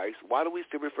in Christ, why do we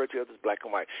still refer to it as black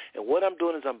and white? And what I'm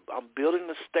doing is I'm building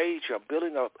the stage here. I'm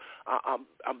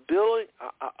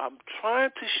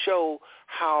trying to show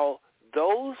how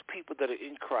those people that are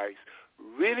in Christ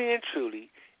really and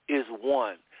truly is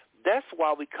one. That's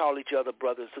why we call each other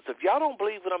brother and sister. If y'all don't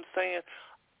believe what I'm saying,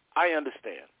 I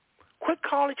understand. Quit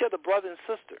calling each other brother and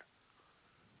sister.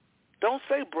 Don't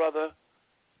say brother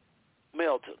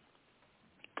Melton,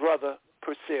 brother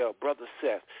Purcell, brother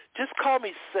Seth. Just call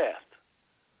me Seth.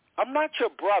 I'm not your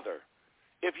brother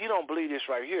if you don't believe this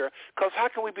right here, because how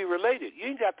can we be related? You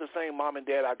ain't got the same mom and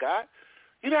dad I got.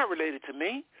 You're not related to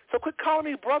me. So quit calling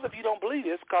me brother if you don't believe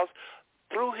this, because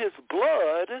through his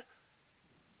blood,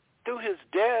 through his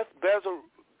death,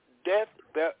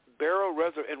 burial,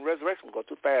 and resurrection. I'm going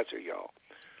too fast here, y'all.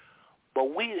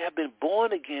 But we have been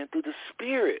born again through the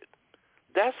Spirit.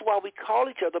 That's why we call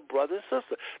each other brother and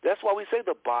sister. That's why we say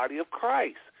the body of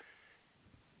Christ.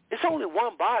 It's only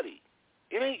one body.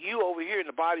 It ain't you over here in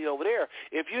the body over there.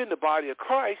 If you're in the body of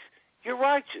Christ, you're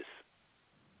righteous.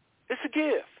 It's a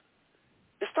gift.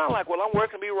 It's not like, well, I'm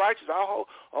working to be righteous. Oh,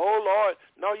 Lord.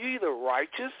 No, you're either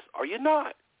righteous or you're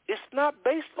not. It's not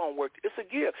based on work. It's a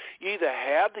gift. You either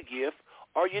have the gift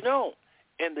or you don't.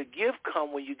 And the gift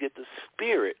comes when you get the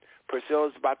Spirit. Purcell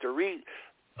is about to read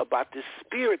about the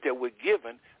Spirit that we're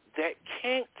given that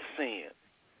can't sin.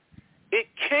 It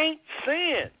can't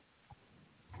sin.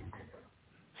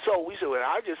 So we say, well,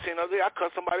 I just sinned over there. I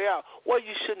cut somebody out. Well,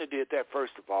 you shouldn't have did that,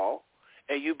 first of all.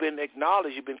 And you've been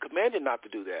acknowledged. You've been commanded not to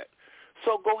do that.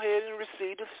 So go ahead and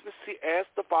ask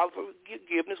the Father for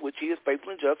forgiveness, which he is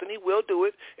faithful and just, and he will do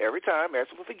it every time. Ask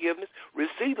him for forgiveness,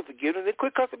 receive the forgiveness, and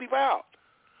quit cussing people out.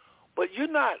 But you're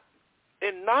not,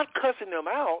 in not cussing them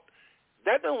out,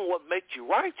 that doesn't what makes you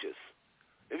righteous.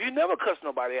 If you never cuss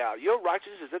nobody out, your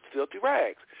righteousness is at filthy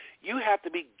rags. You have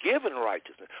to be given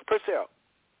righteousness. Purcell,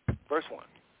 verse 1.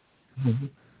 Mm-hmm.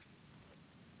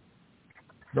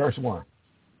 Verse 1.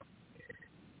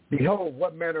 Behold,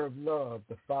 what manner of love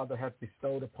the Father hath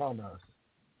bestowed upon us,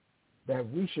 that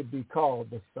we should be called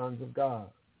the sons of God.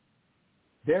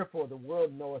 Therefore the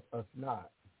world knoweth us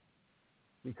not,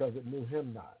 because it knew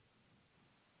him not.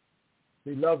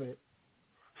 Beloved,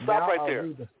 stop right there.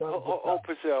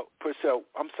 Purcell,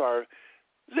 I'm sorry.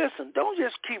 Listen, don't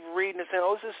just keep reading and saying,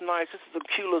 oh, this is nice. This is a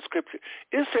cute little scripture.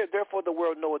 It said, therefore the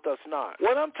world knoweth us not.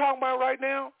 What I'm talking about right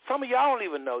now, some of y'all don't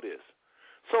even know this.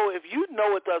 So if you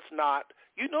knoweth us not,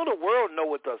 you know the world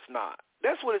knoweth us not.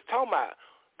 That's what it's talking about.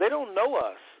 They don't know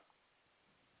us.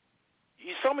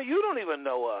 Some of you don't even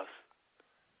know us.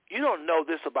 You don't know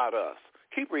this about us.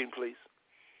 Keep reading, please.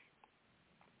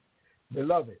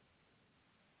 Beloved,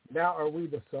 now are we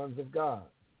the sons of God,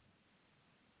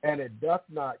 and it doth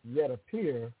not yet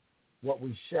appear what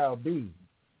we shall be.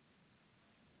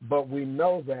 But we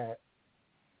know that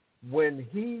when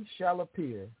he shall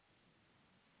appear,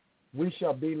 we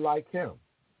shall be like him,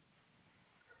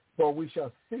 for we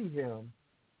shall see him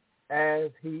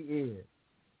as he is.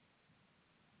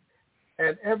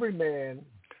 And every man...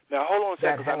 Now, hold on a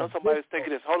second, because I know somebody's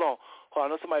thinking this. Hold on. I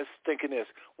know somebody's thinking this.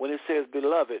 When it says,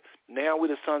 beloved, now we're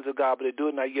the sons of God, but it do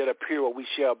not yet appear what we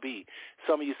shall be.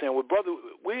 Some of you saying, well, brother,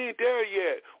 we ain't there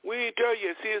yet. We ain't there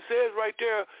yet. See, it says right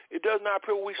there, it does not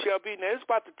appear what we shall be. Now, it's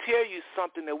about to tell you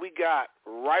something that we got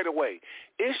right away.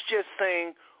 It's just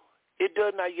saying it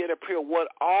does not yet appear what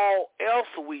all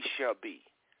else we shall be.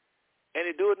 And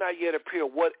it does not yet appear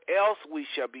what else we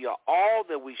shall be, or all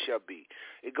that we shall be.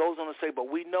 It goes on to say,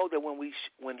 but we know that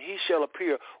when he shall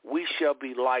appear, we shall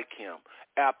be like him.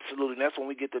 Absolutely. And that's when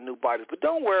we get the new bodies. But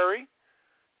don't worry.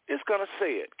 It's going to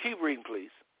say it. Keep reading,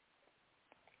 please.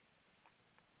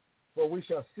 For we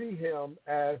shall see him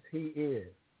as he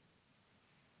is.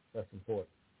 That's important.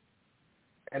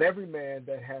 And every man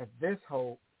that hath this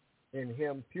hope in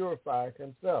him purifies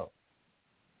himself,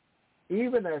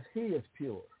 even as he is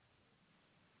pure.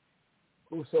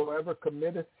 Whosoever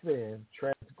committeth sin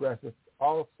transgresseth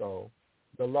also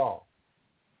the law.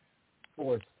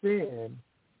 For sin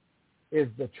is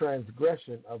the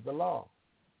transgression of the law.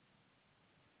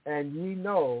 And ye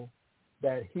know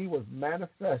that he was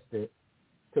manifested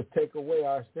to take away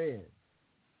our sins.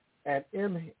 And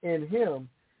in him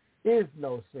is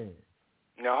no sin.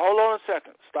 Now, hold on a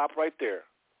second. Stop right there.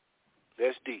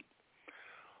 That's deep.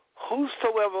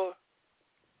 Whosoever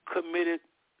committed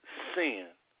sin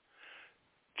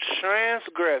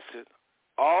transgresseth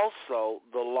also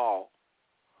the law.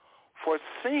 For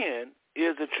sin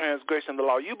is the transgression of the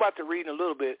law. You're about to read in a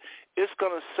little bit. It's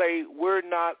going to say we're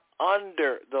not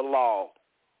under the law.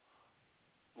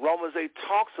 Romans 8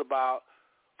 talks about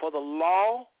for the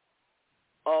law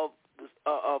of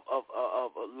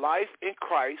life in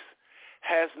Christ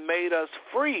has made us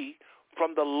free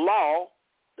from the law.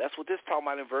 That's what this is talking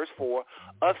about in verse 4,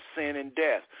 of sin and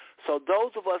death. So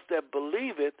those of us that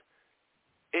believe it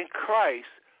in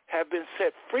Christ have been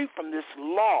set free from this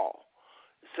law.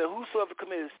 So whosoever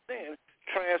committed sin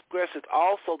transgresseth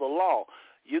also the law.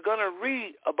 You're going to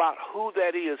read about who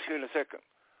that is here in a second.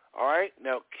 All right?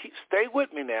 Now, stay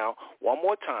with me now one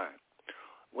more time.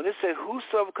 When it says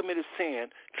whosoever committed sin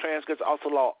transgresseth also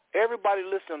the law, everybody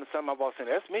listening to the sound of my voice saying,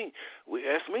 that's me.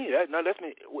 That's me. That's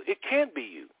me. It can't be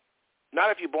you.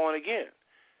 Not if you're born again.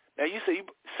 Now, you say,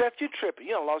 Seth, you're tripping.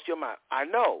 You done lost your mind. I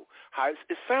know how it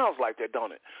sounds like that,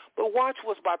 don't it? But watch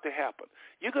what's about to happen.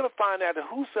 You're going to find out that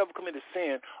whosoever committed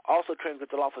sin also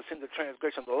transgressed the law, for sin is the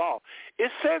transgression of the law.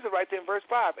 It says it right there in verse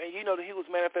 5, and you know that he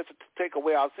was manifested to take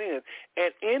away our sins,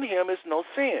 and in him is no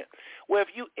sin. Well,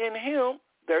 if you in him,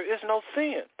 there is no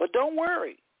sin. But don't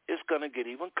worry. It's going to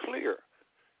get even clearer.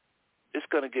 It's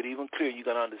going to get even clearer. You're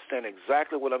going to understand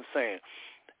exactly what I'm saying.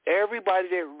 Everybody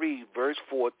that read verse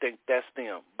 4 think that's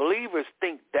them. Believers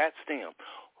think that's them.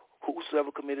 Whosoever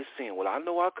committed sin. Well, I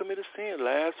know I committed sin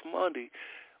last Monday.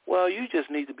 Well, you just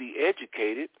need to be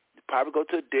educated. You probably go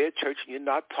to a dead church and you're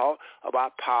not taught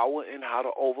about power and how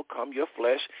to overcome your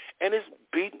flesh, and it's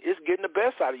getting the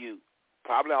best out of you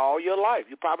probably all your life.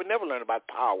 You probably never learned about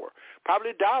power.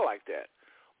 Probably die like that.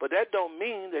 But that don't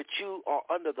mean that you are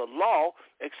under the law,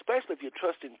 especially if you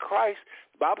trust in Christ.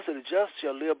 The Bible says the just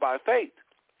shall live by faith.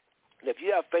 If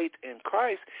you have faith in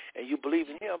Christ and you believe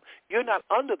in him, you're not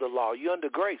under the law. You're under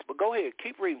grace. But go ahead.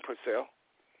 Keep reading, Purcell.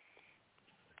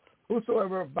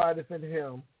 Whosoever abideth in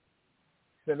him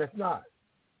sinneth not.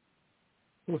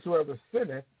 Whosoever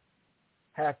sinneth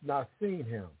hath not seen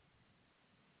him,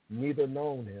 neither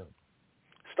known him.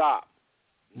 Stop.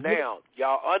 Now,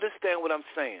 y'all understand what I'm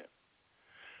saying.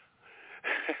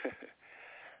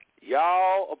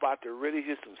 Y'all about to really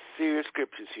hear some serious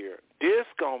scriptures here. This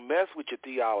going to mess with your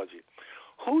theology.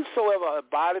 Whosoever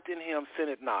abideth in him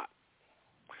sinneth not.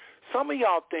 Some of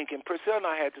y'all thinking, Priscilla and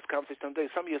I had this conversation today,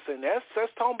 some of you are saying, that's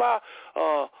talking about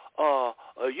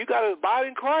you got to abide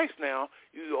in Christ now.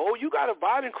 You got to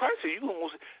abide in Christ.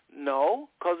 No,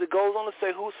 because it goes on to say,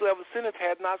 whosoever sinneth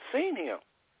had not seen him.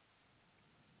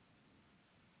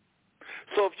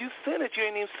 So if you sin it, you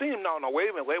ain't even seen him. No, wait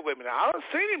a minute. I don't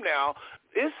seen him now.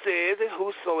 It says that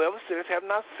whosoever sinneth have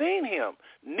not seen him,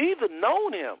 neither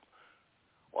known him.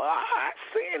 Well, I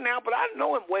see him now, but I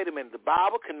know him. Wait a minute. The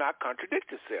Bible cannot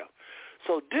contradict itself.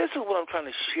 So this is what I'm trying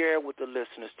to share with the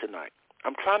listeners tonight.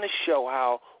 I'm trying to show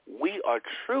how we are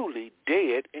truly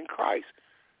dead in Christ.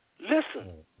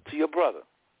 Listen to your brother.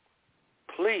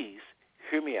 please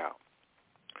hear me out.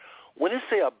 When it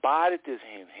say abideth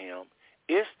in him,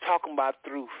 it's talking about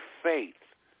through faith.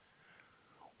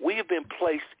 We have been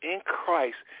placed in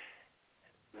Christ.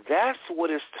 That's what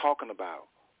it's talking about.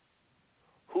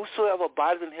 Whosoever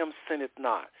abideth in him sinneth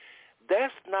not.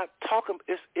 That's not talking,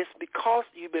 it's because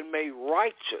you've been made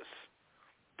righteous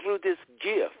through this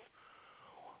gift.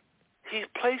 He's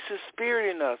placed his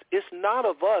spirit in us. It's not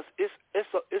of us. It's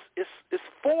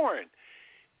foreign.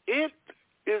 It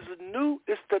is new.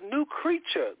 It's the new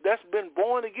creature that's been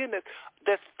born again.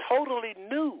 That's totally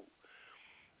new.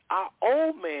 Our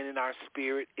old man in our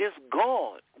spirit is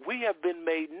gone. We have been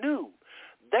made new.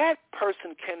 That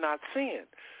person cannot sin.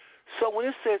 So when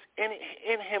it says in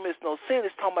him is no sin,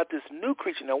 it's talking about this new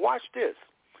creature. Now watch this.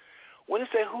 When it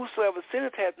says whosoever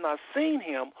sinneth hath not seen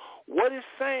him, what it's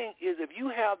saying is if you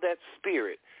have that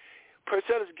spirit,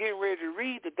 Purcell is getting ready to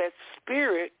read that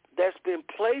spirit that's been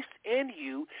placed in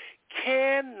you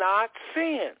cannot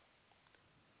sin.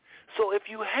 So if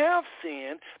you have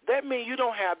sinned, that means you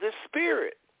don't have this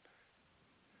spirit.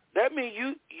 That means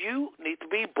you need to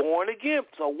be born again.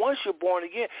 So once you're born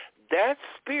again, that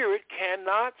spirit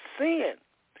cannot sin.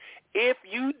 If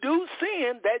you do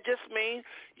sin, that just means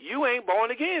you ain't born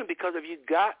again, because if you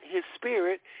got his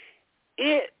spirit,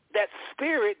 that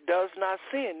spirit does not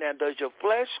sin. Now, does your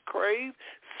flesh crave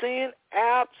sin?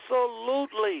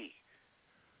 Absolutely.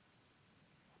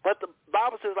 But the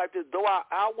Bible says like this, though our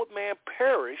outward man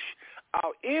perish,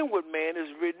 our inward man is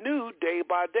renewed day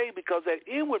by day, because that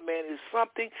inward man is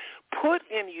something put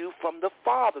in you from the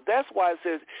Father. That's why it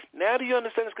says, now do you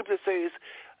understand the scripture says,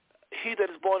 he that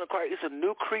is born in Christ is a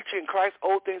new creature in Christ,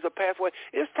 old things are passed away.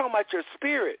 It's talking about your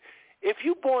spirit. If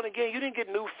you born again, you didn't get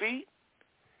new feet.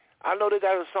 I know they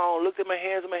got a song, looked at my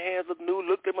hands and my hands look new,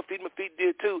 looked at my feet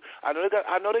did too. I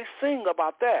know they sing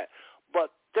about that.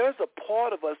 But there's a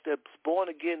part of us that's born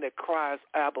again that cries,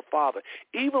 Abba, Father.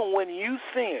 Even when you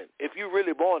sin, if you're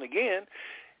really born again,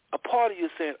 a part of you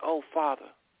is saying, oh, Father,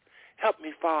 help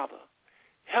me, Father.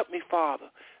 Help me, Father.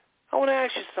 I want to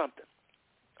ask you something.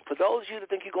 For those of you that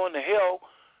think you're going to hell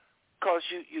because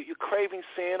you're craving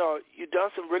sin or you've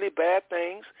done some really bad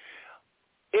things,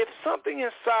 if something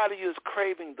inside of you is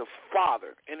craving the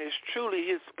Father and it's truly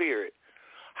his spirit,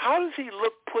 how does he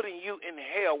look putting you in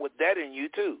hell with that in you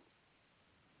too?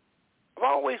 I've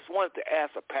always wanted to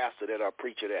ask a pastor that or a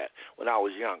preacher that when I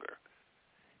was younger.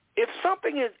 If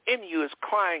something is in you is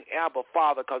crying, Abba,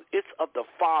 Father, because it's of the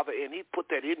Father and he put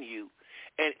that in you,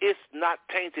 and it's not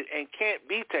tainted and can't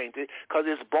be tainted because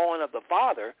it's born of the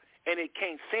Father and it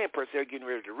can't sin per se, getting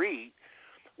ready to read,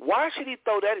 why should he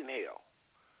throw that in hell?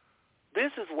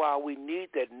 This is why we need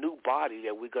that new body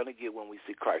that we're going to get when we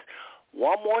see Christ.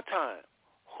 One more time.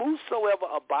 Whosoever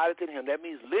abideth in him, that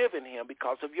means live in him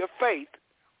because of your faith.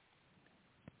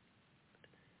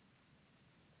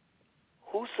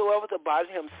 Whosoever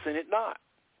abideth in him sinneth not.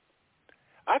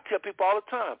 I tell people all the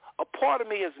time, a part of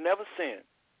me has never sinned.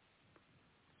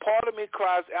 Part of me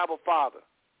cries, Abba, Father.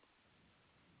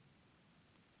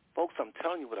 Folks, I'm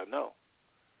telling you what I know.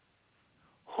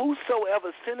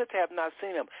 Whosoever sinneth have not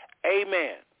seen him.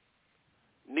 Amen.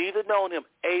 Neither known him.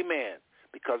 Amen.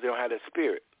 Because they don't have that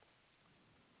spirit.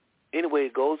 Anyway,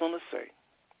 it goes on to say,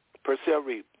 Purcell,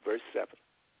 read verse 7.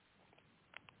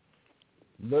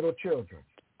 Little children,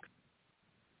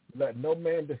 let no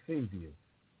man deceive you.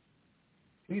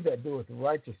 He that doeth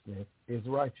righteousness is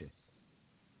righteous,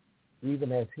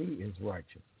 even as he is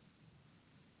righteous.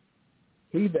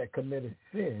 He that committeth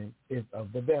sin is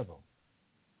of the devil,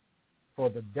 for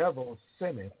the devil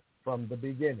sinneth from the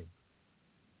beginning.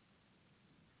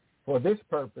 For this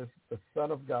purpose the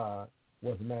Son of God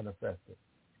was manifested,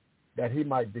 that he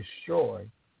might destroy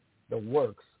the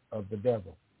works of the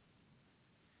devil.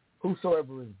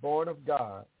 Whosoever is born of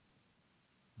God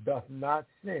doth not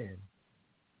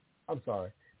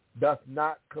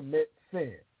commit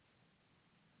sin,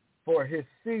 for his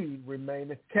seed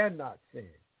remaineth, cannot sin,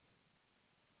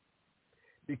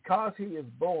 because he is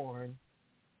born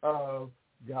of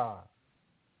God.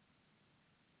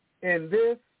 In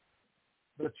this,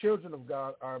 the children of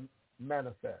God are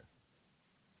manifest.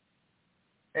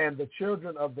 And the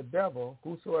children of the devil,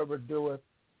 whosoever doeth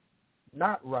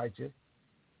not righteous,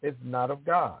 is not of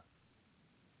God.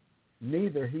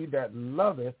 Neither he that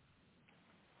loveth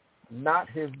not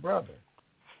his brother.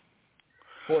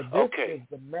 For this is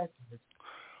the message.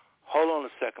 Hold on a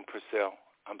second, Purcell.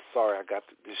 I'm sorry, I got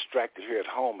distracted here at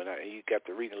home, and you got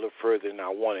to read a little further than I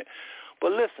wanted.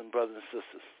 But listen, brothers and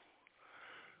sisters.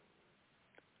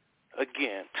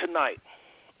 Again, tonight,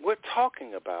 we're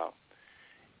talking about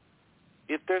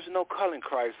if there's no color in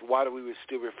Christ, why do we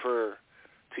still refer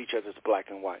to each other as black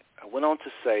and white? I went on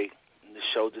to say, in the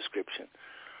show description.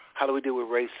 How do we deal with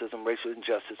racism, racial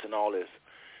injustice, and all this?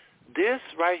 This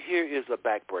right here is a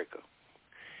backbreaker.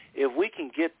 If we can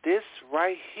get this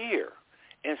right here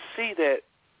and see that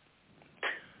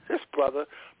this Brother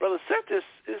Seth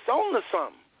is on to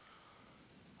something.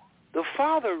 The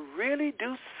Father really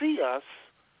do see us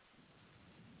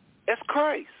as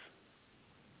Christ.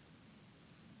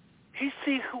 He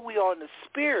sees who we are in the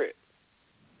spirit.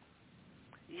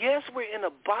 Yes, we're in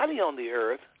a body on the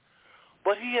earth,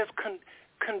 but he has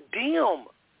condemned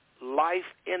life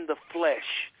in the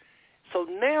flesh. So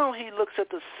now he looks at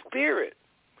the spirit.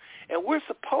 And we're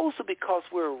supposed to, because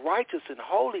we're righteous and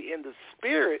holy in the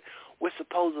spirit, we're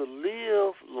supposed to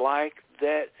live like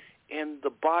that in the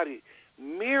body.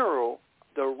 Mirror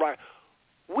the right.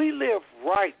 We live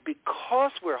right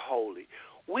because we're holy.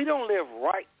 We don't live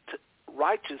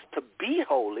righteous to be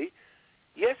holy.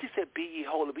 Yes, he said, be ye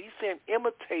holy, but he's saying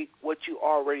imitate what you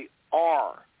already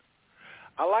are.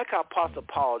 I like how Apostle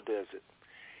Paul does it.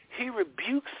 He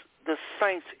rebukes the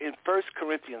saints in 1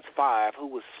 Corinthians 5 who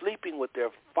was sleeping with their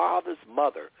father's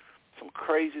mother, some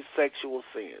crazy sexual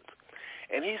sins.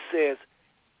 And he says,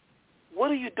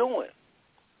 what are you doing?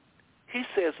 He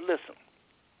says, listen,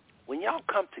 when y'all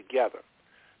come together,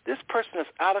 this person is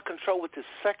out of control with this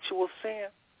sexual sin,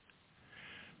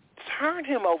 turn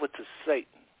him over to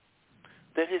Satan,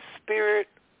 that his spirit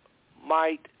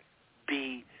might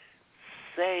be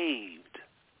saved.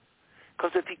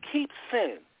 Because if he keeps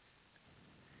sinning,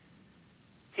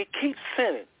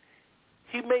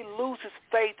 he may lose his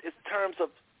faith in terms of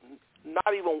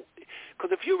not even,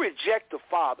 because if you reject the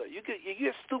Father, you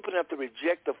get stupid enough to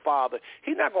reject the Father,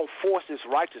 he's not going to force his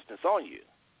righteousness on you.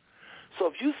 So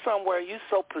if you somewhere, you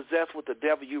so possessed with the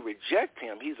devil, you reject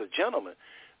him, he's a gentleman,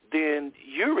 then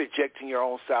you're rejecting your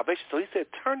own salvation. So he said,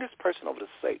 turn this person over to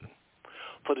Satan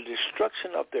for the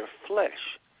destruction of their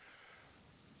flesh,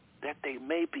 that they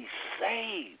may be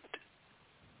saved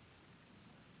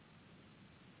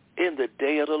in the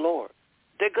day of the Lord.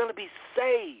 They're going to be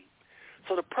saved.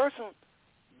 So the person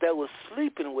that was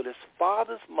sleeping with his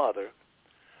father's mother,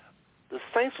 the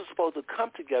saints were supposed to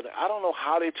come together. I don't know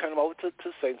how they turn them over to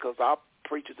Satan, because our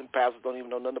preachers and pastors don't even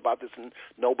know nothing about this, and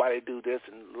nobody do this,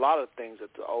 and a lot of things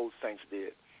that the old saints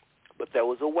did. But there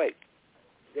was a way.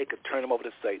 They could turn him over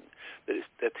to Satan,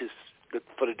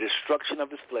 for the destruction of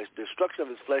his flesh. The destruction of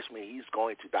his flesh means he's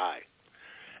going to die.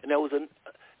 And there was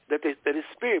that his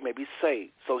spirit may be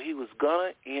saved. So he was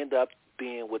going to end up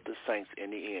being with the saints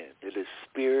in the end, that his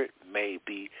spirit may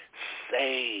be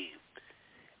saved.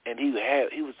 And he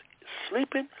was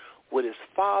sleeping with his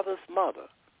father's mother.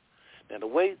 Now, the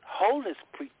way holiness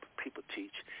people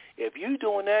teach, if you're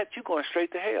doing that, you're going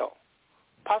straight to hell.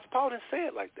 Apostle Paul didn't say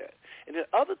it like that. And then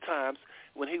other times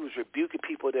when he was rebuking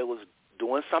people that was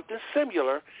doing something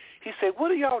similar, he said, what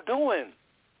are y'all doing?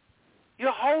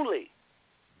 You're holy.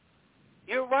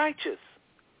 You're righteous.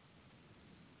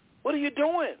 What are you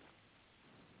doing?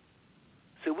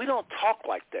 See, we don't talk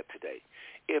like that today.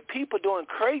 If people are doing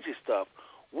crazy stuff,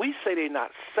 we say they're not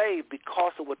saved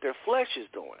because of what their flesh is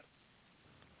doing.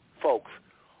 Folks,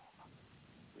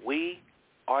 we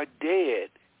are dead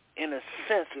in a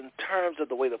sense in terms of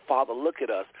the way the Father look at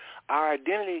us. Our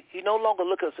identity, he no longer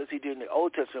looks at us as he did in the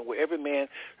Old Testament, where every man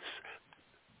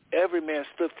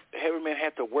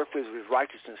had to work for his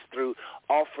righteousness through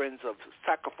offerings of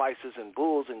sacrifices and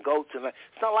bulls and goats. And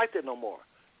it's not like that no more.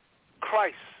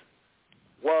 Christ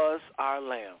was our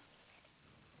Lamb.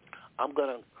 I'm going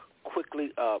to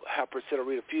quickly have Priscilla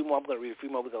read a few more. I'm going to read a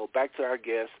few more. We're going to go back to our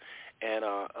guests and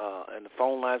the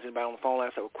phone lines. Anybody on the phone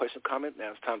lines have a question, comment? Now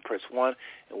it's time to press 1,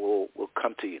 and we'll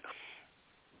come to you.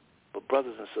 But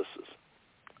brothers and sisters,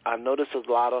 I know there's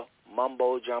a lot of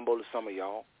mumbo-jumbo to some of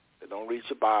y'all that don't read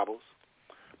your Bibles,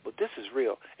 but this is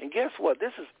real. And guess what?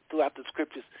 This is throughout the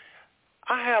Scriptures.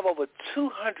 I have over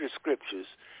 200 Scriptures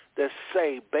that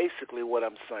say basically what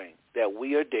I'm saying, that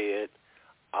we are dead,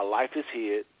 our life is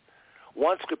hid.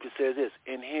 One Scripture says this: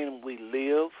 in him we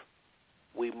live,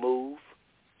 we move,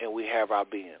 and we have our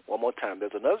being. One more time.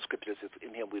 There's another Scripture that says,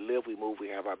 in him we live, we move, we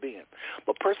have our being.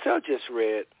 But Purcell just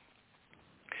read,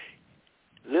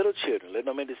 little children, let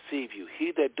no man deceive you.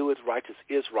 He that doeth righteous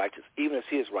is righteous, even as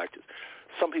he is righteous.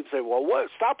 Some people say, well, what?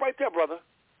 Stop right there, brother.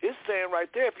 It's saying right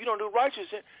there, if you don't do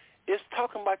righteousness, it's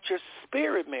talking about your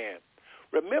spirit, man.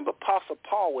 Remember, Apostle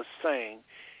Paul was saying,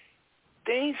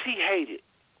 things he hated,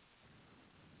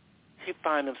 he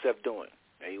find himself doing.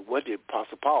 And what did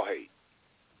Apostle Paul hate?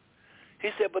 He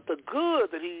said, but the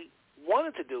good that he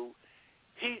wanted to do,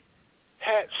 he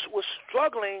was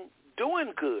struggling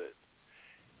doing good.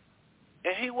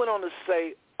 And he went on to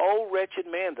say, O wretched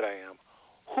man that I am,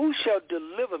 who shall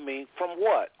deliver me from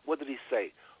what? What did he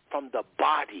say? From the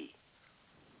body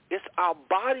It's our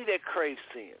body that craves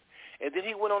sin. And then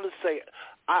he went on to say,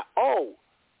 I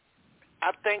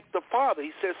thank the Father.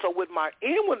 He says, so with my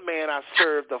inward man I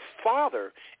serve the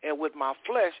Father, and with my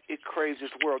flesh it craves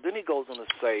this world. Then he goes on to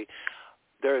say,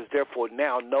 there is therefore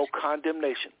now no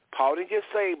condemnation. Paul didn't get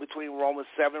saved between Romans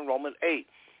 7 and Romans 8.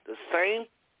 The same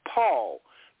Paul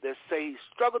that say he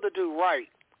struggled to do right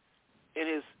in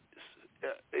his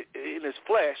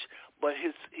flesh, but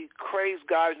he craves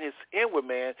God in his inward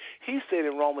man. He said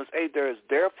in Romans 8, there is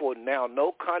therefore now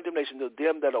no condemnation to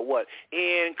them that are what?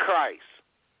 In Christ.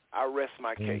 I rest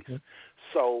my case. Mm-hmm.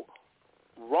 So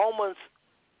Romans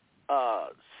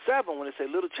 7, when it says,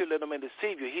 little children, let no man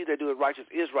deceive you, he that doeth righteous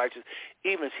is righteous,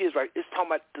 even as he is right. It's talking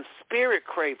about the spirit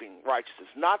craving righteousness,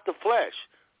 not the flesh.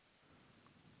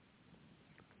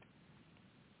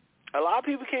 A lot of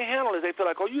people can't handle it. They feel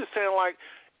like, oh, you're saying like,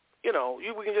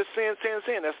 we can just sin.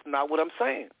 That's not what I'm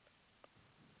saying.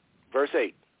 Verse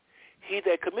 8, he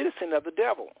that committed sin of the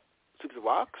devil. So you say,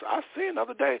 well, I sin the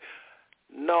other day.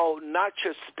 No, not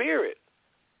your spirit.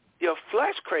 Your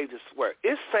flesh craves this work.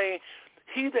 It's saying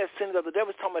he that sinned of the devil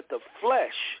is talking about the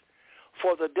flesh.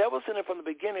 For the devil sinned from the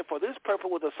beginning. For this purpose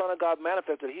was the Son of God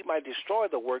manifested, that he might destroy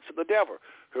the works of the devil.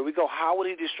 Here we go. How would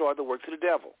he destroy the works of the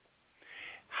devil?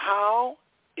 How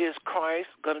is Christ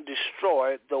going to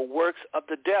destroy the works of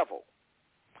the devil?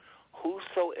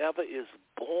 Whosoever is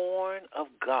born of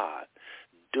God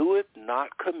doeth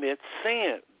not commit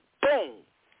sin. Boom.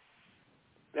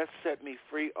 That set me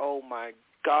free. Oh, my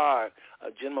God.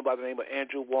 A gentleman by the name of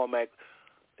Andrew Womack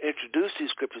introduced these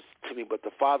scriptures to me, but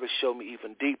the Father showed me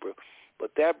even deeper.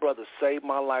 But that brother saved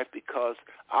my life because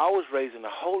I was raised in a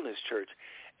holiness church,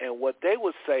 and what they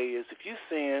would say is if you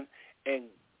sin and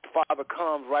Father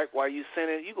comes right while you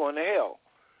sinning, you're going to hell.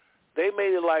 They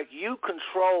made it like you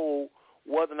control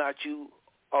whether or not you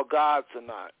are God's or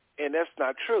not, and that's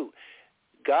not true.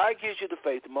 God gives you the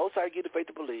faith. The Most High gives you the faith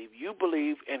to believe. You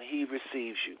believe, and he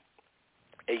receives you.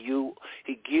 And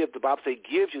the Bible says,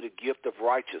 gives you the gift of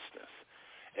righteousness.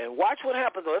 And watch what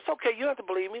happens, though. It's okay. You don't have to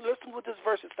believe me. Listen to what this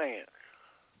verse is saying.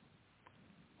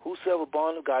 Whosoever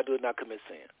born of God does not commit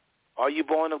sin. Are you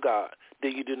born of God?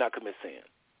 Then you do not commit sin.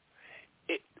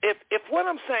 If what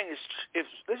I'm saying is,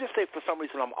 let's just say for some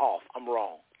reason I'm off, I'm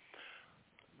wrong,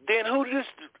 then who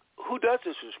does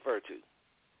this refer to?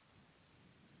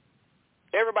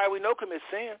 Everybody we know commits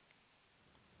sin.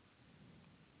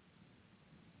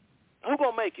 Who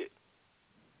gonna make it?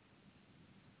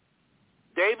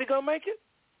 David gonna make it?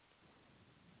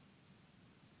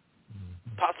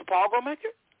 Apostle Paul gonna make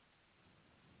it?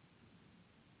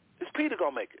 Is Peter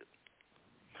gonna make it?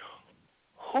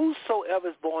 Whosoever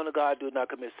is born of God do not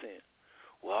commit sin.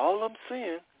 Well, all I'm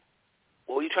saying,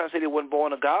 you trying to say they wasn't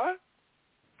born of God?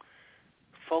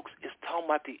 Folks, it's talking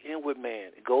about the inward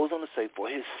man. It goes on to say, for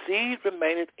his seed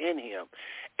remaineth in him,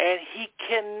 and he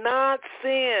cannot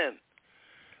sin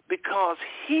because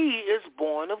he is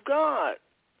born of God.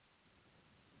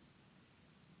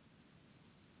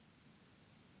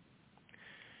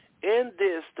 In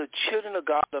this, the children of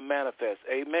God are manifest,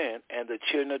 amen, and the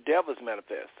children of devils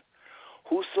manifest.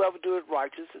 Whosoever doeth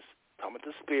righteousness, talking about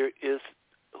the Spirit, is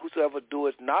whosoever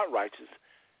doeth not righteous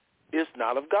is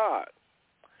not of God.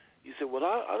 You say, well,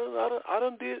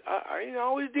 I ain't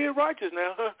always did righteous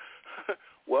now.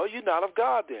 Well, you're not of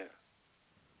God then,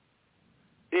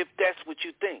 if that's what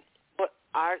you think. But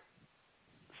I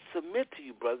submit to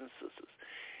you, brothers and sisters,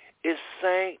 it's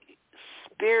saying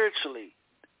spiritually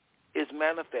is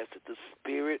manifested the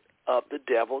spirit of the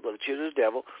devil, the children of the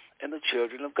devil, and the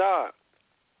children of God.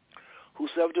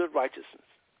 Whosoever doeth righteousness,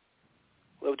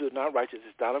 whoever doeth not righteousness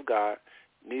is not of God,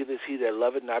 neither is he that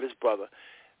loveth not his brother.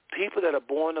 People that are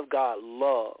born of God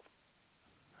love.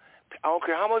 I don't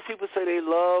care how much people say they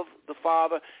love the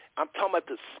Father. I'm talking about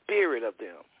the spirit of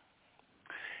them.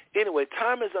 Anyway,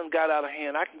 time has got out of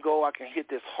hand. I can hit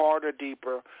this harder,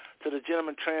 deeper. To the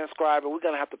gentleman transcriber, we're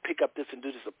going to have to pick up this and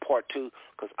do this a part 2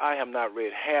 because I have not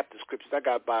read half the scriptures.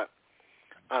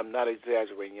 I'm not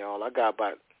exaggerating, y'all. I got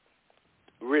about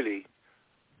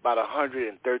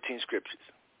 113 scriptures.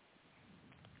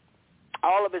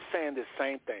 All of it saying the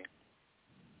same thing.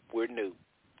 We're new.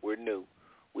 We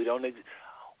don't.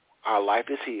 Our life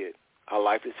is hid.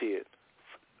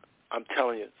 I'm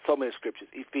telling you, so many scriptures.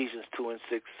 Ephesians 2 and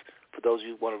 6, for those of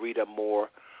you who want to read up more.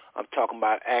 I'm talking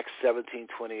about Acts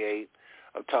 17:28.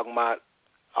 I'm talking about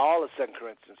all of 2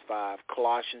 Corinthians 5,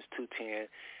 Colossians 2:10,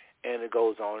 and it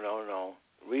goes on and on and on.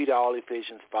 Read all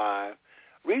Ephesians 5.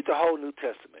 Read the whole New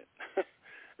Testament.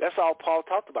 That's all Paul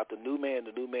talked about, the new man,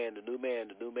 the new man, the new man,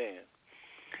 the new man.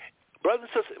 Brothers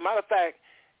and sisters, matter of fact,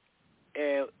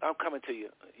 And I'm coming to you.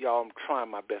 Y'all, I'm trying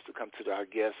my best to come to our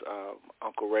guest,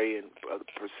 Uncle Ray and Brother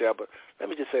Purcell. But let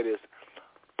me just say this.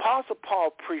 Apostle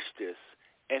Paul preached this,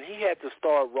 and he had to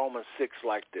start Romans 6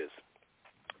 like this.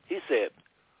 He said,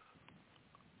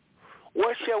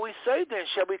 what shall we say then?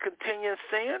 Shall we continue in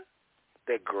sin,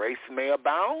 that grace may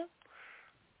abound?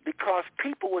 Because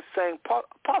people were saying,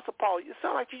 Apostle Paul, you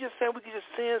sound like you're just saying we can just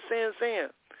sin.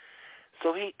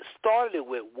 So he started it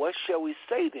with, what shall we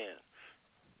say then?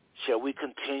 Shall we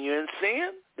continue in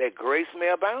sin, that grace may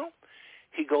abound?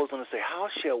 He goes on to say, how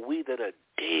shall we that are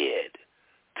dead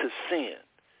to sin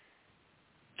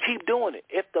keep doing it?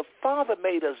 If the Father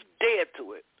made us dead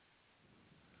to it,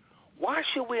 why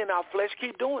should we in our flesh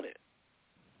keep doing it?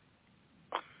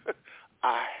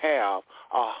 I have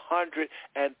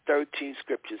 113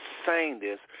 scriptures saying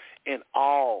this in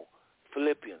all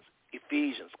Philippians,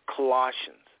 Ephesians,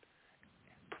 Colossians.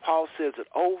 Paul says it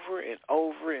over and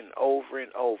over and over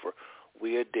and over.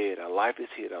 We are dead. Our life is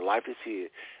hid. Our life is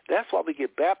hid. That's why we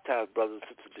get baptized, brothers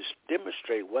and sisters, to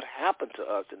demonstrate what happened to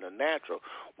us in the natural.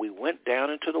 We went down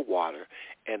into the water,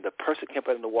 and the person came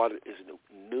out in the water is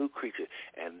a new creature.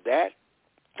 And that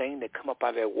thing that come up out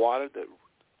of that water, that,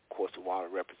 of course, the water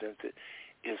represents it,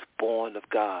 is born of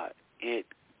God. It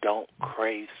don't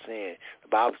crave sin. The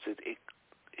Bible says it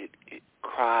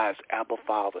cries, Abba,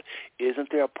 Father. Isn't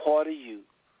there a part of you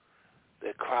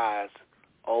that cries,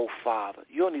 oh, Father?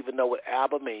 You don't even know what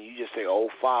Abba means. You just say, oh,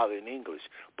 Father in English,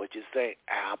 but you say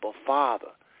Abba,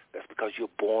 Father. That's because you're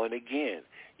born again.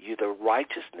 You're the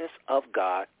righteousness of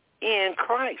God in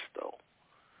Christ, though.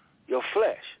 Your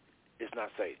flesh is not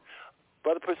saved.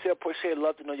 Brother Purcell, I'd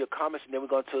love to know your comments, and then we're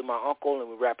going to my uncle, and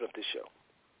we're wrapping up the show.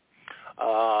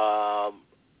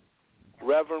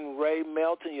 Reverend Ray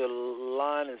Melton, your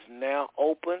line is now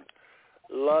open.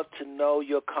 Love to know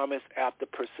your comments after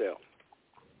Purcell.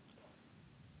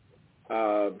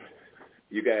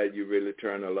 You guys, you really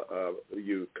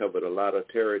you covered a lot of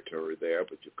territory there,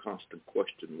 but your constant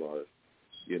question was,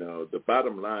 the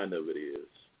bottom line of it is,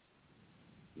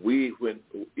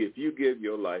 if you give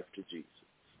your life to Jesus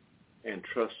and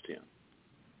trust him,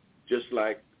 just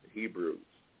like Hebrews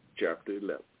chapter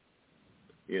 11,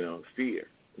 fear,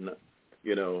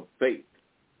 faith.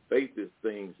 Faith is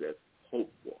things that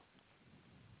hope for.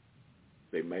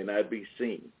 They may not be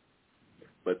seen,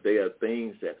 but they are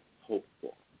things that hope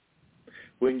for.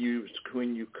 When you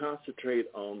concentrate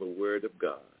on the Word of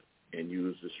God and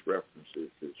use its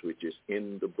references, which is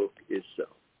in the book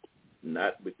itself,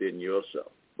 not within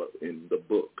yourself, but in the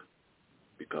book,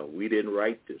 because we didn't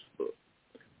write this book,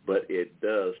 but it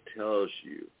tells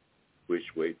you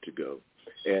which way to go.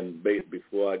 And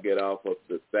before I get off of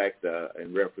the fact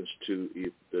in reference to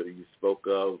you spoke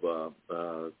of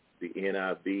the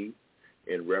NIV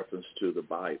in reference to the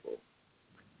Bible,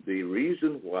 the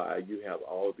reason why you have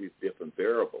all these different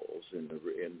variables in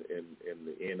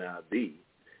the NIV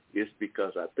is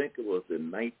because I think it was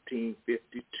in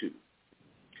 1952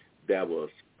 there was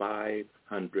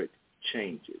 500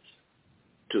 changes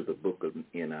to the book of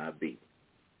NIV,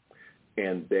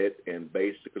 and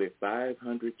basically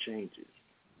 500 changes.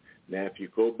 Now, if you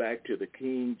go back to the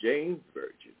King James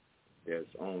Version, there's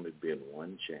only been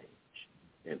one change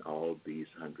in all these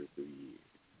hundreds of years.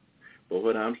 But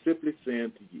what I'm simply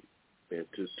saying to you,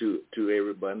 to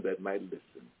everyone that might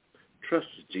listen, trust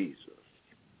Jesus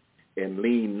and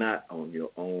lean not on your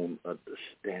own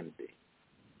understanding.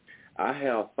 I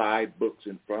have 5 books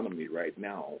in front of me right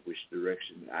now on which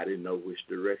direction. I didn't know which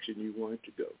direction you wanted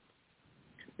to go.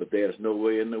 But there's no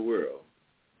way in the world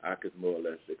I could more or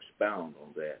less expound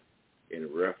on that in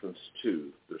reference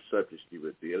to the subjects you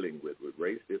were dealing with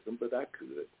racism, but I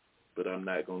could. But I'm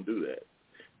not going to do that.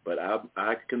 But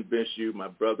I convince you, my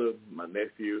brother, my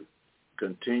nephew,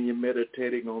 continue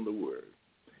meditating on the Word.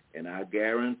 And I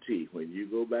guarantee when you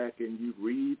go back and you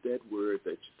read that Word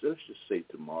that you just say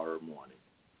tomorrow morning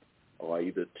or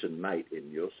either tonight in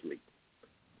your sleep,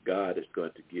 God is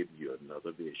going to give you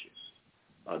another vision,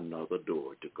 another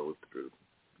door to go through.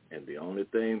 And the only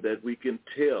thing that we can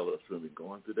tell us when we're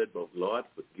going through that book, Lord,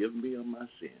 forgive me of my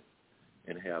sin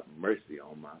and have mercy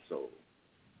on my soul.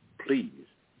 Please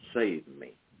save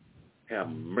me. Have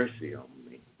mercy on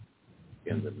me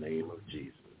in the name of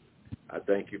Jesus. I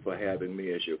thank you for having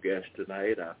me as your guest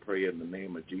tonight. I pray in the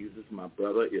name of Jesus. My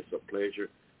brother, it's a pleasure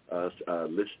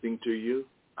listening to you.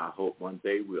 I hope one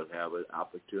day we'll have an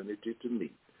opportunity to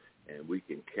meet and we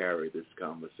can carry this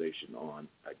conversation on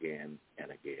again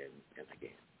and again and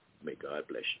again. May God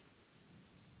bless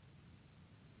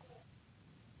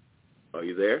you. Are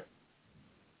you there?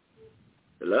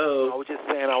 Hello? I was just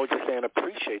saying,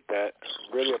 appreciate that.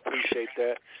 Really appreciate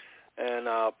that. And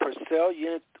Purcell,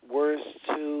 you have words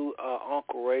to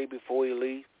Uncle Ray before you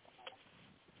leave?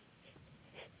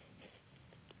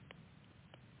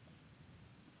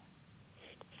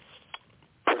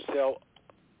 Purcell,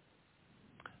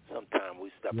 sometimes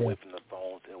we step away from the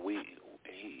phones and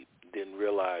he didn't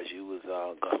realize you was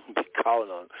going to be calling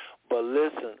on. But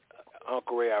listen,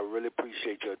 Uncle Ray, I really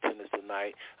appreciate your attendance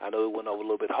tonight. I know it went over a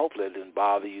little bit. Hopefully it didn't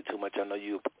bother you too much. I know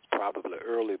you're probably an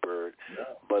early bird. No.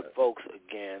 But, folks,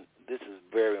 again, this is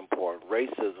very important.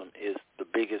 Racism is the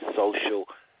biggest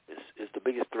is the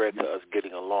biggest threat to us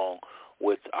getting along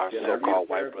with our so-called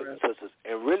white brothers and sisters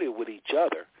and really with each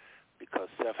other, because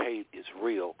self-hate is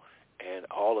real. And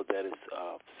all of that is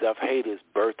self-hate is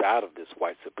birthed out of this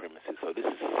white supremacy. So this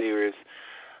is serious.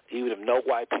 Even if no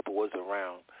white people was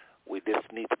around, we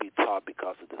just need to be taught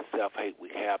because of the self-hate we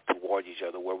have toward each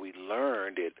other, where we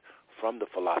learned it from the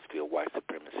philosophy of white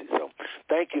supremacy. So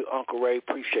thank you, Uncle Ray.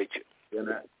 Appreciate you.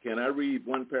 Can I read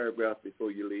one paragraph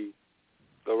before you leave?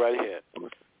 Go right ahead.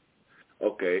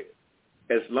 Okay.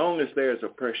 As long as there is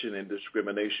oppression and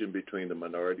discrimination between the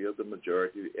minority of the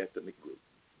majority ethnic group,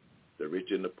 the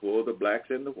rich and the poor, the blacks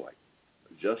and the whites,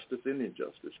 justice and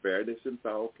injustice, fairness and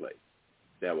foul play,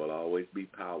 there will always be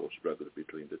power struggles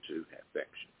between the two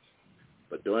factions.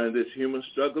 But during this human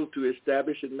struggle to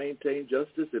establish and maintain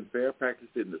justice and fair practice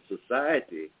in the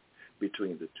society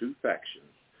between the two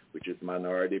factions, which is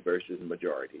minority versus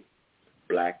majority,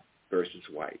 black versus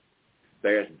white,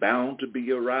 there is bound to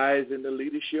be a rise in the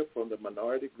leadership from the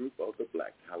minority group of the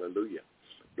black, hallelujah,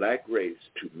 black race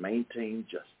to maintain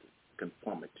justice,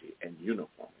 conformity, and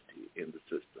uniformity in the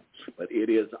system. But it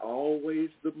is always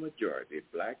the majority,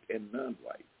 black and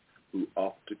non-white, who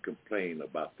often complain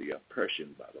about the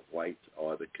oppression by the whites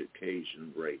or the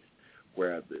Caucasian race,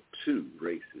 where the two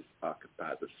races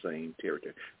occupy the same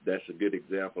territory. That's a good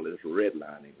example is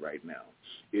redlining right now.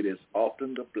 It is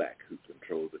often the black who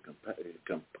control the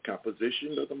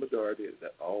composition of the majority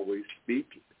that always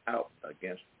speak out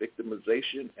against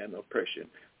victimization and oppression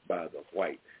by the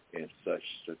white in such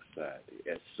society.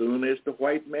 As soon as the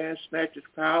white man snatches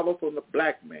power from the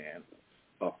black man,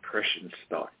 oppression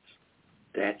starts.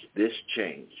 That's this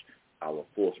change. Our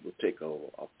force will take over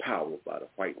a power by the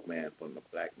white man from the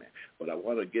black man. But I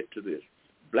want to get to this.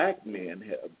 Blacks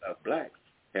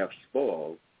have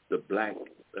spoiled the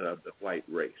white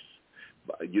race.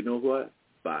 But you know what?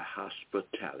 By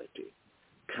hospitality,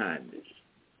 kindness,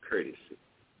 courtesy.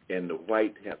 And the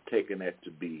white have taken that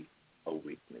to be a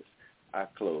weakness. I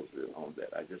close it on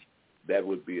that. I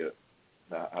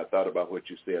thought about what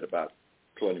you said about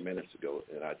 20 minutes ago,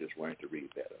 and I just wanted to read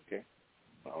that, okay?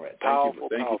 All right. Powerful.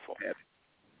 You.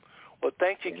 Well,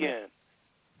 thank you again.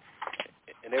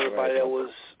 And everybody that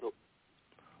was the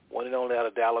one and only out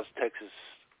of Dallas, Texas,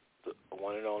 the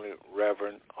one and only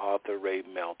Reverend Arthur Ray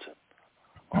Melton,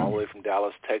 all the way from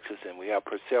Dallas, Texas. And we have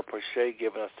Purcell Prochet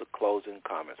giving us the closing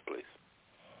comments, please.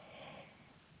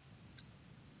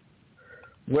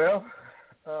 Well,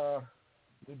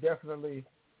 we definitely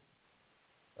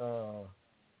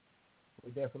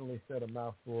said a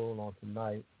mouthful on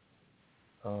tonight.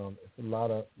 It's a lot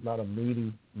of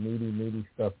meaty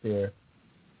stuff there.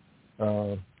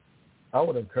 I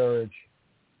would encourage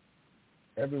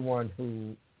everyone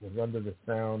who was under the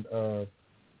sound of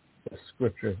the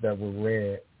scriptures that were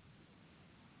read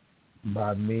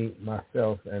by me,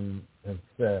 myself, and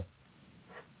Seth.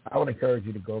 I would encourage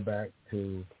you to go back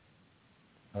to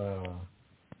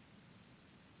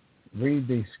read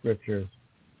these scriptures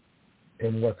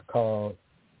in what's called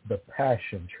the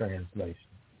Passion Translation.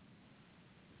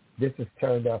 This has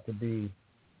turned out to be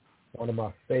one of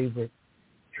my favorite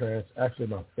my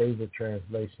favorite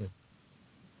translation.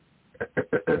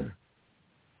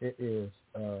 It is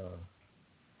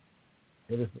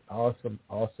awesome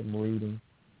reading.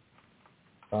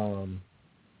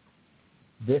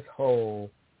 This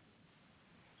whole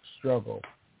struggle,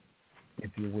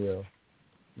 if you will,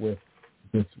 with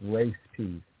this race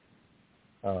piece,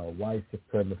 white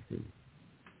supremacy,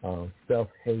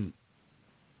 self-hate,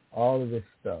 all of this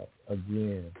stuff,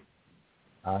 again,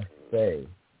 I say,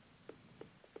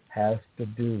 has to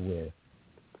do with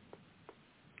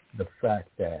the fact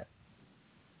that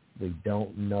we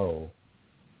don't know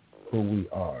who we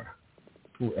are.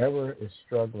 Whoever is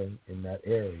struggling in that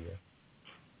area,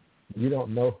 you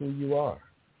don't know who you are.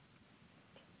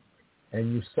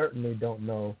 And you certainly don't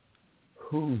know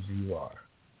whose you are.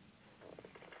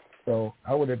 So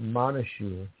I would admonish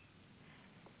you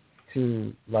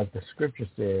to, like the scripture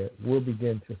said, we'll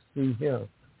begin to see him.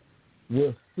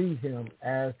 We'll see him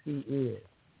as he is.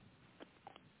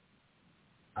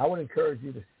 I would encourage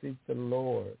you to seek the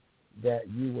Lord that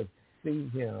you would see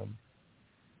him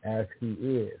as he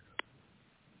is.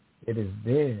 it is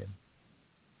then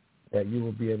that you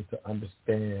will be able to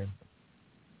understand.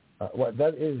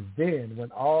 That is then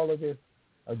when all of this,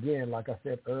 again, like I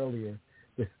said earlier,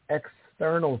 this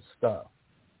external stuff,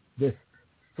 this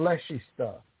fleshy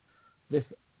stuff, this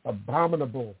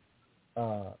abominable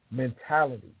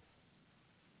mentality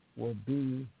will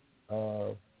be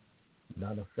of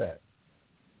none effect.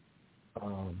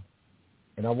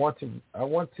 And I want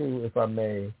to, if I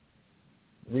may,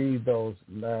 read those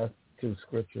last two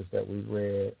scriptures that we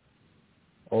read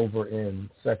over in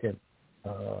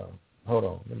hold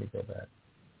on, let me go back.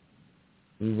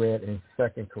 We read in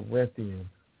 2 Corinthians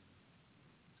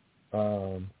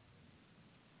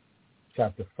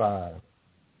chapter 5.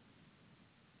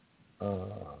 I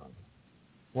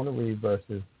want to read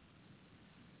verses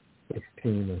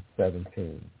 16 and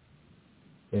 17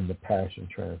 in the Passion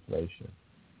Translation.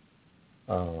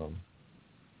 So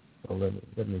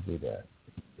let me do that,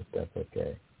 if that's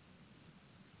okay.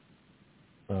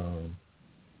 I'm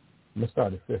going to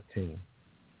start at 15.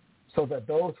 So that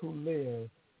those who live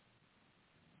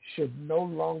should no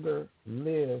longer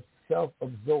live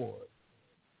self-absorbed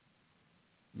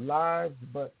lives,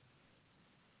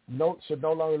 should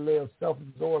no longer live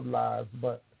self-absorbed lives,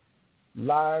 but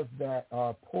lives that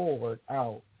are poured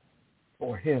out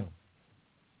for him,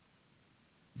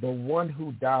 the one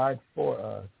who died for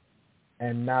us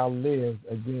and now lives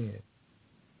again.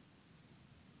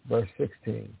 Verse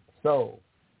 16. So,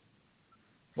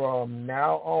 from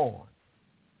now on,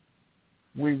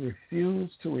 we refuse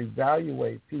to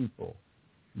evaluate people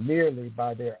merely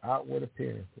by their outward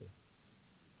appearances.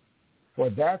 For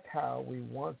that's how we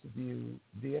once viewed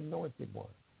the Anointed One.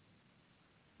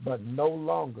 But no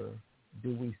longer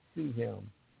do we see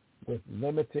him with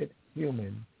limited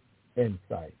human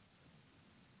insight.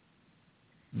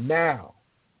 Now,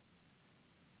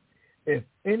 if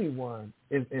anyone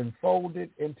is enfolded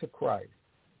into Christ,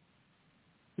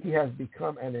 he has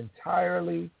become an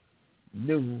entirely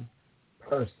new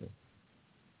person.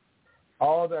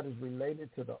 All that is related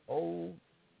to the old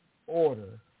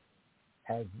order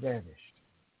has vanished.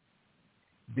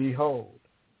 Behold,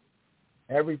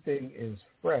 everything is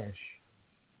fresh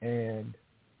and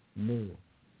new.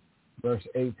 Verse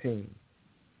 18.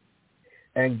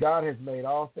 And God has made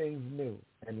all things new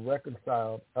and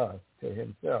reconciled us to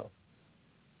himself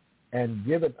and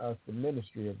given us the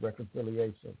ministry of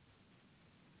reconciliation,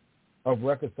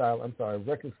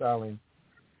 reconciling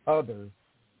others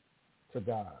to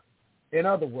God. In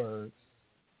other words,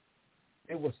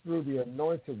 it was through the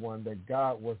Anointed One that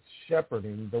God was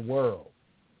shepherding the world,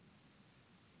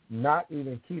 not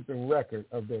even keeping record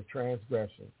of their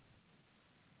transgressions.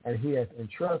 And he has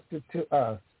entrusted to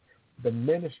us the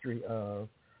ministry of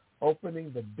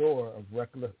opening the door of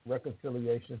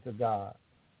reconciliation to God.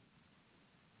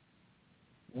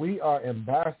 We are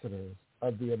ambassadors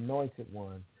of the Anointed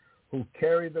One who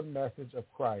carry the message of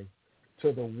Christ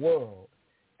to the world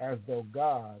as though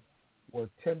God were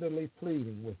tenderly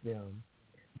pleading with them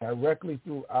directly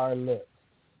through our lips.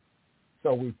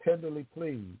 So we tenderly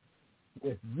plead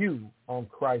with you on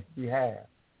Christ's behalf.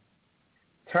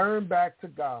 Turn back to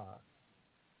God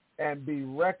and be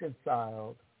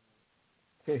reconciled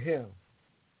to him.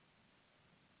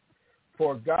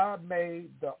 For God made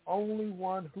the only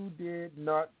one who did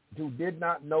not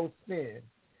know sin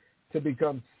to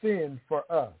become sin for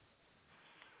us,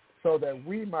 so that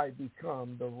we might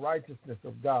become the righteousness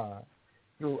of God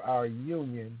through our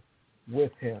union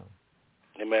with him.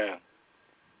 Amen.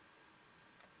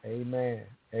 Amen.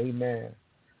 Amen.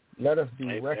 Let us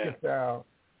be reconciled.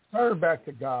 Turn back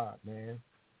to God, man.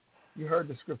 You heard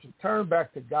the scripture. Turn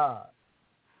back to God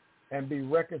and be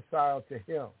reconciled to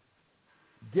him.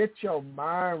 Get your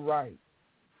mind right.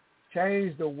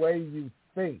 Change the way you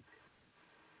think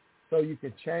so you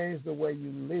can change the way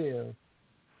you live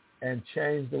and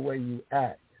change the way you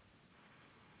act.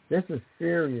 This is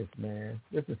serious, man.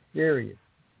 This is serious.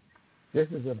 This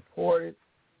is important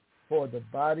for the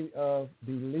body of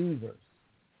believers,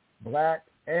 black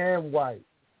and white.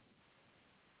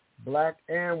 Black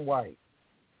and white.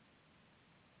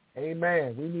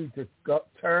 Amen. We need to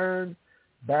turn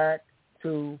back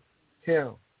to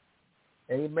him.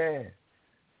 Amen.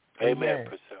 Amen.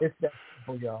 It's that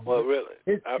simple, y'all. Well, really.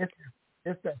 It's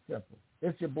that simple.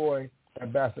 It's your boy,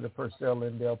 Ambassador Purcell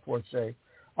Lindell Porche,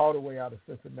 all the way out of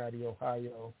Cincinnati,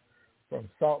 Ohio, from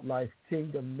Salt Life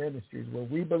Kingdom Ministries, where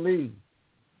we believe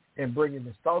in bringing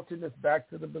the saltiness back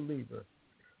to the believer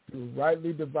through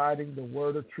rightly dividing the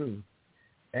word of truth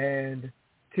and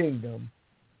kingdom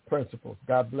principles.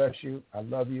 God bless you. I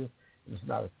love you. There's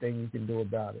not a thing you can do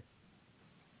about it.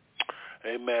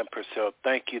 Amen, Purcell.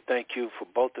 Thank you for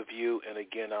both of you. And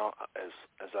again,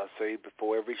 as I say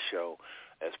before every show,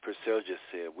 as Priscilla just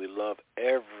said, we love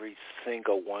every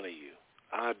single one of you.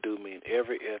 I do mean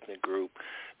every ethnic group.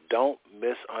 Don't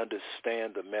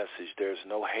misunderstand the message. There's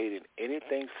no hate in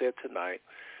anything said tonight.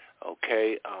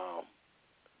 Okay,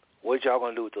 what y'all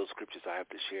going to do with those scriptures I have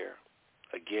to share?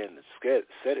 Again,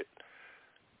 said it.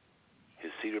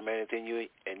 His seed remaineth in you,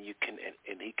 and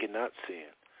he cannot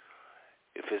sin.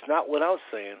 If it's not what I'm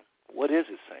saying, what is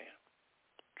it saying?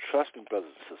 Trust me,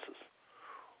 brothers and sisters.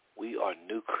 We are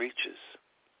new creatures.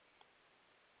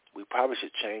 We probably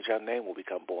should change our name when we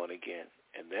become born again.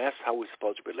 And that's how we're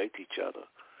supposed to relate to each other.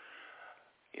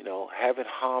 You know, having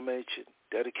homage and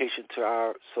dedication to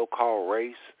our so-called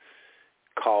race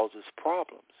causes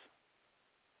problems,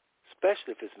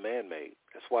 especially if it's man-made.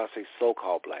 That's why I say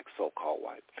so-called black, so-called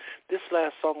white. This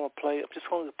last song I'm just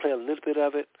going to play a little bit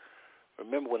of it.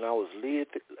 Remember when I was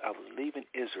leaving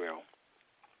Israel,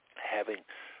 having,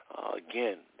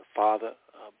 again, the Father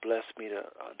blessed me to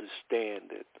understand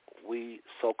that we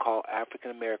so-called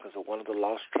African Americans are one of the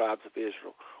lost tribes of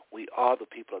Israel. We are the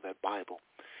people of that Bible.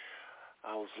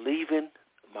 I was leaving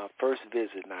my first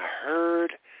visit, and I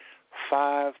heard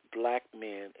 5 black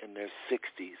men in their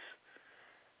 60s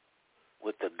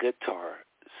with a guitar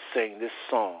sing this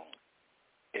song.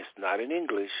 It's not in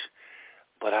English,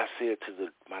 but I said to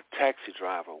my taxi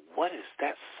driver, "What is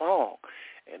that song?"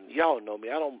 And y'all know me.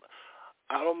 I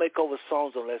don't make over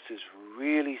songs unless it's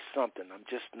really something. I'm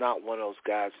just not one of those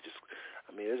guys.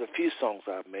 There's a few songs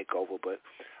I make over, but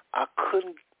I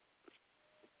couldn't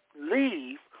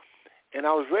leave, and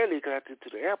I was ready to get to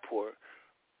the airport.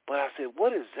 But I said,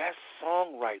 "What is that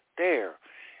song right there?"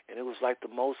 And it was like the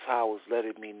Most High was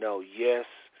letting me know, yes,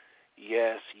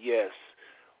 yes, yes,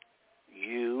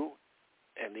 you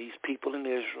and these people in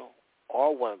Israel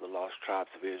are one of the lost tribes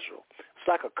of Israel. It's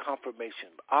like a confirmation.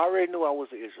 I already knew I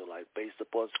was an Israelite based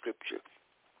upon Scripture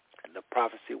and the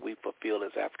prophecy we fulfill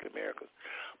as African Americans.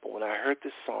 But when I heard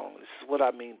this song, this is what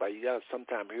I mean by you got to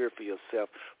sometimes hear it for yourself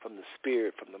from the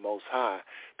Spirit, from the Most High,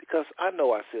 because I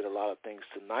know I said a lot of things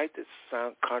tonight that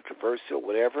sound controversial,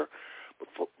 whatever,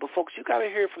 but folks, you got to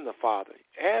hear from the Father.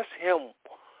 Ask Him,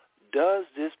 does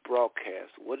this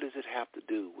broadcast, what does it have to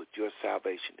do with your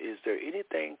salvation? Is there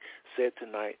anything said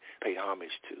tonight pay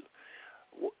homage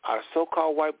to? Our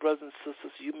so-called white brothers and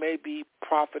sisters, you may be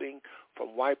profiting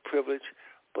from white privilege,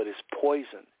 but it's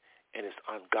poison, and it's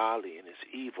ungodly, and it's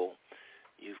evil.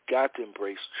 You've got to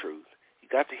embrace truth. You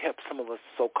got to help some of us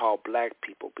so-called black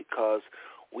people, because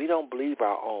we don't believe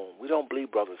our own. We don't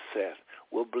believe Brother Seth.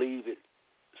 We'll believe it.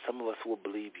 Some of us will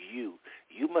believe you.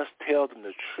 You must tell them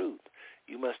the truth.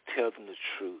 You must tell them the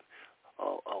truth.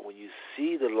 When you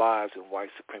see the lies in white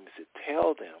supremacy,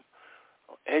 tell them,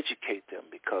 educate them,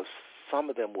 because some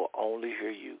of them will only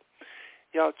hear you.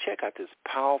 Y'all, check out this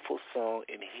powerful song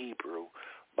in Hebrew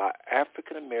by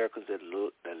African Americans that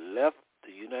left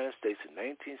the United States in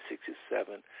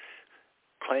 1967,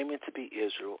 claiming to be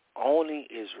Israel, owning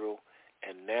Israel,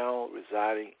 and now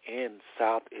residing in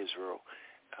South Israel.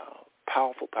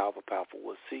 Powerful, powerful, powerful.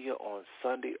 We'll see you on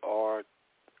Sunday or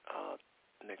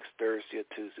next Thursday or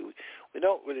Tuesday. We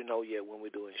don't really know yet when we're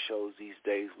doing shows these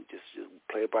days. We just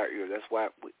play it by ear. That's why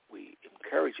we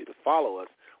encourage you to follow us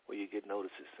where you get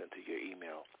notices sent to your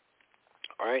email.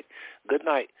 All right? Good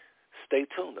night. Stay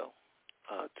tuned, though,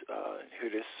 to hear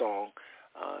this song.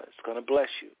 It's going to bless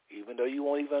you, even though you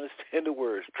won't even understand the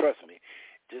words. Trust me.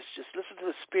 Just listen to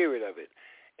the spirit of it.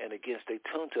 And, again, stay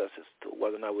tuned to us as to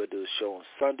whether or not we'll do a show on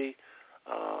Sunday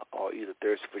or either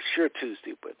Thursday. For sure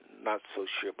Tuesday, but not so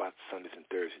sure about Sundays and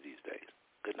Thursdays these days.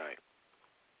 Good night.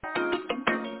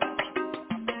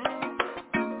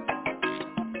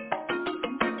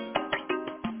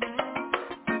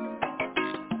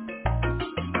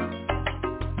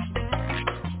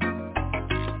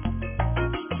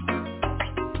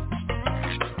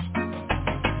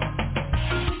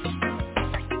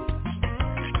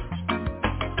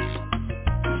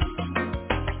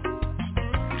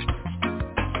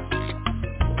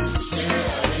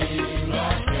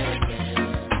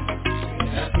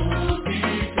 That's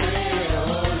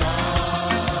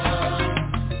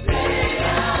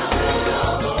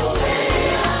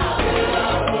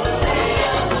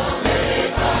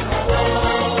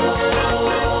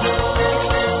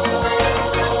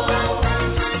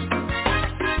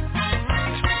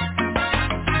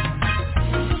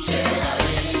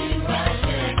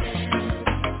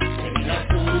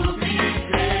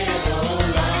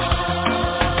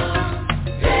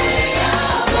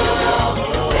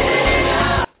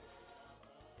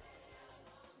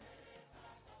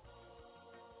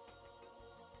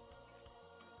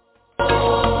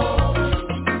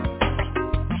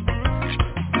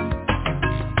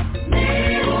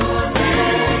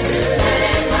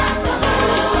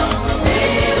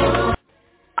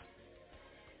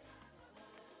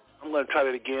going to try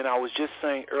that again. I was just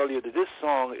saying earlier that this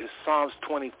song is Psalms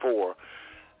 24.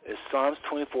 It's Psalms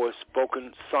 24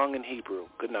 sung in Hebrew.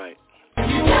 Good night.